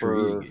was That's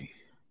super intriguing.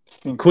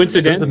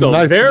 coincidental.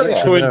 Nice- very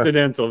yeah.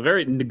 coincidental.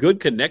 Very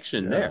good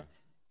connection there.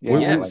 Yeah,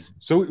 Yes.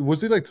 So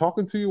was he like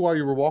talking to you while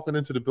you were walking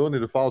into the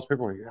building to file his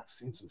paperwork? Yeah, I've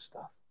seen some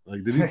stuff.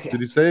 Like, did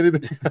he say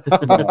anything?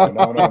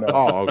 No.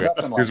 Oh, okay.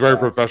 Nothing like He's very that.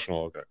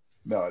 professional. Okay.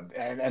 No,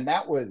 and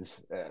that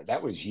was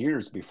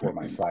years before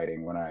my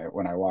sighting when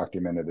I walked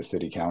him into the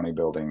city county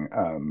building.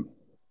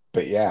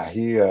 But yeah,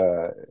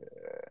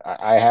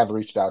 I have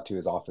reached out to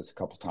his office a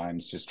couple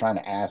times, just trying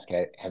to ask,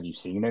 have you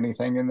seen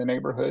anything in the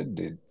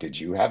neighborhood? Did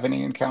you have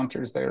any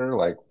encounters there?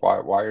 Like,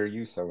 why are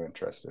you so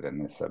interested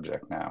in this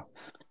subject now?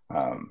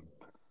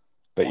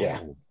 But yeah,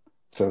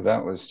 so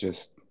that was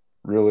just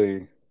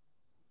really,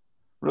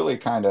 really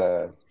kind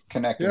of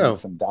connecting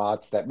some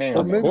dots that may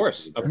or may Of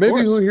course.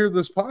 Maybe he'll hear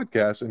this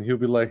podcast and he'll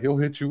be like, he'll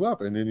hit you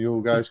up, and then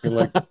you guys can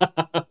like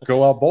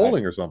go out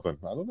bowling or something.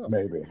 I don't know.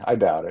 Maybe. I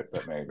doubt it,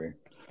 but maybe.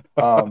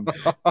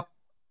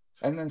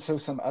 And then so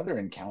some other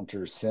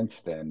encounters since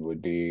then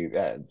would be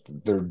that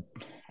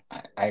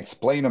I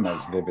explain them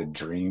as vivid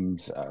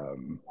dreams.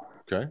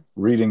 Okay.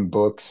 Reading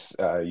books,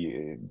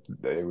 they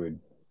would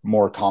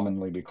more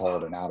commonly be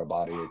called an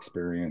out-of-body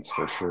experience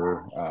for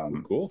sure.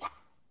 Cool.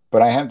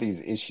 But I have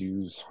these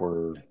issues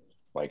where,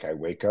 like, I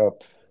wake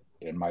up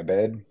in my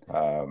bed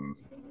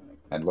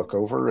and look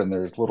over, and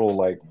there's little,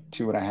 like,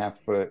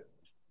 2.5-foot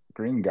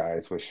green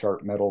guys with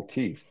sharp metal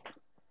teeth.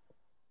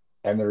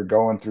 And they're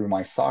going through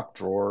my sock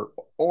drawer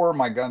or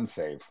my gun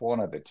safe, one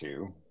of the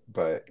two.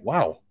 But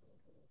wow.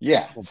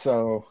 Yeah.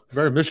 So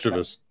very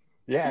mischievous.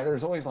 Yeah,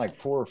 there's always like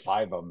 4 or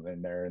 5 of them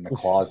in there in the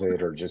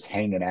closet or just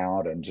hanging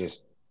out and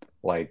just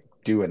like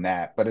doing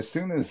that. But as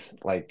soon as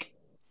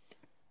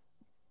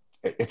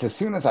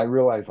I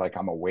realize like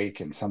I'm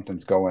awake and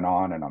something's going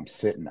on and I'm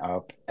sitting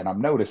up and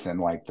I'm noticing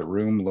like the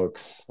room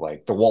looks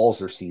like the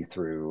walls are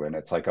see-through and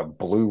it's like a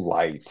blue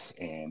light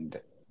and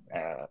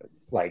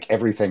like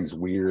everything's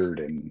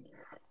weird and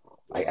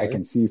I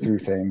can see through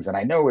things, and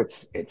I know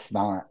it's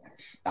not,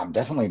 I'm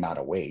definitely not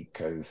awake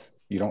because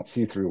you don't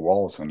see through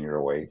walls when you're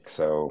awake.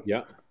 So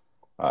yeah.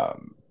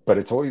 But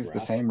it's always the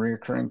same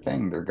reoccurring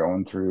thing. They're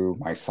going through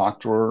my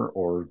sock drawer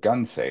or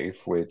gun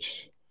safe,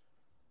 which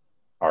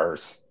are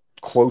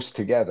close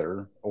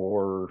together,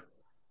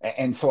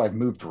 and so I've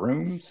moved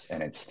rooms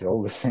and it's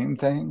still the same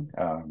thing.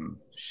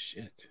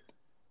 Shit.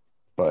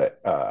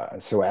 But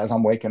so as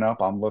I'm waking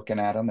up, I'm looking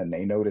at them and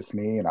they notice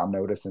me and I'm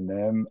noticing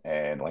them,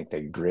 and like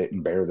they grit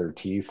and bare their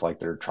teeth like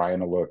they're trying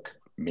to look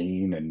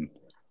mean and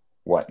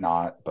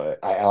whatnot. But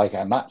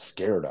I'm not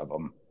scared of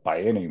them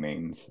by any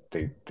means.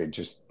 They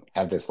just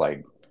have this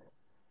like,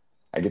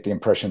 I get the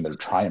impression they're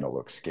trying to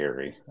look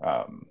scary.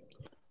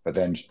 But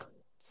then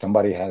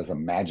somebody has a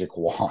magic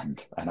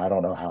wand, and I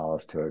don't know how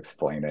else to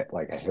explain it,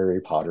 like a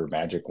Harry Potter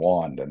magic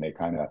wand, and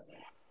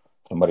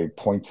somebody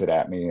points it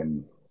at me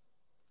and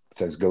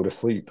says go to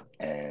sleep,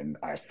 and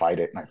I fight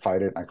it and I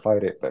fight it and I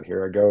fight it, but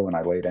here I go and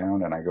I lay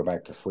down and I go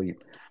back to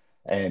sleep.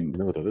 And you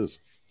know what that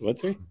is?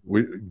 What's it?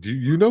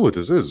 You know what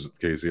this is,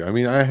 Casey? I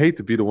mean, I hate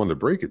to be the one to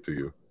break it to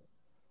you,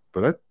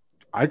 but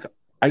I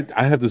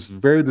have this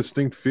very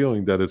distinct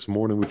feeling that it's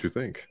more than what you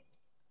think.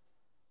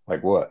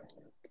 Like what?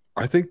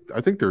 I think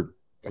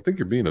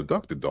you're being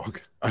abducted,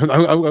 dog. I'm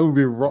gonna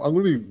be wrong. I'm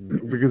gonna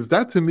be, because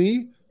that to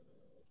me,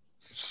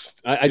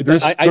 I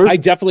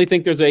definitely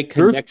think there's a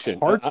connection.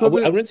 Parts I of it,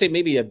 wouldn't say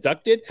maybe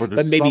abducted,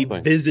 but maybe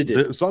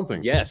visited.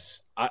 Something.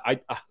 Yes, I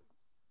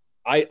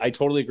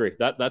totally agree.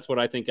 That's what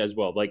I think as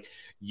well. Like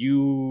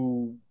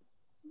you,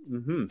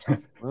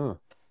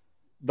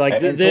 like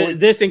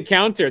this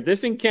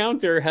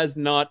encounter has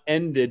not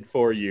ended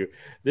for you.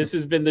 This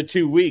has been the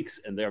 2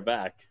 weeks, and they're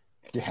back.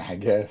 Yeah, I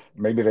guess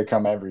maybe they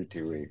come every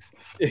 2 weeks.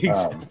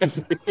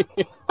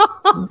 Exactly.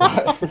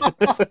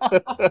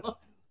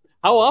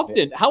 How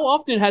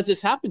often has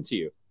this happened to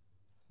you?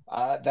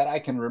 That I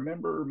can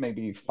remember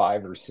maybe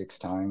 5 or 6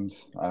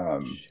 times.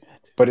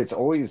 But it's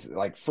always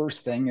like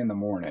first thing in the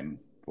morning,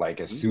 like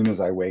as soon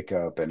as I wake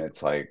up, and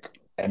it's like,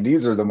 and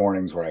these are the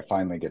mornings where I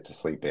finally get to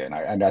sleep in.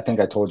 And I think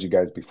I told you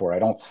guys before, I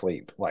don't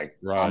sleep. Like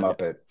I'm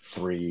up at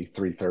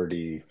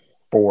 3:30,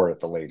 4 at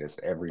the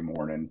latest every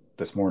morning.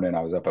 This morning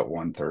I was up at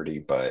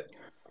 1:30, but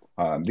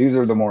these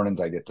are the mornings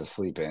I get to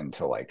sleep in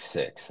till like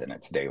 6 and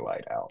it's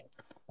daylight out.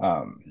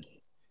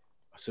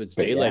 So it's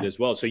daylight as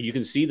well. So you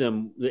can see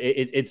them.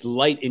 It's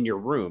light in your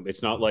room.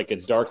 It's not like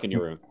it's dark in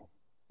your room.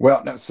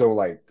 Well, no, so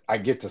like I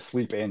get to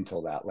sleep in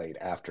till that late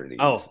after these.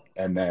 Oh.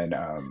 And then,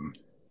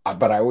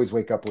 but I always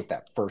wake up with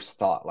that first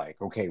thought,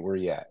 like, okay, where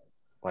you at?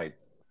 Like,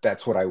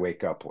 that's what I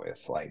wake up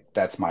with. Like,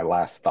 that's my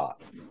last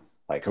thought.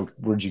 Like,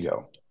 where'd you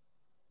go?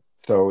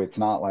 So it's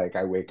not like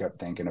I wake up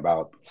thinking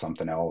about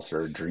something else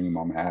or a dream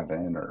I'm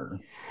having or.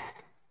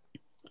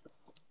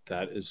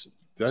 That's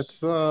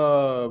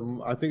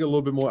I think a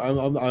little bit more.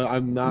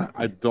 I'm not.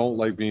 I don't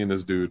like being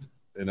this dude,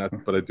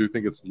 but I do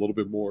think it's a little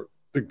bit more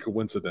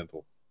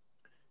coincidental.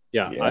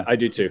 Yeah. I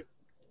do too.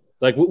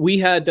 Like we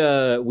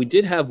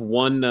did have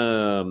one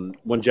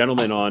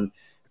gentleman on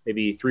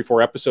maybe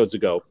 3-4 episodes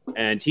ago,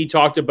 and he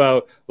talked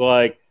about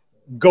like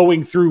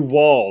going through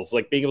walls,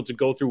 like being able to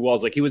go through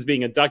walls, like he was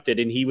being abducted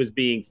and he was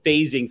being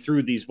phasing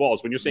through these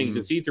walls. When you're saying you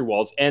can see through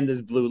walls and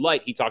this blue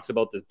light, he talks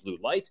about this blue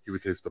light. He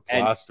would taste the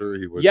plaster.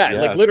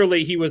 Like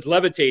literally he was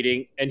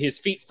levitating and his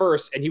feet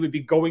first, and he would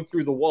be going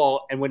through the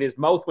wall. And when his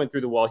mouth went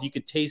through the wall, he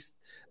could taste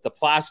the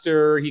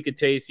plaster. He could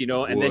taste,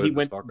 and then he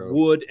went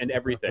wood and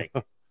everything.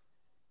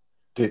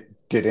 Did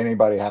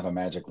anybody have a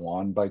magic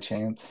wand by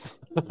chance?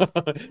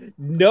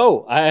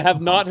 No, I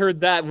have not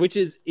heard that, which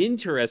is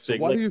interesting.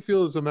 So why do you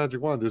feel it's a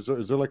magic wand? Is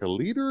there like a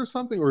leader or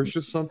something, or it's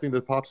just something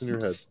that pops in your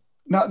head?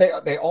 No,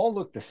 they all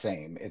look the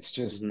same. It's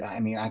just, I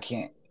mean, I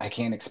can't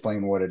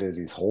explain what it is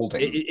he's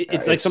holding.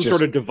 It's like some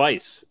sort of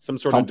device,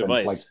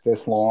 like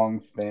this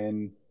long,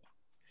 thin.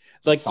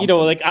 Like something.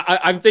 Like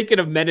I'm thinking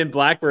of Men in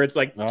Black, where it's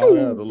like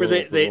where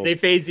they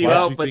phase you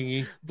out,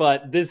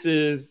 but this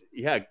is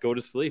go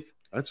to sleep.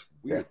 That's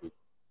weird. Yeah.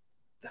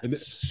 And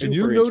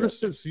you notice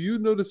this? You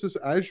notice this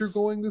as you're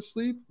going to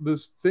sleep,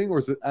 this thing, or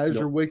is it as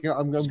you're waking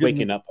up?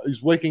 Waking up.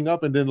 He's waking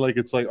up, and then like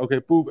it's like okay,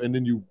 poof, and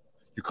then you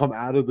come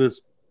out of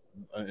this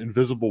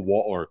invisible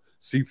wall or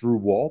see-through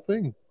wall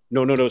thing.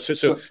 No.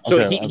 So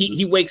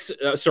he wakes.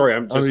 Sorry,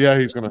 I'm just.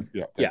 He's gonna.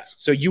 Yeah.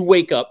 So you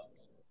wake up.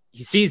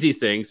 He sees these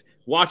things,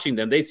 watching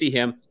them. They see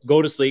him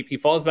go to sleep. He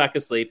falls back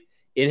asleep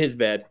in his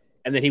bed,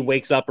 and then he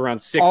wakes up around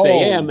 6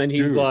 a.m. and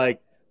he's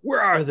like,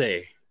 "Where are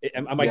they?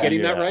 Am I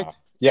getting that right?"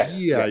 Yes.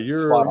 Yeah,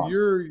 you're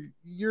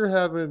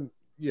having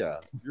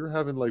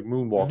like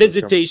moonwalk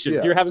visitation.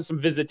 You're having some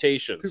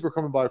visitations. People are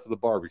coming by for the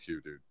barbecue,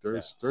 dude.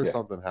 There's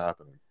something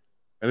happening,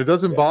 and it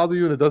doesn't bother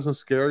you, and it doesn't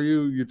scare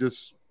you.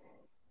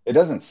 It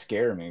doesn't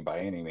scare me by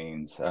any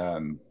means.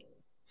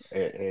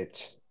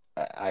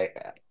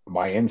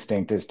 My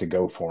instinct is to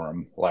go for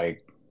him.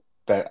 Like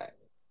that.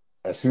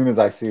 As soon as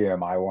I see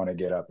him, I want to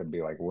get up and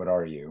be like, "What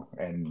are you?"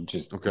 and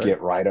just get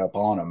right up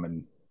on him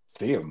and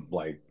see him.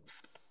 Like.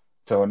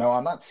 So no,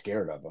 I'm not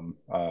scared of them.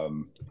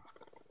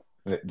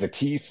 The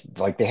teeth,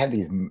 like they have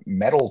these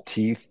metal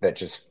teeth that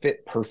just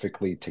fit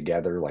perfectly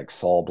together, like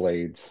saw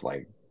blades,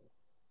 like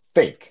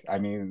fake. I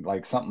mean,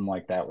 like something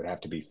like that would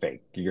have to be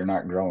fake. You're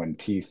not growing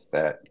teeth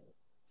that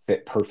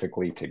fit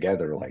perfectly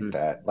together like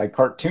that, like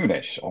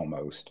cartoonish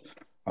almost.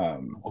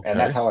 And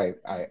that's how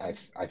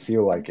I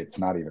feel like it's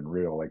not even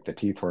real. Like the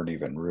teeth weren't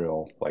even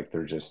real. Like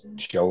they're just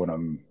showing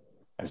them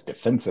as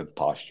defensive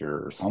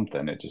posture or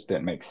something. It just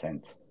didn't make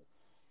sense.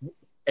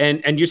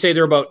 And you say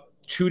they're about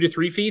 2 to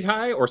 3 feet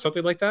high or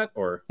something like that?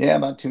 Or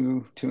about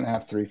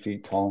 2.5, 3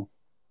 feet tall.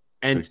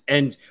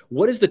 And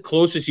what is the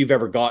closest you've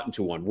ever gotten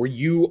to one? Were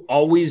you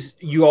always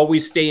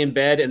stay in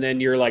bed and then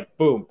you're like,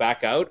 boom,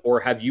 back out? Or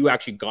have you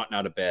actually gotten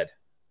out of bed?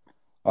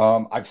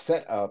 I've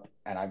set up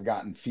and I've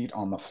gotten feet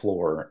on the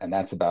floor, and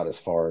that's about as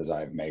far as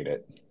I've made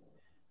it.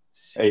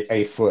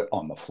 A foot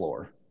on the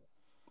floor.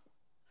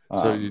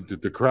 So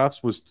the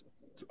crafts was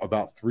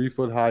about 3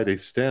 foot high. They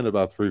stand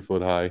about 3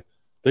 foot high.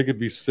 They could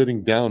be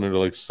sitting down into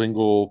like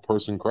single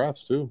person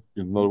crafts too.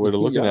 Another way to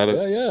looking at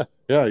it.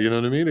 Yeah. You know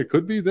what I mean? It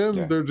could be them.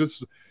 Yeah. They're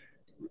just.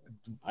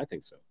 I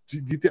think so.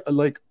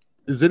 Like,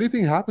 has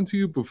anything happened to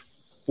you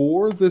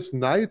before this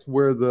night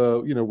where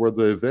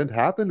the event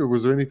happened, or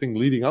was there anything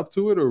leading up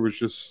to it, or was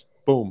just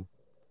boom?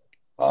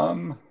 I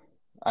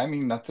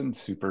mean, nothing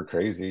super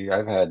crazy.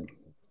 I've had,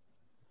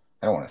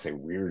 I don't want to say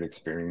weird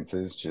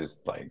experiences,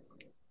 just like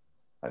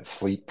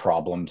sleep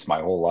problems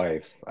my whole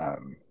life.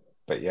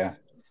 But yeah.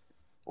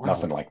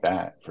 Nothing like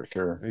that for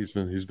sure. He's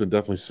been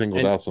definitely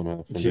singled out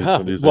somehow.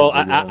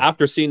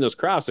 After seeing those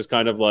crafts, it's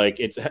kind of like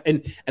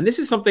and this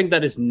is something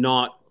that is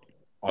not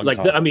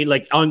uncommon.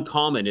 Like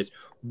uncommon is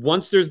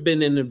once there's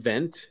been an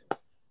event,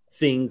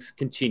 things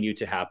continue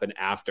to happen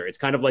after. It's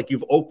kind of like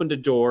you've opened a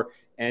door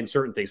and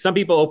certain things. Some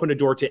people open a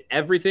door to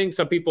everything.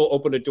 Some people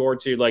open a door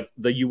to like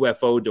the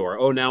UFO door.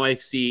 Oh, now I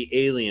see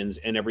aliens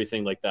and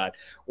everything like that.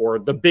 Or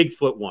the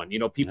Bigfoot one. You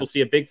know, people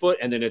see a Bigfoot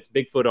and then it's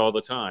Bigfoot all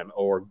the time.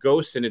 Or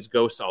ghosts and it's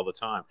ghosts all the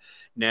time.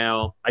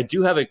 Now, I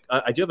do have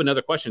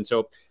another question.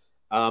 So,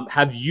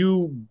 have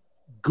you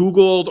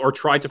Googled or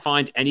tried to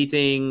find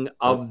anything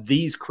of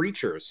these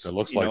creatures that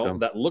looks like them?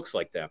 That looks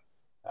like them.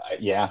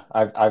 Yeah,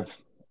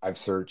 I've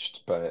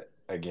searched, but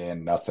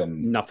again,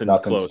 nothing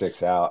close.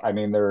 sticks out. I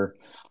mean,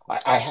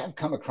 I have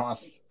come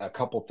across a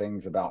couple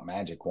things about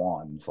magic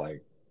wands,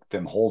 like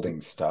them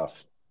holding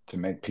stuff to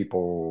make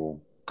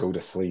people go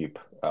to sleep.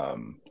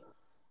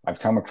 I've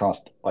come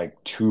across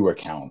like 2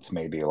 accounts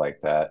maybe like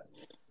that.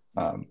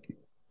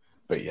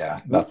 But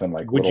yeah, nothing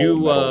like little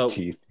metal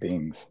teeth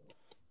beings.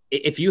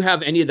 If you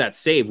have any of that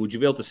saved, would you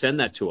be able to send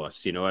that to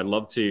us? You know, I'd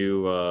love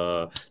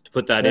to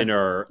put that in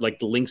our, like,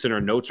 the links in our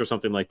notes or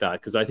something like that,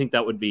 because I think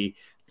that would be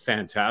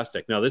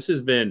fantastic. Now, this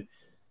has been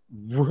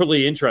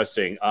really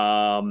interesting.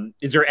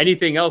 Is there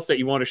anything else that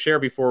you want to share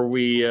before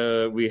we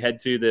head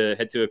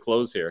to a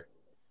close here?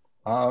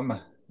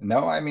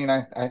 No, I mean,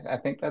 I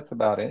think that's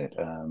about it.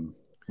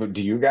 But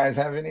do you guys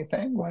have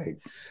anything?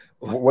 Like,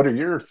 what are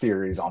your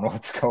theories on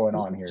what's going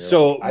on here?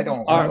 So I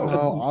don't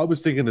know. I was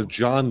thinking of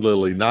John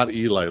Lilly, not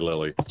Eli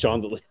Lilly.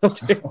 John Lilly.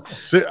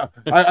 See,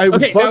 I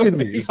was bugging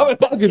me. It's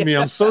bugging me.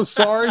 I'm so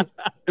sorry.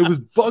 It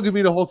was bugging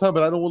me the whole time,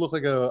 but I don't want to look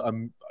like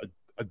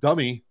a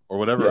dummy or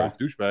whatever, a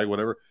douchebag,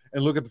 whatever,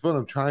 and look at the phone.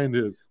 I'm trying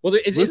to. Well,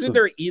 isn't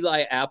there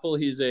Eli Apple?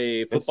 He's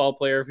a football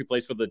player who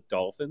plays for the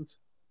Dolphins.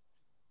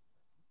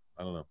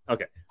 I don't know.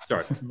 Okay,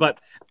 sorry, but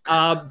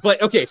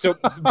okay. So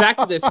back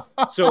to this.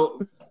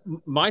 So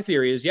my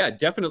theory is,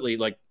 definitely.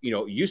 Like,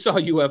 you saw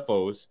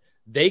UFOs.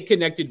 They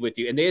connected with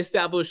you, and they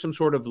established some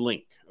sort of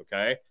link.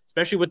 Okay,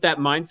 especially with that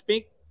mind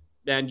speak,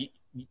 and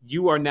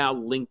you are now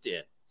linked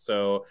in.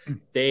 So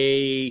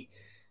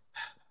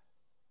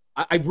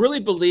I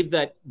really believe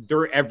that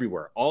they're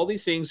everywhere. All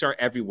these things are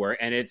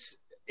everywhere, and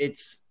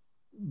it's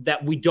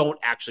that we don't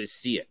actually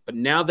see it. But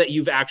now that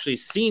you've actually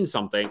seen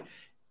something,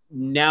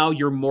 now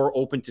you're more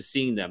open to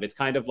seeing them. It's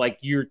kind of like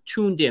you're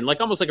tuned in,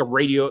 like almost like a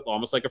radio,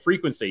 almost like a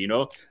frequency,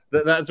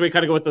 That's why we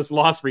kind of go with this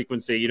lost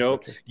frequency,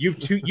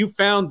 You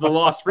found the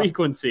lost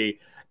frequency,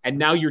 and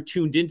now you're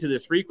tuned into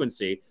this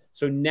frequency.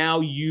 So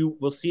now you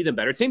will see them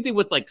better. Same thing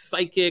with like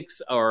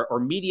psychics or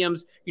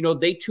mediums.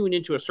 They tune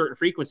into a certain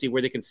frequency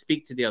where they can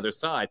speak to the other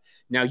side.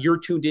 Now you're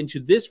tuned into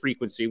this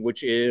frequency,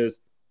 which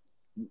is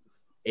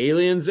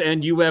aliens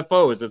and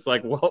UFOs. It's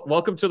like,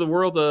 welcome to the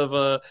world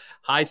of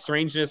high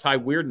strangeness, high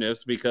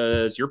weirdness,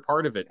 because you're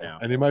part of it now.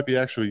 And they might be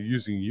actually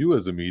using you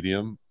as a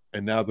medium,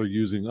 and now they're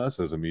using us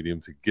as a medium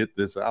to get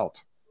this out.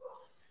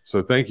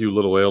 So thank you,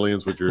 little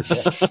aliens, with your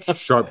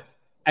sharp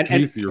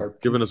teeth. You're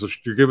giving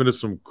us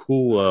some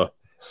cool.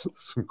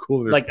 Some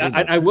cool. Like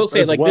I will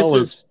say, like, this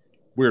is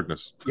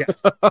weirdness. Yeah.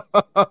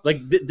 Like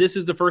this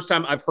is the first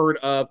time I've heard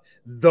of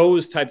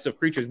those types of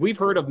creatures. We've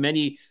heard of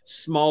many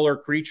smaller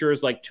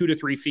creatures, like 2 to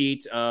 3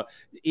 feet.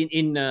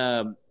 In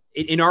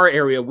our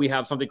area, we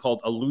have something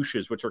called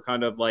Aleutians, which are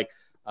kind of like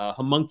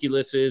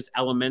homunculuses,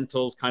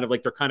 elementals, kind of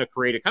like they're kind of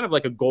created, kind of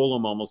like a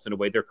golem almost in a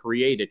way. They're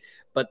created,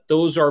 but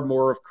those are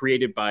more of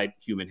created by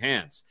human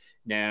hands.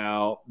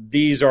 Now,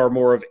 these are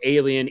more of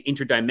alien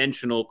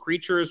interdimensional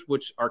creatures,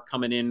 which are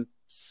coming in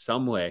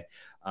some way.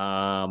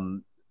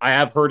 I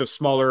have heard of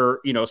smaller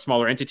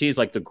entities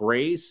like the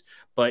Greys,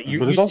 but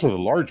there's also the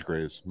large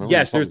Greys.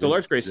 Remember there's the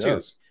large Greys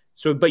too.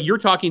 So, but you're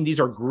talking these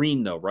are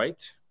green though,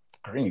 right?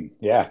 Green,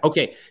 yeah.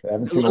 Okay, I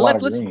haven't seen a lot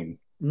of green.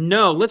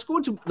 No, let's go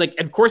into, like,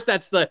 of course,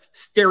 that's the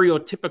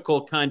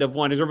stereotypical kind of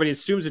one, as everybody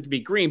assumes it to be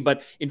green.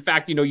 But in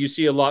fact, you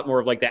see a lot more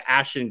of like the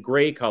ashen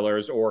gray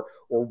colors or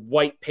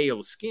white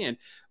pale skin.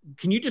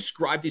 Can you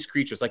describe these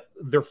creatures, like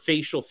their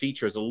facial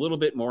features, a little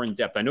bit more in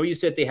depth? I know you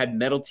said they had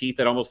metal teeth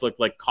that almost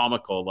looked like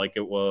comical, like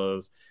it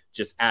was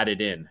just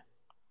added in.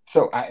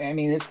 So, I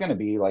mean, it's going to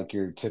be like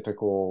your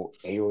typical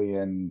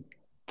alien,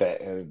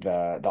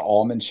 the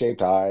almond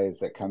shaped eyes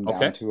that come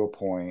down to a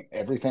point.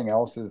 Everything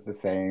else is the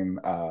same.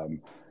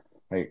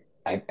 Like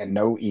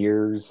no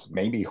ears,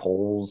 maybe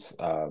holes,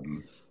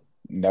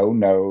 no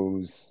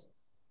nose,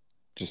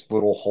 just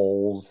little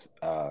holes.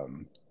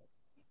 And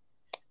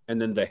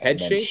then the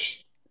head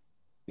shape.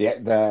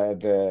 The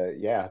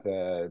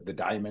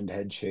diamond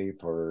head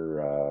shape,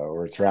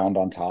 or it's round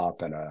on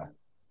top and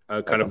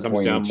kind of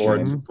comes down more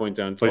and point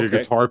down. It's like a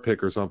guitar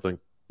pick or something.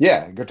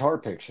 Yeah, guitar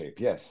pick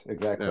shape. Yes,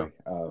 exactly.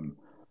 Yeah.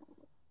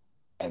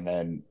 And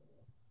then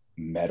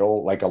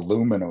metal, like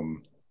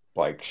aluminum,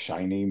 like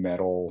shiny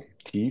metal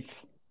teeth.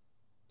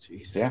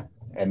 Jeez. Yeah,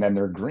 and then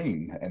they're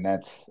green, and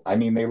that's, I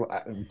mean, they,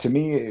 to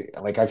me,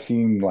 like, I've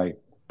seen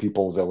like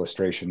people's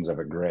illustrations of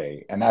a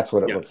gray, and that's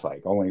what it looks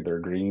like. Only they're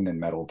green and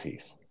metal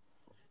teeth.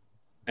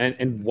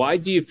 And why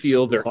do you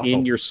feel they're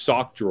in your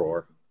sock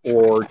drawer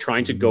or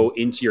trying to go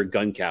into your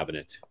gun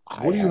cabinet?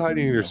 What are you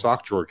hiding in your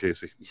sock drawer,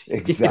 Casey?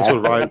 Exactly.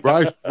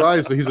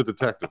 Rise, he's a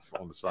detective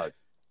on the side.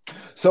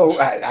 So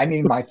I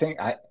mean, my thing,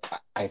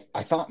 I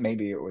thought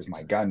maybe it was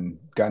my gun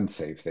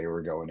safe they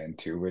were going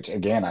into, which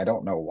again, I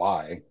don't know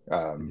why.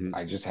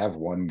 I just have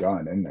one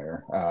gun in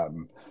there.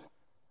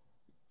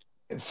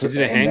 So, Is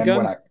it a and then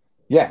when handgun?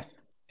 yeah,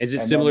 Is it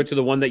and similar then to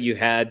the one that you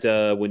had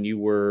when you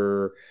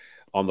were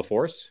on the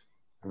force?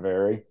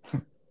 very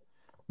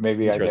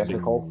maybe Interesting.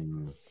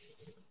 identical.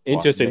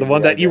 Interesting. The Maybe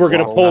one that you were going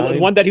to pull, the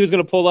identical. one that he was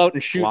going to pull out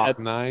and shoot Glock at.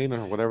 9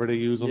 or whatever they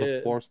use on the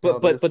Yeah, force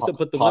but nowadays.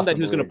 the one that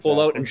he was going to Possibly,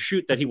 pull out and exactly.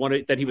 shoot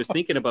that he was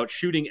thinking about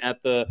shooting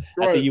at the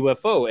Right.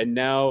 UFO, and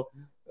now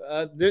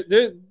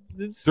they're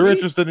They're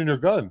interested in your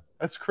gun.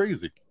 That's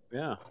crazy.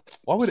 Yeah.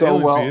 Why would So,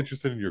 aliens well, be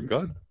interested in your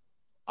gun?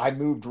 I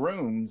moved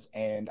rooms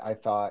and I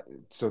thought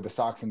so the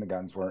socks and the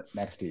guns weren't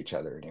next to each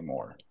other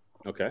anymore.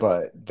 Okay.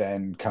 But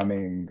then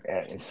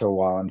so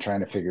while I'm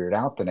trying to figure it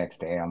out the next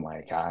day, I'm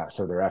like,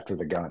 so they're after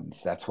the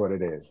guns. That's what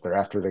it is. They're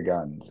after the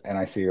guns. And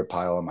I see a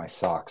pile of my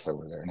socks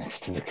over there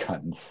next to the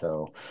guns.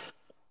 So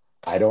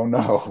I don't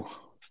know.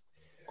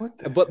 What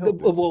the But hell,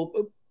 dude? well,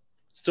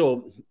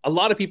 so a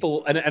lot of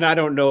people, and I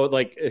don't know,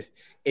 like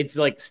it's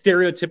like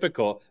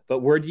stereotypical. But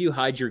where do you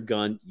hide your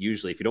gun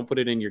usually? If you don't put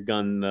it in your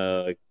gun,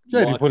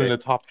 Yeah, you put it in locket, a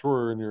top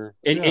drawer in your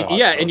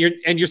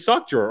and your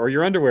sock drawer or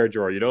your underwear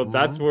drawer. You know,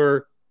 that's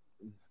where.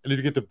 And if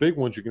you get the big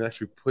ones, you can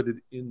actually put it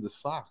in the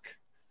sock.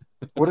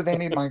 What do they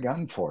need my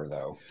gun for,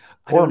 though?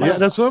 I don't know. Yeah,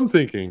 that's what I'm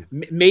thinking.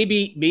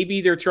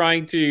 Maybe they're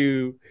trying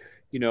to,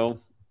 you know.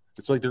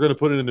 It's like they're going to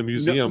put it in a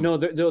museum. No,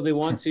 they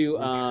want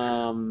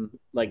to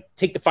like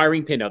take the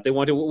firing pin out. They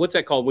want to, what's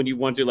that called when you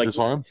want to like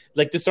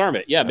disarm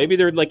it? Yeah, maybe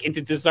they're like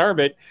into disarm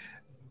it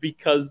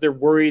because they're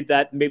worried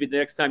that maybe the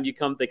next time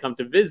they come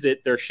to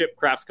visit, their ship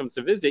crafts comes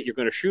to visit, you're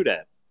going to shoot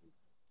at.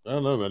 I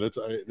don't know, man.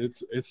 It's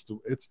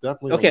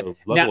definitely okay. on a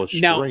level of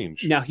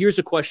strange. Now here's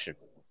a question.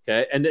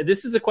 Okay, and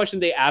this is a question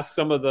they ask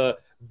some of the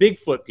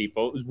Bigfoot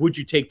people: would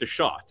you take the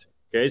shot?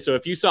 Okay, so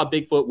if you saw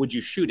Bigfoot, would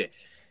you shoot it?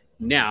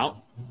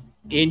 Now,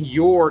 in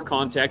your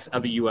context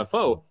of a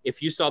UFO,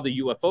 if you saw the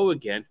UFO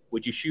again,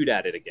 would you shoot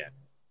at it again?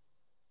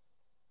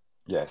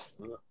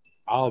 Yes.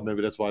 Oh,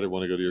 maybe that's why they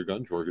want to go to your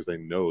gun drawer because they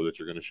know that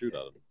you're going to shoot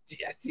at them.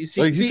 Yes, you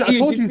see, Like, I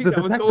told you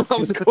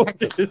the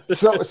detective.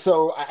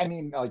 So I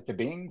mean, like the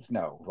beings,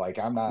 no. Like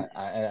I'm not.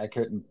 I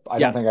couldn't. I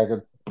don't think I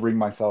could bring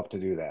myself to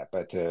do that.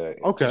 But to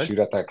shoot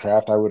at that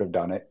craft, I would have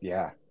done it.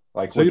 Yeah.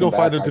 Like so you don't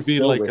find them to be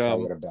like I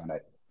would have done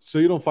it. So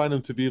you don't find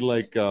them to be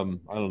like I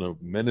don't know,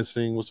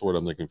 menacing. What's the word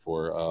I'm looking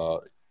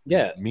for?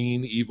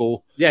 Mean,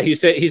 evil. Yeah, he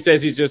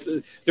says he's just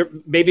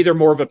maybe they're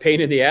more of a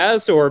pain in the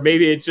ass, or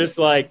maybe it's just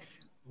like,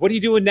 what are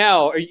you doing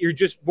now? Or you're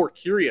just more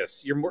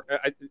curious.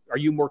 Are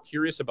you more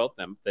curious about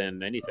them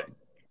than anything?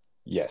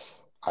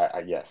 Yes,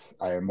 yes,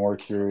 I am more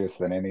curious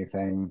than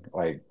anything.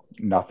 Like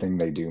nothing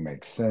they do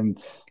makes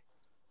sense.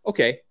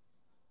 Okay,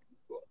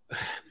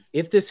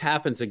 if this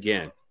happens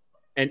again,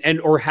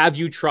 or have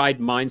you tried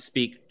mind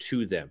speak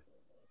to them?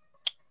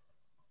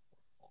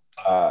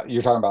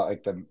 You're talking about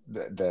like the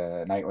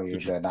night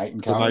encounters? The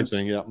night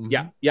thing,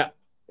 yeah. Yeah.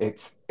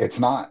 It's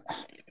not.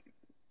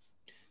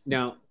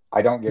 Now,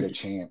 I don't get a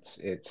chance.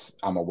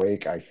 I'm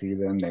awake. I see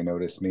them. They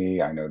notice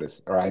me. I notice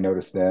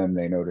them.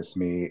 They notice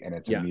me. And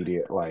it's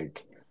immediate,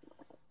 like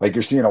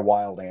you're seeing a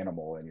wild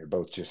animal and you're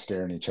both just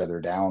staring each other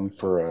down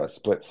for a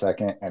split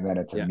second. And then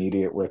it's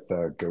immediate with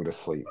the go to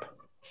sleep.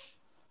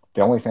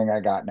 The only thing I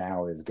got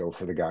now is go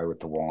for the guy with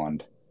the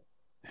wand.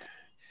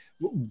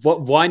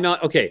 Why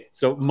not? Okay.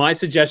 So my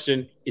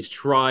suggestion is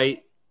try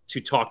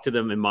to talk to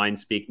them in mind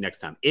speak next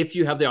time. If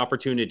you have the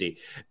opportunity,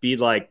 be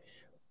like,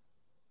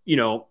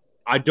 I'm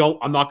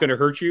not going to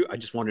hurt you. I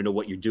just want to know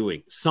what you're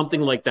doing. Something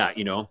like that,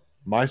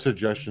 My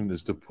suggestion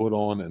is to put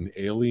on an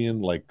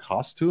alien like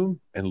costume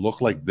and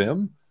look like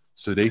them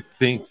so they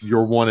think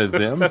you're one of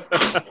them.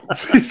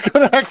 So he's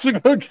going to actually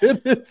go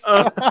get it.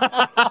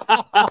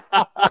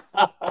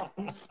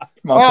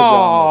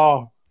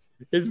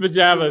 His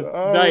pajamas.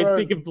 Nice. Right.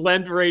 He can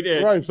blend right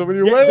in. Right. So when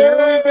you there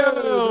we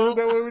go.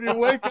 That way when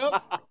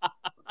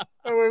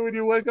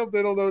you wake up,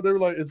 they don't know. They're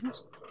like,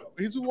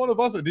 he's one of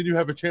us. And then you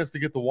have a chance to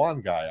get the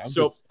wand guy.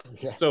 So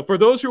for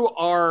those who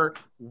are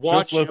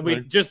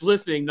watching, just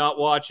listening, not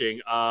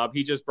watching,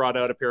 he just brought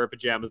out a pair of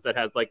pajamas that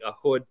has like a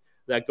hood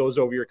that goes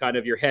over your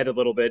head a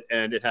little bit,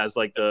 and it has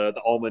like the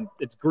almond.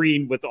 It's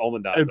green with the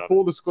almond eyes. And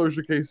full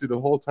disclosure, Casey, the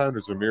whole time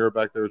there's a mirror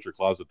back there at your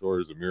closet door.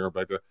 There's a mirror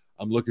back there.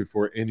 I'm looking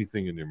for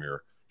anything in your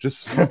mirror.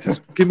 Just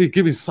give me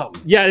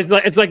something. Yeah, it's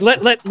like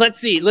let's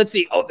see.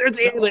 Oh, there's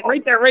the alien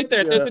right there.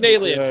 Yeah, there's an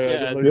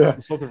alien. Yeah.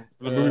 Something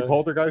from the movie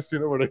Poltergeist,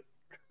 where they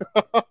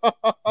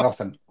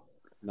Nothing.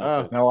 No,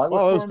 I look that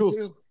was for cool.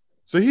 too.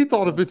 So he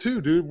thought of it too,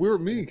 dude.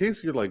 Me and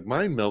Casey are like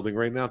mind melding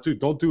right now too.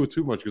 Don't do it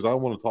too much because I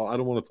don't want to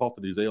talk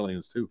to these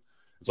aliens too.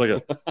 It's like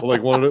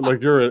one of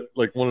like you're at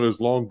one of those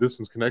long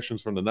distance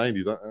connections from the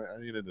 90s. I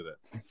ain't into that.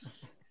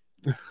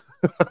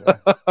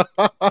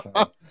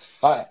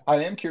 I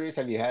am curious.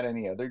 Have you had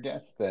any other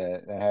guests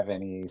that have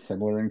any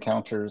similar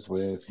encounters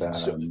with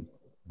out of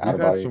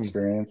body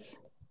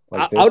experience?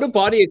 Like out of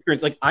body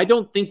experience. Like I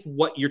don't think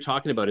what you're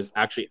talking about is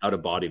actually out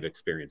of body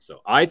experience.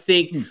 Though I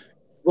think,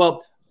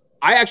 well,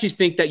 I actually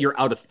think that you're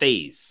out of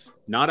phase,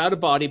 not out of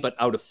body, but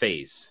out of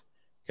phase.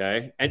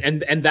 Okay.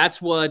 And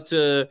that's what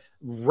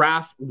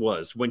Raph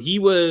was when he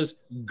was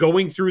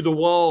going through the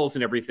walls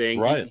and everything.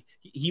 Right.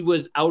 He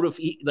was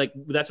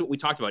that's what we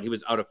talked about. He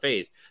was out of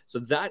phase. So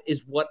that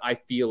is what I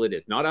feel it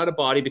is. Not out of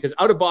body, because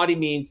out of body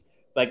means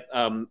like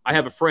I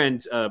have a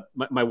friend,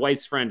 my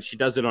wife's friend, she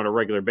does it on a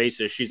regular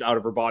basis. She's out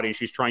of her body and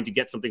she's trying to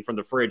get something from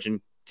the fridge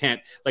and can't,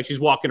 like she's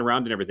walking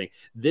around and everything.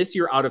 This,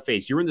 you're out of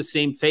phase. You're in the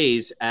same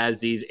phase as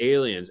these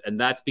aliens. And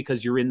that's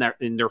because you're in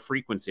their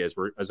frequency, as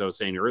I was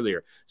saying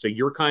earlier. So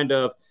you're kind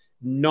of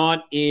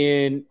not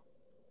in,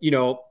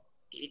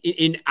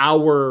 in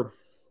our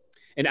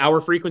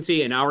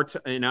frequency, in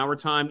our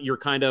time, you're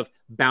kind of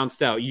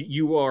bounced out.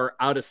 You are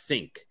out of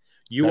sync.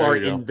 You are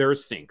in their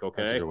sync.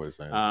 Okay. That's a good way of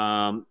saying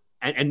it.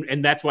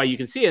 And that's why you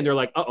can see it. And they're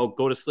like,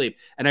 go to sleep.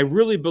 And I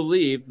really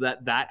believe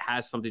that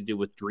has something to do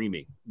with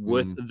dreaming,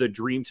 with the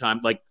dream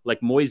time, like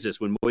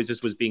Moises, when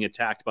Moises was being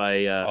attacked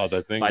by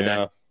that thing.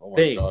 That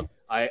thing.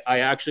 I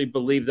actually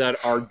believe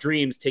that our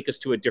dreams take us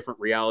to a different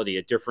reality,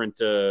 a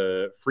different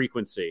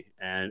frequency.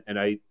 And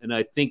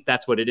I think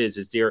that's what it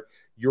is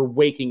you're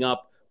waking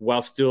up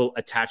while still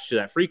attached to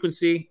that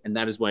frequency. And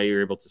that is why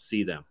you're able to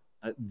see them.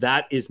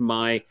 That is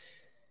my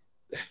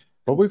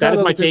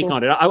take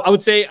on it. I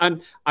would say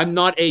I'm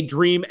not a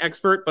dream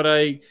expert, but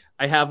I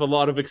have a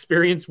lot of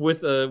experience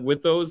with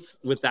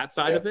that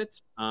side of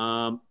it.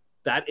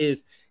 That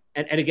is,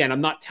 and again,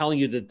 I'm not telling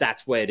you that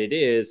that's what it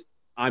is.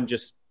 I'm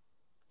just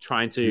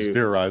trying to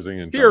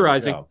theorizing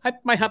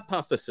my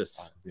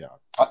hypothesis.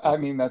 I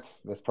mean,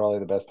 that's probably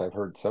the best I've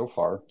heard so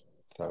far.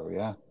 So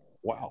yeah.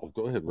 Wow.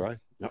 Go ahead, Ryan.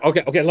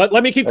 Okay.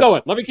 Let me keep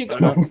going.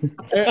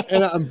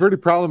 and I'm pretty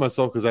proud of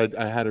myself because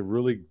I had a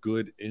really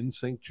good in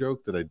sync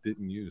joke that I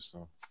didn't use.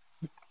 So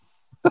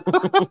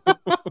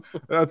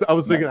I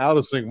was thinking out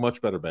of sync,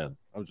 much better band.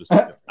 I was just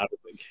out of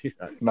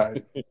sync.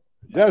 Nice.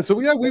 Yeah. So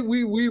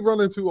we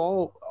run into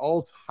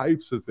all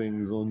types of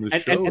things on the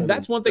show, and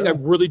that's one thing I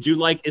really do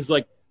like is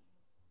like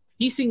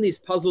piecing these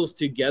puzzles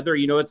together.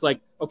 It's like,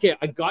 okay,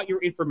 I got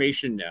your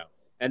information now,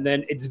 and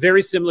then it's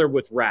very similar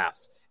with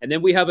Raph's. And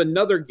then we have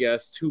another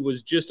guest who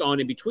was just on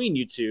in between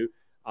you two.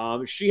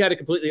 She had a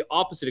completely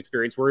opposite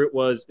experience where it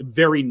was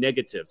very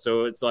negative.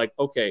 So it's like,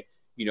 okay,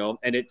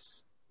 and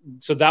it's,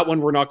 so that one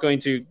we're not going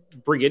to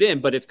bring it in,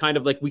 but it's kind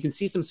of like we can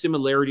see some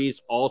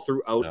similarities all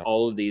throughout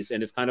all of these.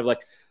 And it's kind of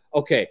like,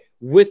 okay,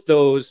 with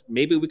those,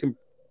 maybe we can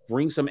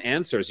bring some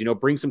answers,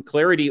 bring some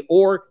clarity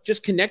or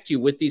just connect you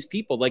with these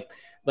people. Like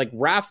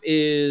Raph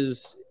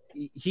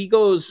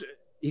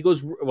he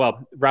goes,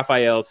 well,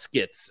 Raphael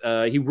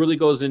Skitz. He really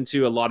goes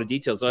into a lot of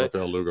details.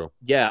 Raphael Lugo.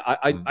 Yeah,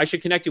 I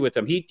should connect you with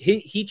him.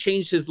 He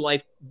changed his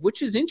life,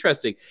 which is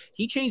interesting.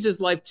 He changed his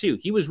life too.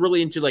 He was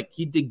really into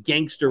he did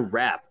gangster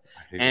rap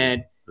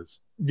and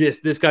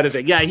this kind of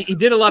thing. Yeah, he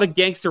did a lot of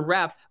gangster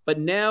rap, but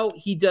now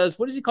he does,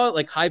 what does he call it?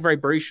 Like high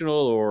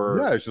vibrational or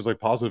it's just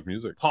like positive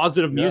music.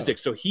 Positive music.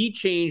 So he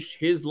changed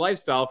his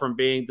lifestyle from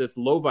being this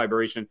low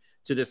vibration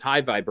to this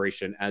high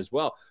vibration as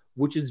well.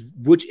 Which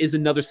is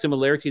another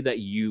similarity that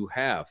you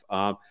have.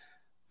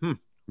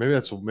 Maybe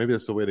that's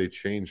the way they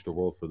change the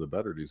world for the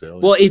better. These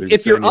aliens. Well,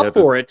 if you're up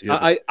for it,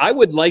 I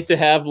would like to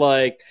have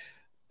like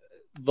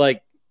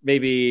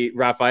maybe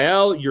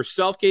Raphael,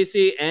 yourself,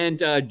 Casey, and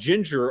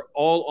Ginger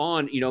all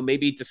on.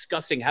 Maybe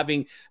discussing,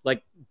 having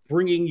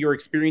bringing your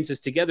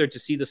experiences together to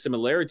see the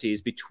similarities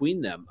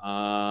between them.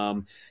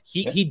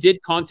 He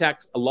did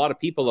contact a lot of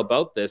people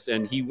about this,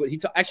 and he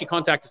actually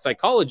contacted a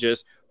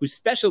psychologist who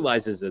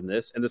specializes in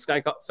this. And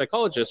the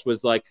psychologist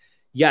was like,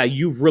 yeah,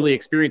 you've really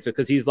experienced it.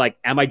 Because he's like,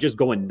 am I just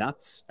going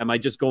nuts? Am I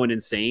just going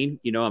insane?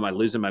 Am I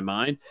losing my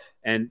mind?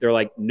 And they're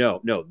like, no,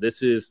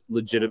 this is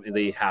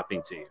legitimately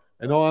happening to you.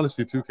 In all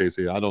honesty, too,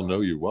 Casey, I don't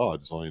know you well. I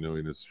just only know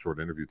in this short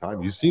interview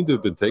time. You seem to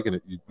have been taking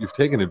it. You've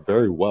taken it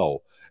very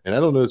well, and I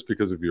don't know if it's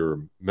because of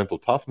your mental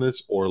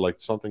toughness or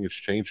something has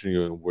changed in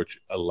you, which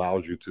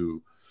allows you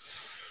to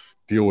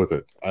deal with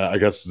it. I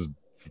guess,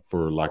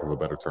 for lack of a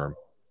better term,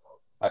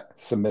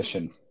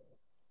 submission.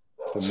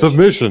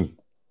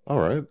 All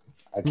right.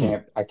 I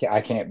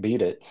can't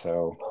beat it,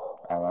 so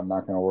I'm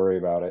not going to worry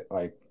about it.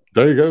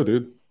 There you go,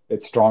 dude.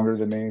 It's stronger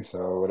than me,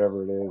 so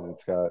whatever it is,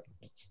 it's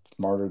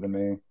smarter than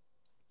me.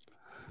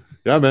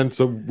 Yeah, man.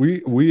 So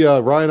we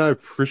Ryan, I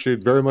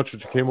appreciate very much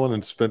that you came on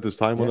and spent this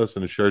time with us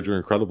and shared your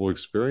incredible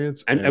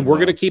experience. And we're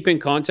going to keep in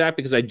contact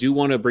because I do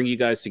want to bring you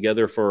guys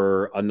together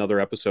for another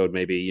episode.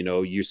 Maybe,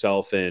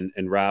 yourself and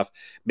Raph,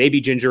 maybe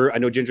Ginger. I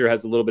know Ginger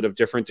has a little bit of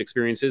different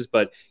experiences,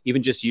 but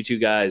even just you two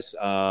guys,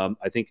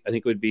 I think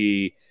it would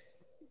be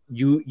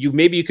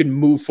maybe you can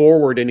move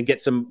forward and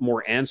get some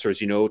more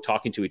answers,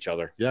 talking to each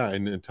other. Yeah.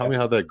 And tell me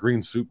how that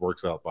green suit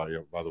works out by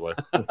the way.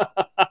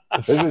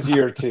 This is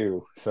year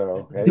 2,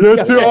 so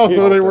year 2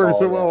 also they work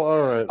so well.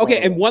 All right.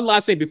 Okay, and one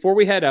last thing before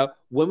we head out: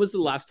 when was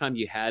the last time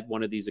you had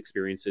one of these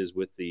experiences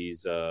with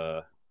these?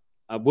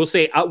 We'll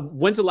say,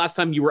 when's the last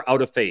time you were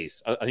out of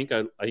phase? I think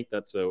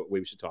that's a way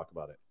we should talk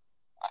about it.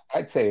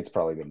 I'd say it's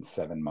probably been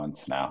 7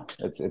 months now.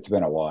 It's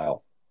been a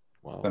while.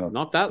 Wow,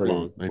 not that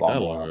long. Ain't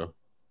that long ago.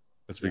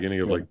 It's beginning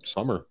of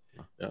summer.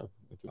 Yeah,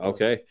 to.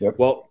 Okay. Yep.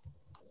 Well,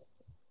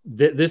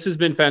 this has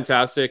been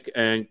fantastic.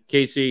 And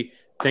Casey,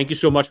 thank you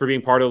so much for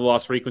being part of the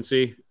Lost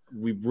Frequency.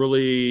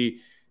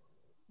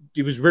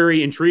 It was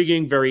very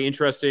intriguing, very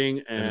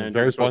interesting, and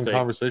very fun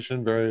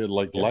conversation, very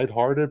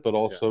lighthearted, but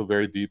also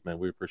very deep, man.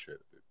 We appreciate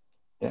it, dude.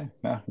 Yeah,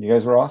 no, you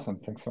guys were awesome.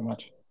 Thanks so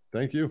much.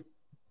 Thank you.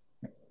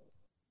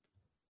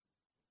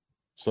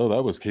 So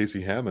that was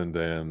Casey Hammond,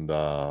 and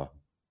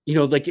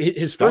like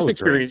his first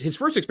experience. His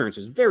first experience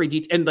was very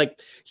detailed, and like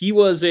he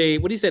was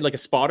like a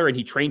spotter, and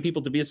he trained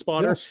people to be a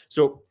spotter. Yes.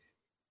 So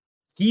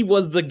he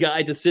was the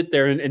guy to sit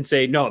there and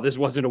say, no, this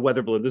wasn't a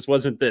weather balloon. This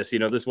wasn't this.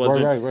 This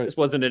wasn't. Right. This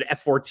wasn't an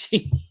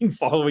F-14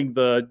 following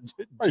the.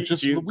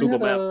 We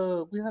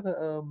had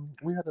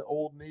an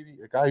old Navy,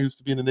 a guy who used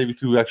to be in the Navy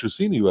too, who actually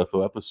seen a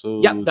UFO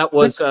episode. Yeah, that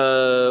was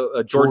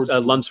George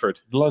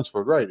Lunsford.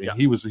 Lunsford, right? And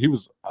he was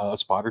a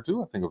spotter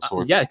too, I think, of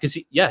sorts. Yeah, because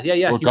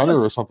or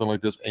gunner or something like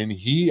this, and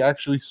he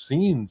actually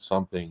seen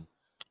something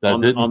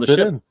that didn't fit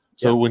in.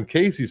 So when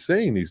Casey's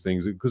saying these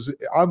things, because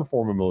I'm a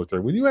former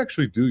military, when you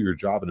actually do your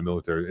job in the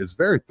military, it's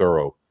very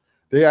thorough.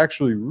 They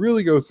actually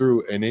really go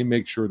through and they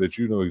make sure that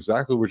you know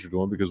exactly what you're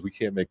doing, because we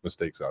can't make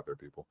mistakes out there,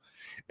 people.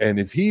 And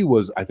if he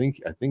was, I think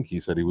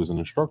he said he was an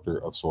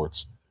instructor of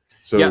sorts.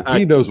 So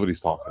he knows what he's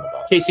talking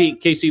about.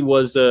 Casey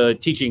was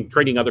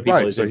training other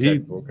people. Right. So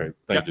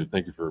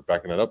thank you for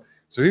backing that up.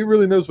 So he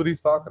really knows what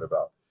he's talking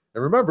about.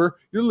 And remember,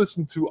 you're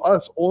listening to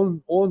us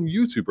on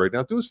YouTube right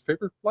now. Do us a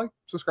favor, like,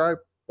 subscribe.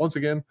 Once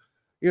again,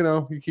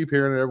 you keep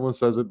hearing it, everyone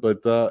says it, but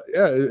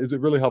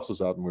it really helps us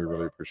out, and we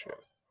really appreciate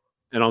it.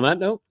 And on that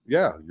note,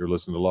 you're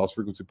listening to Lost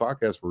Frequency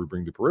Podcast, where we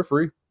bring the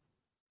periphery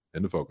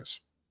into focus.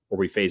 Or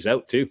we phase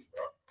out too.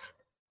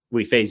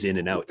 We phase in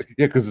and out.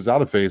 Yeah, because it's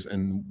out of phase,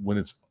 and when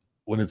it's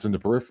in the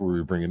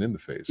periphery, we bring it into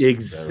phase.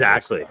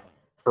 Exactly.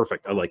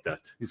 Perfect. I like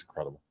that. He's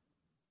incredible.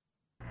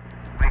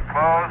 We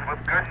close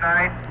with good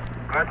night,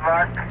 good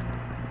luck,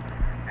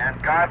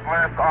 and God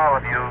bless all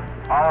of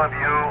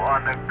you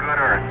on the good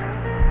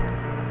earth.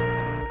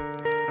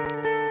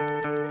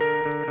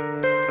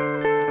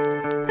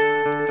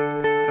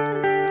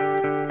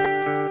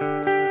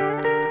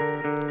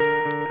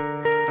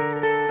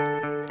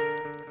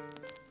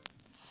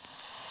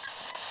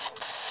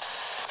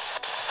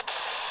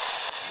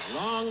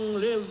 Long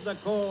live the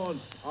cause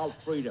of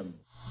freedom.